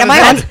spinning on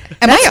Am his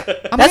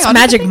head? That's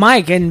Magic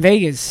Mike in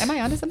Vegas. Am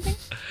I onto something?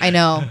 I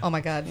know. Oh my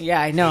god. Yeah,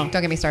 I know.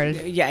 Don't get me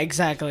started. Yeah,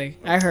 exactly.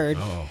 I heard.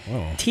 Oh.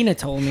 Tina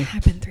told me.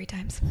 I've been 3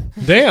 times.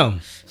 Damn.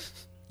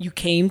 You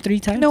came 3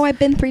 times? No, I've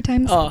been 3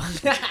 times. Oh.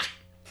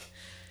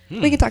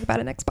 We can talk about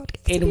it next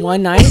podcast. In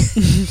one night?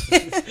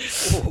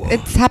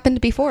 It's happened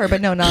before,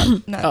 but no, not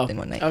in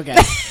one night. Okay.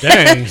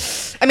 Dang.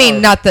 I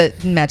mean, not the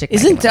magic.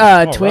 Isn't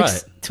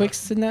Twix?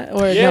 Twix in that?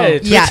 Or Yeah, no?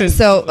 Twix Yeah, and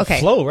so,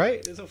 okay. Flow,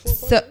 right? Is it Flow?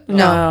 So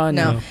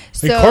No.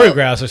 So Like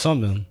choreographs or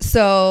something.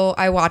 So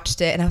I watched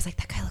it and I was like,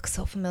 that guy looks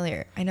so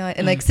familiar. I know it.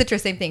 And like Citra,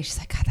 same thing. She's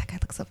like, God, that guy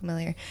looks so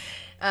familiar.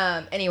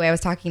 Anyway, I was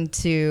talking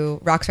to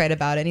Roxrite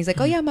about it and he's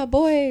like, oh yeah, my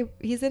boy,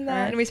 he's in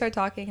that. And we started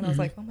talking and I was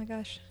like, oh my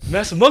gosh.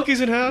 Massive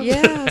Monkeys in house.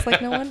 Yeah, I was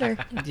like, no wonder.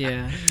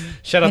 Yeah.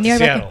 Shout out to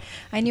Seattle.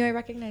 I knew I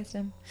recognized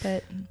him,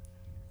 but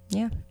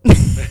yeah.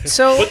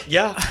 So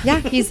yeah,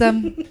 he's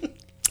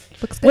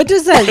looks good. what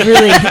does that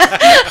really?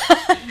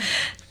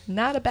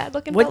 Not a bad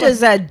looking. What does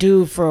that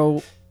do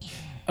for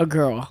a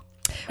girl?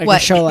 Like what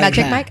a show like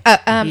Magic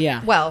that? Mike?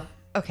 Yeah. Well,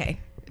 okay,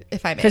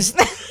 if I may. Because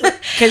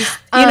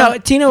you know,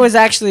 Tina was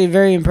actually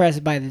very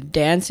impressed by the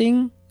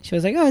dancing. She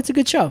was like, "Oh, it's a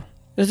good show.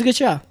 It was a good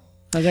show."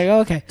 I was like,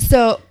 "Oh, okay."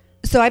 So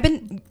I've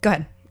been. Go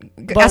ahead.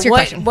 Ask your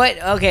question. What?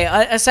 Okay.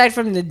 Aside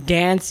from the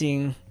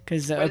dancing,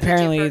 because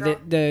apparently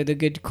the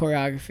good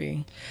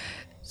choreography.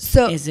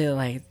 So is it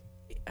like?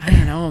 I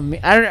don't know.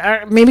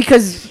 Maybe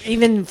because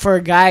even for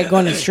a guy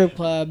going to a strip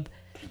club,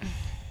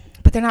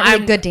 but they're not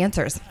really good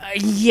dancers.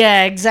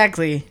 Yeah,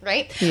 exactly.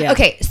 Right? Yeah.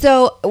 Okay,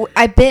 so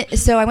I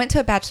went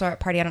to a bachelorette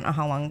party, I don't know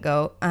how long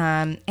ago,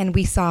 and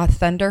we saw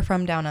Thunder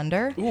from Down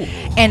Under. Ooh,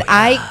 and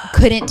I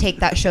couldn't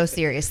take that show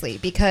seriously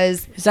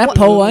because... Is that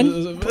Po One?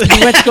 You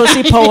went to go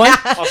see Po One?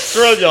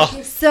 Australia.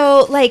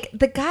 So, like,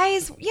 the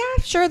guys, yeah,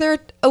 sure, they're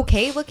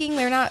okay looking.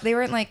 They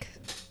weren't like...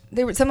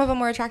 some of them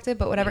were attractive,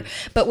 but whatever.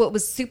 But what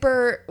was a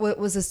super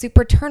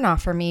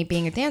turnoff for me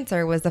being a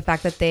dancer was the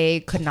fact that they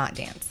could not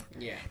dance.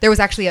 Yeah. There was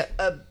actually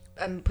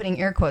I'm putting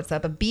air quotes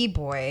up, a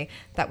B-boy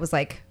that was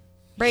like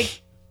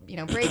breaking,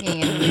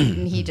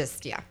 and he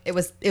just, it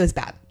was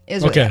bad. It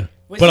was really bad.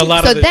 But a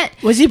lot of it.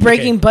 Was he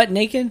breaking butt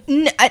naked?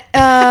 Flip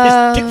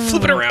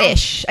it around.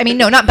 Ish. I mean,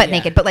 no, not butt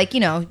naked, but like,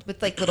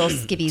 with like little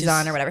skivvies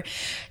on or whatever.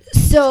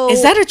 So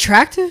is that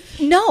attractive?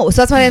 No.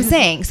 So that's what I'm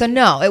saying. So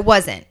no, it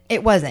wasn't.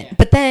 It wasn't. Yeah.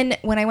 But then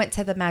when I went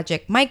to the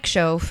Magic Mike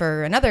show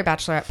for another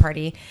bachelorette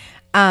party,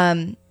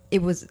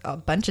 it was a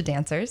bunch of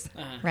dancers,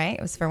 right?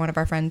 It was for one of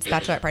our friends'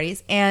 bachelorette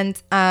parties.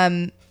 And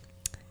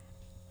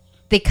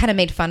they kind of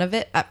made fun of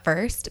it at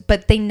first,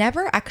 but they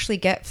never actually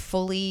get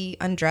fully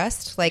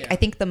undressed. Like, I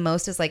think the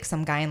most is like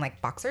some guy in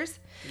like boxers.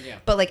 Yeah.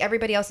 But like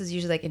everybody else is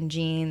usually like in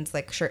jeans,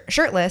 like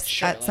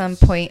shirtless at some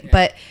point. Yeah.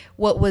 But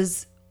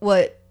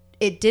what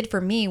it did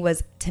for me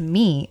was, to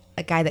me,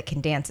 a guy that can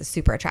dance is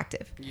super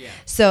attractive. Yeah.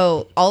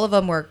 So all of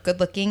them were good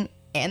looking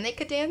and they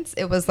could dance.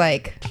 It was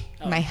like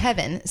my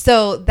heaven.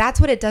 So that's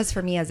what it does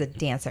for me as a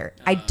dancer.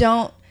 I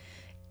don't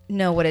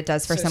know what it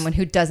does for someone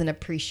who doesn't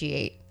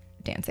appreciate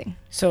dancing.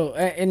 So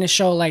in a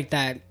show like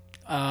that,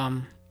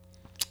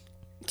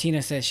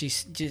 Tina says she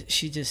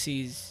just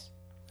sees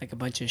like a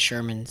bunch of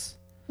Shermans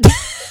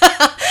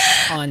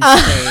on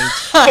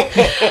stage.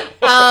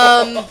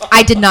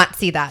 I did not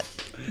see that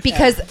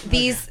because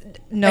these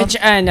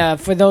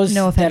for those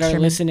no that are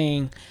Sherman.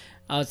 listening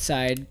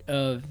outside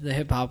of the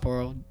hip hop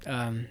world,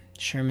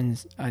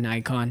 Sherman's an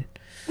icon.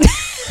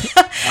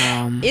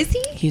 Is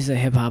he? He's a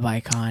hip hop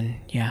icon.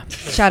 Yeah.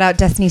 Shout out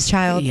Destiny's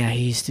Child. Yeah,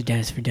 he used to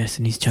dance for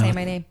Destiny's Child. Say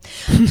my name.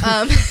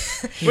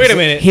 Wait a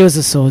minute. He was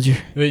a soldier.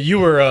 You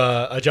were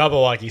a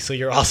Jabberwocky, so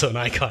you're also an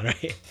icon,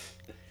 right?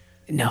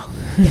 No.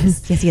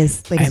 Yes, he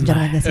is. Ladies and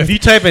gentlemen, if you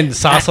type in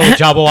Sasso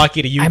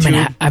Jabberwocky to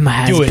YouTube, I'm a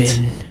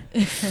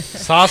has-been.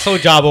 Sasso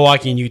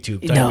Jabberwocky in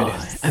YouTube. No,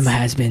 I'm a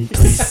has-been.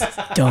 Please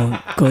don't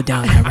go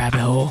down that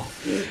rabbit hole.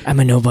 I'm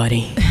a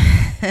nobody.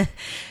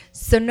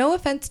 So no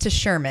offense to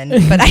Sherman,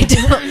 but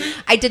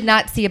I did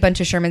not see a bunch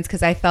of Shermans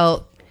because I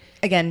felt,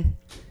 again,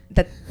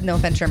 that no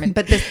offense, Sherman,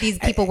 but these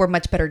people were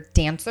much better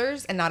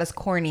dancers and not as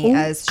corny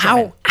as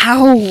Sherman.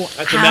 Ow!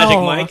 That's a Magic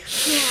Mike.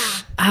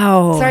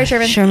 Ow! Sorry,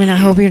 Sherman. Sherman, I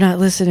hope you're not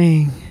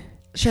listening.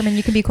 Sherman,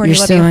 you can be corny. You're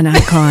still an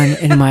icon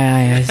in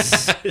my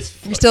eyes.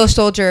 You're still a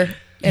soldier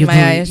in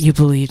my eyes. You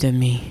believed in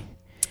me.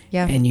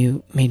 Yeah. And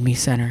you made me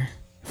center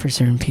for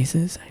certain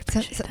pieces. I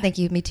appreciate that. Thank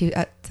you. Me too.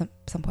 At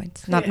some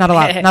points, not a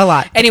lot. Not a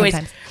lot. Anyways,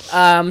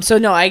 sometimes. so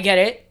no, I get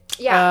it.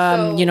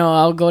 Yeah. You know,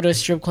 I'll go to a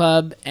strip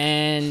club,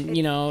 and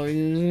you know,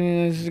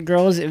 if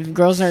girls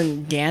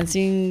aren't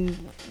dancing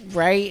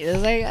right,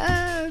 it's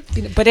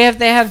like but if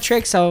they have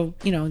tricks, so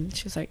you know,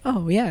 she's like,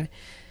 oh yeah,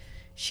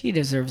 she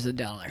deserves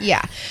 $1.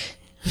 Yeah.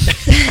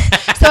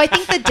 So I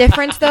think the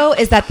difference though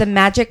is that the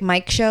Magic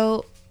Mike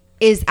show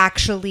is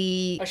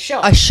actually a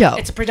show.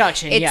 It's a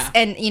production.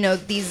 And you know,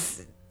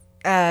 these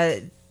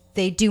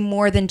they do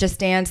more than just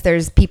dance.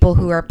 There's people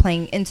who are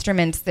playing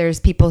instruments. There's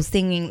people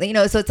singing. You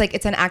know, so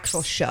it's an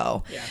actual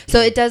show. Yeah. So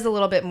it does a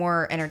little bit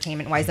more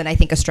entertainment wise than I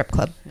think a strip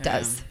club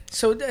does.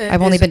 So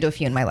I've only been to a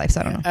few in my life, so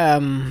I don't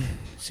know.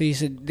 So you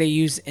said they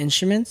use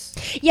instruments?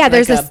 Yeah, like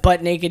there's a this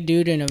butt naked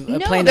dude and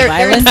playing they're the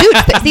violin. in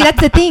suits. See, that's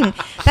the thing.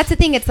 That's the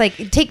thing. It's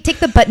like take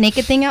the butt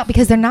naked thing out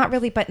because they're not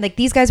really like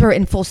these guys were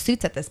in full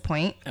suits at this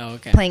point. Oh,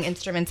 okay. Playing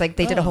instruments, like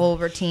they did a whole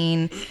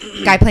routine.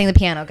 Guy playing the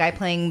piano, guy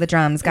playing the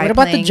drums, guy. What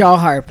about playing... the jaw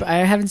harp? I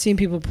haven't seen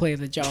people play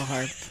the jaw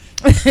harp.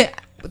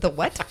 The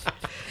what?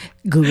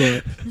 Google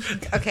it.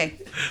 Okay.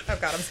 Oh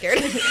God, I'm scared.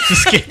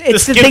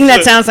 It's the thing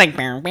that sounds like,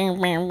 but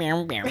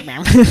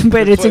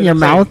it's in your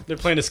mouth. They're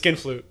playing a skin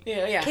flute.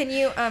 Yeah. Can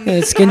you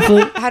skin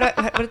flute?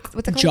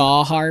 What's it called?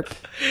 Jaw harp.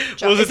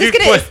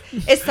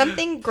 Is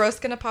something gross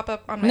gonna pop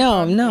up on my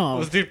phone? No.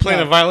 Was dude playing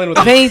a violin with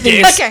if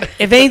anything, Okay.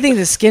 If anything,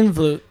 the skin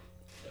flute.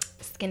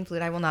 Skin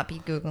flute. I will not be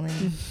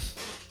googling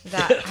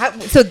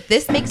that. So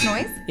this makes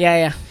noise.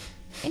 Yeah.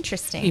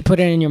 Interesting. You put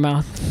it in your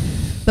mouth.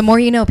 The more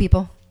you know,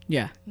 people.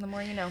 Yeah. The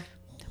more you know.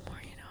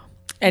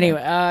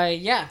 Anyway,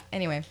 yeah.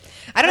 Anyway,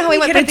 I don't know how we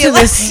went into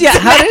this.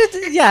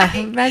 Yeah,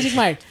 Magic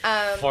Mike.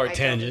 Far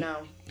tangent.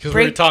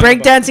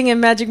 Breakdancing and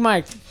Magic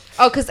Mike.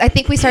 Oh, because I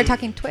think we started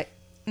talking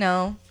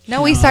No,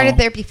 we started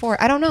there before.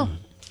 I don't know.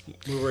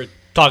 We were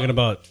talking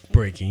about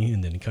breaking,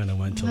 and then it kind of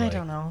went to I like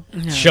don't know.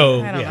 show.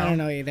 I I don't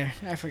know either.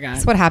 I forgot.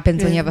 That's what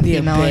happens when you have a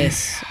female.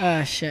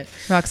 Oh shit.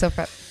 Rock so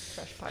fresh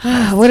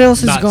podcast. What else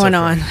is Not going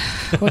so on?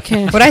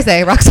 What'd I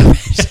say? Rock so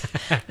fresh.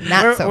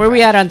 Not so where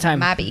we at on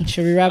time? Mabby.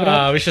 Should we wrap it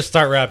up? We should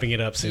start wrapping it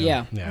up soon.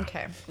 Yeah.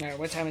 Okay. All right.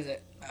 What time is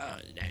it?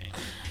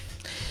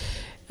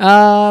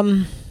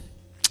 Dang.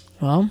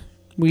 Well,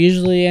 we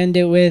usually end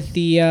it with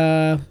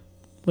the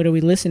what are we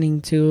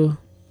listening to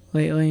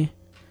lately?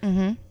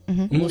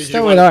 We'll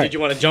start with art. Did you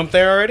want to jump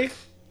there already?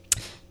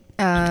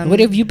 What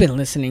have you been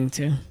listening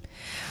to?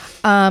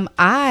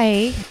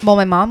 My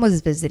mom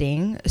was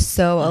visiting,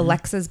 so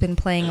Alexa's been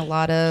playing a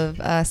lot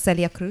of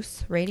Celia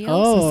Cruz radio,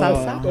 some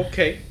salsa.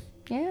 Okay.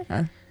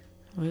 Yeah.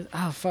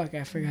 Oh fuck!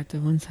 I forgot the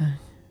one song.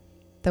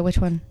 The which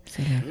one?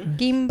 Yeah.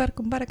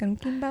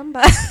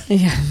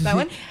 That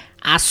one?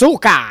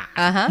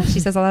 Azúcar. She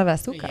says a lot of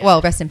azúcar. Yeah.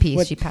 Well, rest in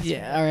peace. She passed away.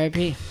 Yeah.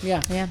 R.I.P.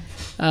 Yeah. Yeah.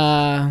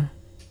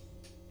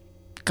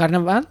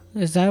 Carnaval,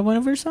 is that one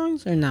of her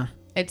songs or no?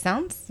 It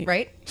sounds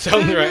right.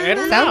 Sounds right. I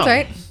don't know. Sounds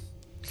right.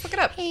 Look it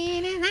up.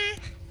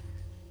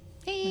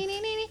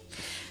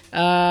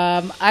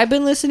 I've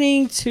been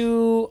listening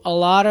to a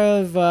lot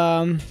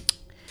of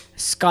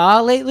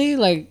ska lately,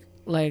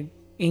 like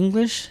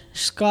English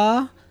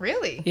ska.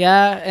 Really?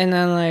 Yeah, and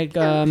then like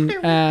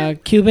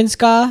Cuban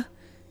ska.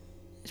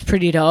 It's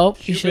pretty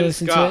dope. You should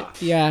listen to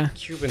it. Yeah.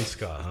 Cuban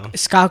ska, huh?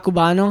 Ska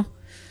cubano.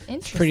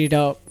 Interesting. Pretty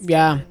dope.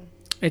 Yeah.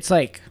 It's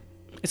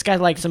got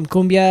like some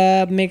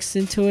cumbia mixed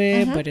into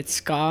it, but it's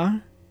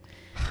ska.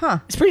 Huh.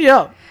 It's pretty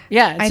dope.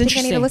 Yeah, it's I think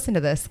interesting. I need to listen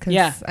to this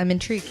because I'm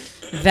intrigued.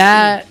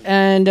 That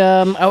and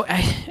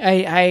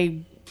I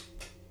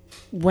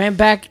went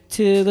back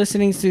to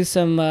listening to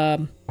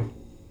some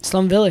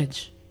Slum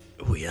Village.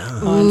 Oh yeah.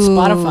 On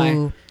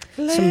Spotify.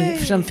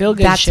 Some feel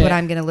good shit. That's what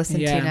I'm gonna listen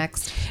to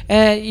next.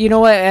 And you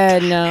know what?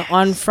 And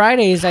on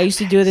Fridays I used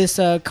to do this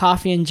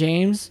Coffee and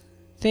James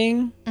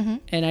thing,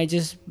 and I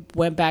just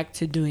went back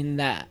to doing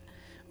that,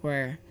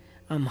 where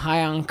I'm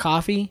high on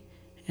coffee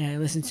and I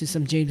listen to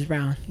some James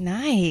Brown.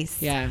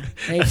 Nice. Yeah,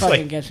 it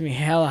fucking gets me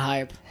hella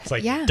hype. It's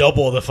like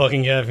double the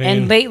fucking caffeine.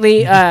 And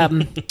lately,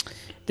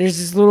 there's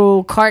this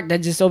little cart that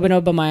just opened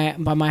up by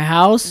my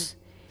house,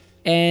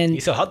 and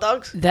you sell hot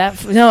dogs?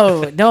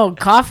 No,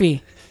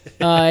 coffee.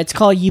 It's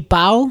called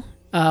Yipao,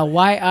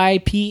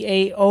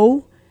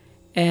 Yipao,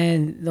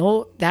 and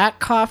that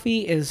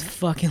coffee is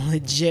fucking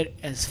legit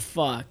as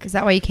fuck. Is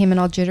that why you came in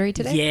all jittery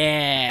today?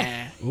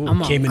 Yeah. Ooh,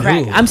 I'm on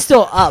crack. I'm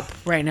still up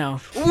right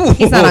now. Ooh.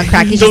 He's not on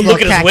crack. He's Don't just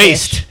look at his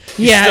waist.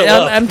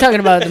 Yeah, I'm talking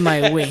about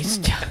my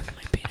waist.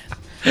 My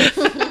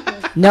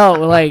penis.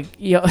 No,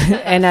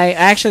 and I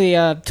actually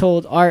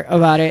told Art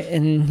about it,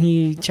 and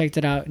he checked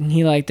it out, and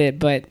he liked it.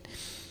 But,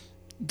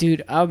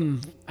 dude,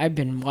 I've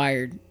been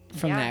wired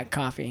from that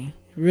coffee.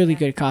 Really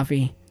good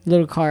coffee.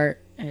 Little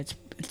cart.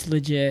 It's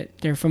legit.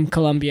 They're from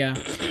Colombia,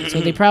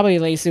 so they probably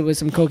laced it with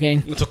some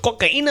cocaine. It's a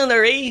cocaine in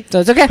there, eh? So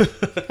it's okay.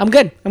 I'm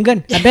good.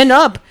 I've been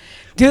up,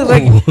 dude.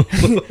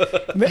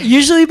 Like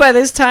usually by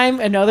this time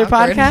in other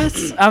Awkward.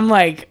 podcasts, I'm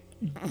like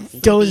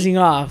dozing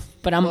off,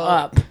 but I'm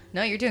up.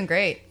 No, you're doing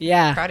great.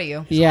 Yeah, Proud of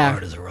you. Yeah,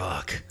 Hard as a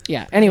rock.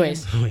 yeah.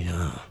 Anyways, Oh,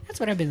 yeah. that's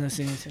what I've been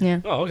listening to.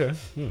 Yeah. Oh, okay.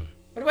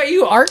 What about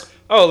you, Art?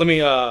 Oh, let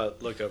me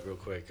look up real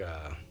quick.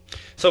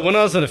 So when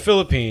I was in the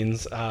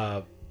Philippines,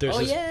 there's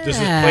this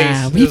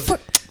place.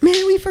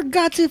 We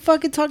forgot to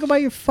fucking talk about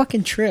your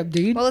fucking trip,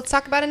 dude. Well, let's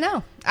talk about it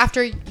now.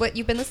 After what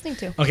you've been listening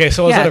to. Okay,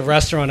 so I was Yeah. at a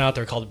restaurant out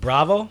there called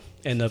Bravo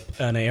in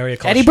an area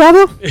called Eddie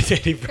Bravo? It's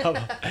Eddie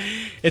Bravo.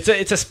 It's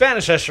a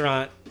Spanish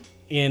restaurant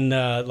in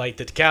like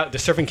the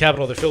surfing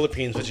capital of the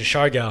Philippines, which is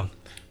Siargao.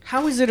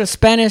 How is it a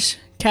Spanish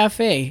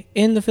cafe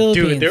in the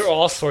Philippines? Dude, there are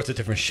all sorts of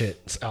different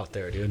shits out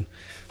there, dude.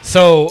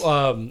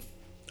 So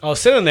I was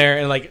sitting there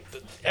and like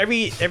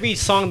every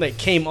song that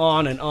came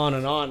on and on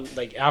and on,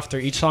 like after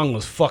each song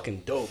was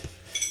fucking dope.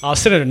 I was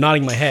sitting there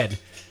nodding my head.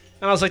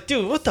 And I was like,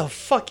 dude, what the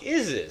fuck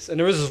is this? And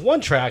there was this one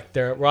track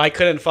there where I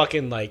couldn't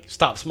fucking like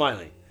stop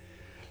smiling.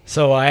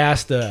 So I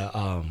asked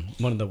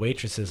one of the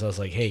waitresses, I was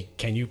like, hey,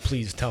 can you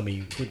please tell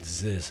me who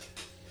this is?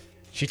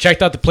 She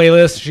checked out the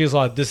playlist. She was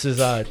like, this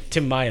is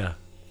Tim Maia.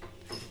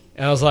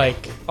 And I was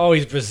like, oh,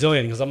 he's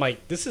Brazilian. Because I'm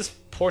like, this is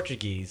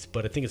Portuguese,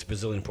 but I think it's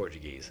Brazilian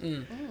Portuguese.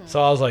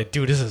 So I was like,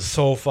 dude, this is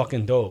so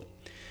fucking dope.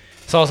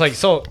 So I was like,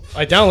 so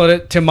I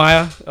downloaded Tim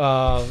Maia.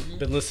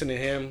 Been listening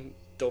to him.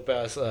 Dope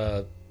ass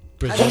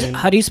Brazilian.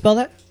 How do you spell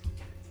that?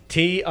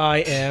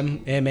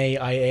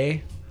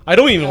 Timmaia. I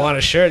don't even want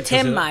to share it.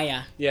 Tim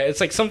Maia. Yeah, it's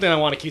like something I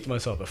want to keep to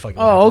myself. But fuck it.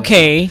 Oh,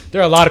 okay.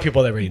 There are a lot of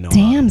people that already know.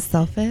 Damn,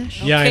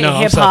 selfish. Yeah, I Okay, know.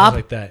 I'm hip-hop. selfish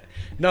like that.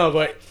 No,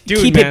 but dude,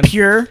 Keep man, it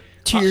pure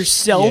to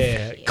yourself.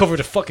 Yeah, cover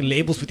the fucking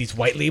labels with these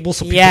white labels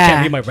so people Yeah.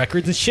 can't read my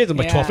records and shit. And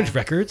my Yeah. 12-inch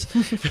records.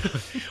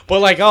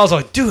 But like, I was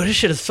like, dude, this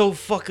shit is so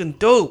fucking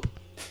dope.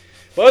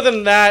 But other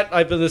than that,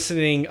 I've been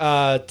listening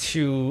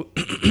to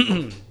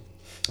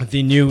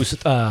the new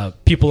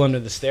People Under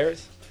the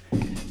Stairs.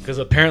 Because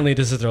apparently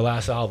this is their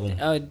last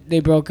album. They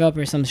broke up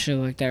or some shit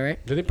like that,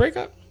 right? Did they break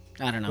up?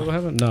 I don't What know.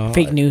 happened? No.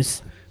 Fake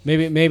news.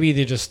 Maybe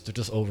they're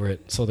just over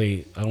it. So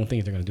I don't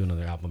think they're gonna do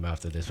another album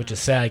after this, which is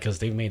sad because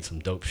they've made some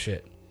dope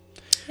shit.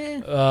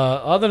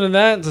 Other than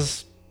that,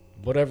 just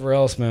whatever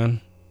else,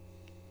 man.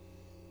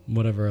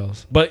 Whatever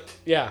else. But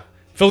yeah,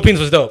 Philippines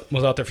was dope.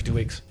 Was out there for 2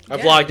 weeks. I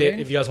vlogged it. dude.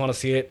 If you guys want to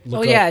see it, look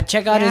Oh up. yeah,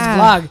 check out his Yeah.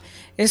 vlog.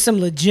 It's some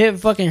legit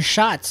fucking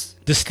shots.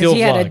 Destijl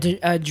He had vlog.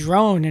 a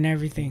drone and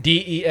everything.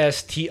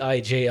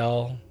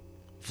 Destijl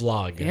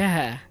vlog.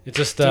 Yeah. It's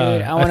just Dude,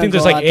 I I wanna think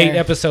there's go like out 8 there.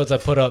 episodes I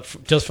put up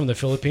just from the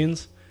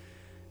Philippines.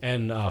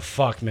 And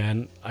fuck,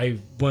 man, I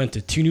went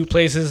to 2 new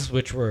places,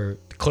 which were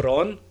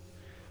Coron,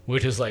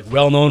 which is like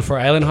well known for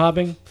island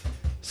hopping.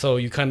 So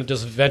you kind of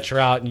just venture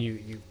out and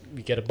you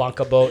get a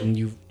banca boat and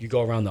you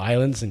go around the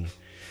islands and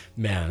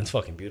man, it's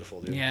fucking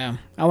beautiful, dude. Yeah.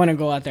 I want to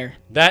go out there.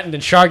 That and then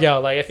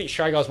Siargao, like I think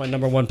Siargao is my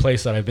number 1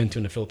 place that I've been to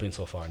in the Philippines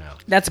so far now.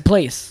 That's a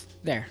place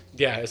there.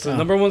 Yeah, it's the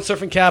number 1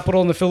 surfing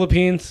capital in the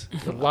Philippines.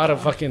 A lot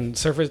of fucking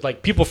surfers,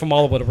 like people from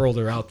all over the world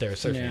are out there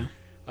surfing. Yeah.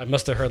 I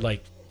must have heard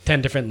like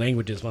 10 different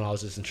languages when I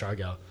was just in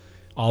Siargao.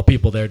 All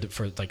people there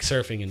for like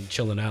surfing and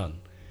chilling out.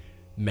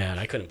 Man,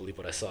 I couldn't believe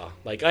what I saw.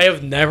 Like I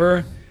have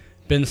never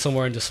been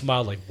somewhere and just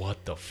smiled like,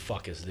 what the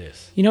fuck is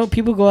this? You know,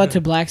 people go out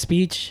to Black's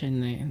Beach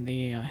and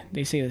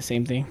they say the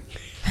same thing.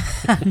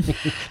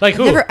 Like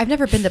who? I've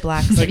never been to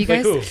Black's. Have you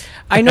guys? who?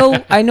 I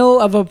know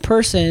of a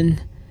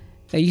person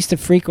that used to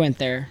frequent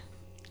there.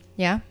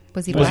 Yeah.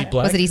 Was he Was he black?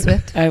 black? Was it E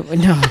Swift?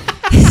 No.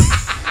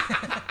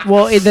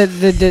 Well,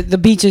 the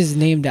beach is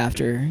named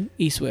after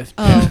E Swift.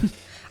 Oh,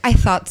 I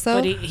thought so.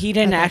 But he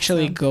didn't I thought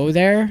actually so. go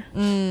there.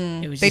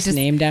 It was They just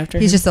named after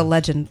He's him. just a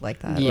legend like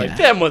that. Yeah. Like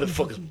that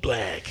motherfucker's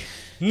black.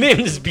 Name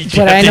this beach.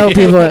 But I after know him.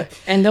 people,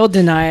 and they'll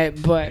deny it,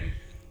 but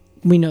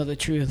we know the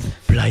truth.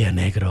 Playa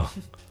Negro.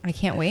 I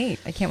can't wait.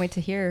 I can't wait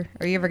to hear.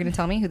 Are you ever going to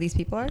tell me who these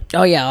people are?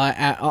 Oh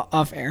yeah,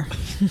 off air.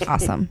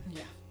 Awesome.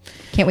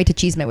 Can't wait to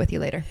cheesemate with you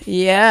later.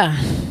 Yeah,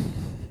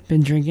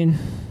 been drinking,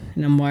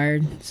 and I'm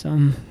wired, so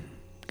I'm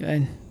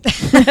good.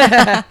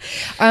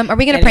 Are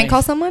we going to prank Anyways.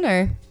 call someone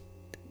or?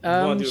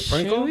 wanna do a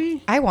prank should call?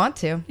 we? I want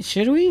to,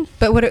 Should we?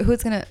 but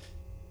who's going to?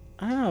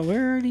 Oh,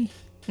 we're already.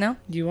 No.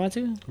 Do you want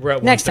to? We're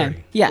at Next 1:30.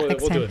 time. Yeah. We'll,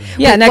 Next we'll do time. it. Man.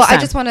 Yeah, Well, next time.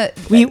 I just want to.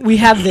 We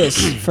have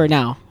this for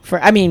now.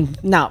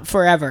 Not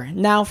forever.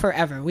 Now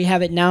forever. We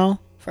have it now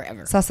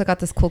forever. It's also got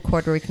this cool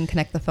cord where we can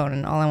connect the phone,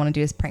 and all I want to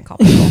do is prank call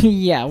people.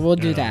 Yeah, we'll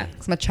do that.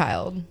 Because I'm a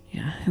child.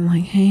 Yeah, I'm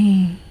like,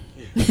 hey.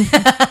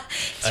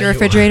 Is your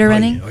refrigerator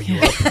running? Are you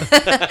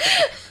up?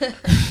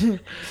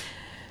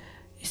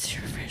 Is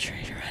your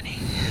refrigerator running?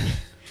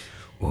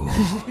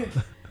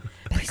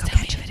 Please tell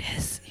me if it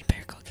is. You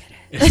better go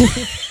get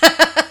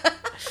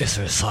it. Is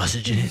there a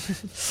sausage in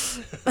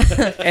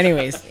it?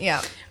 Anyways.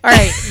 Yeah. All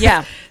right,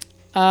 yeah.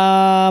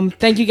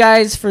 Thank you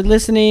guys for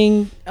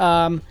listening.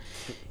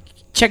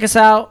 Check us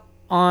out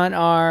on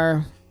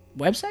our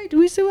website. Do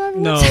we still have a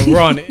No, website?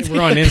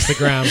 we're on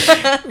Instagram.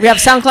 We have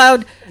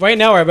SoundCloud. Right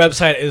now, our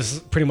website is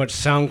pretty much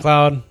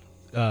SoundCloud,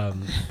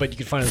 But you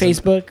can find us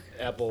Facebook.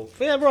 on Apple.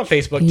 Yeah, we're on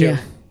Facebook too.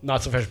 Yeah.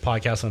 Not So Fresh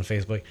Podcast on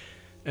Facebook,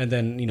 and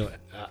then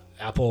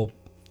Apple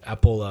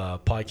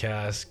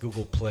Podcasts,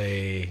 Google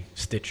Play,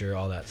 Stitcher,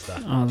 all that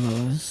stuff. All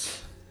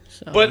those.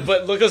 So. But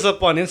look us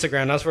up on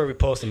Instagram. That's where we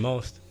post the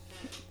most.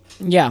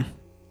 Yeah.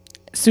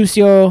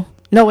 Sucio.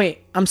 No,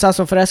 wait. I'm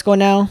Sasso Fresco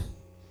now.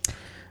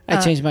 I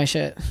changed my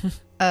shit.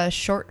 A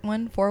short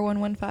one,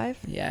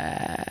 4115.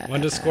 Yeah.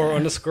 _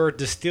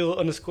 Destijl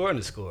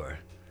 _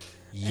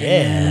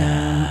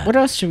 Yeah. What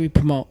else should we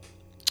promote?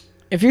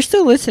 If you're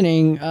still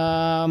listening,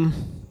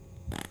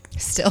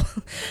 Still,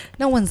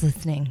 no one's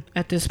listening.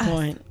 at this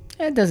point,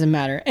 it doesn't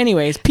matter.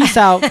 Anyways, peace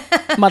out,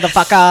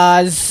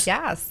 motherfuckers.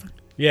 Yes.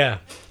 Yeah.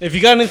 If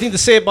you got anything to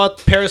say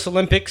about Paris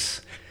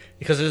Olympics,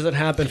 because it doesn't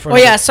happen for. Oh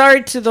yeah,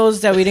 sorry to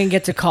those that we didn't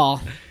get to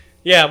call.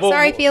 Yeah.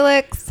 Sorry,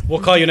 Felix.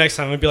 We'll call you next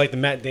time. It'll be like the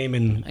Matt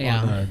Damon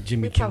Yeah. on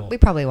Jimmy Kimmel. We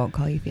probably won't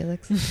call you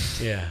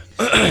Felix. Yeah.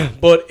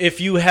 But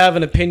if you have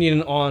an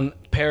opinion on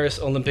Paris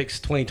Olympics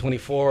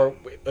 2024,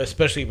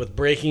 especially with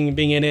breaking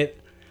being in it,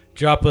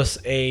 drop us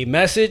a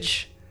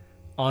message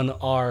on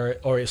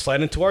or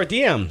slide into our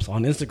DMs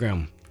on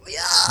Instagram. Yeah.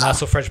 Not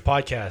So Fresh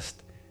Podcast.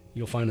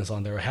 You'll find us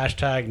on there.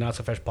 Hashtag Not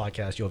So Fresh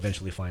Podcast. You'll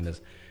eventually find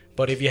us.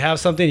 But if you have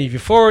something, if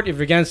you're for it, if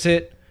you're against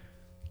it,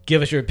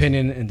 give us your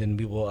opinion, and then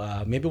we will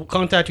maybe we'll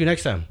contact you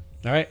next time.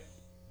 All right?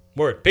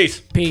 Word.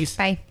 Peace. Peace.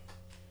 Bye.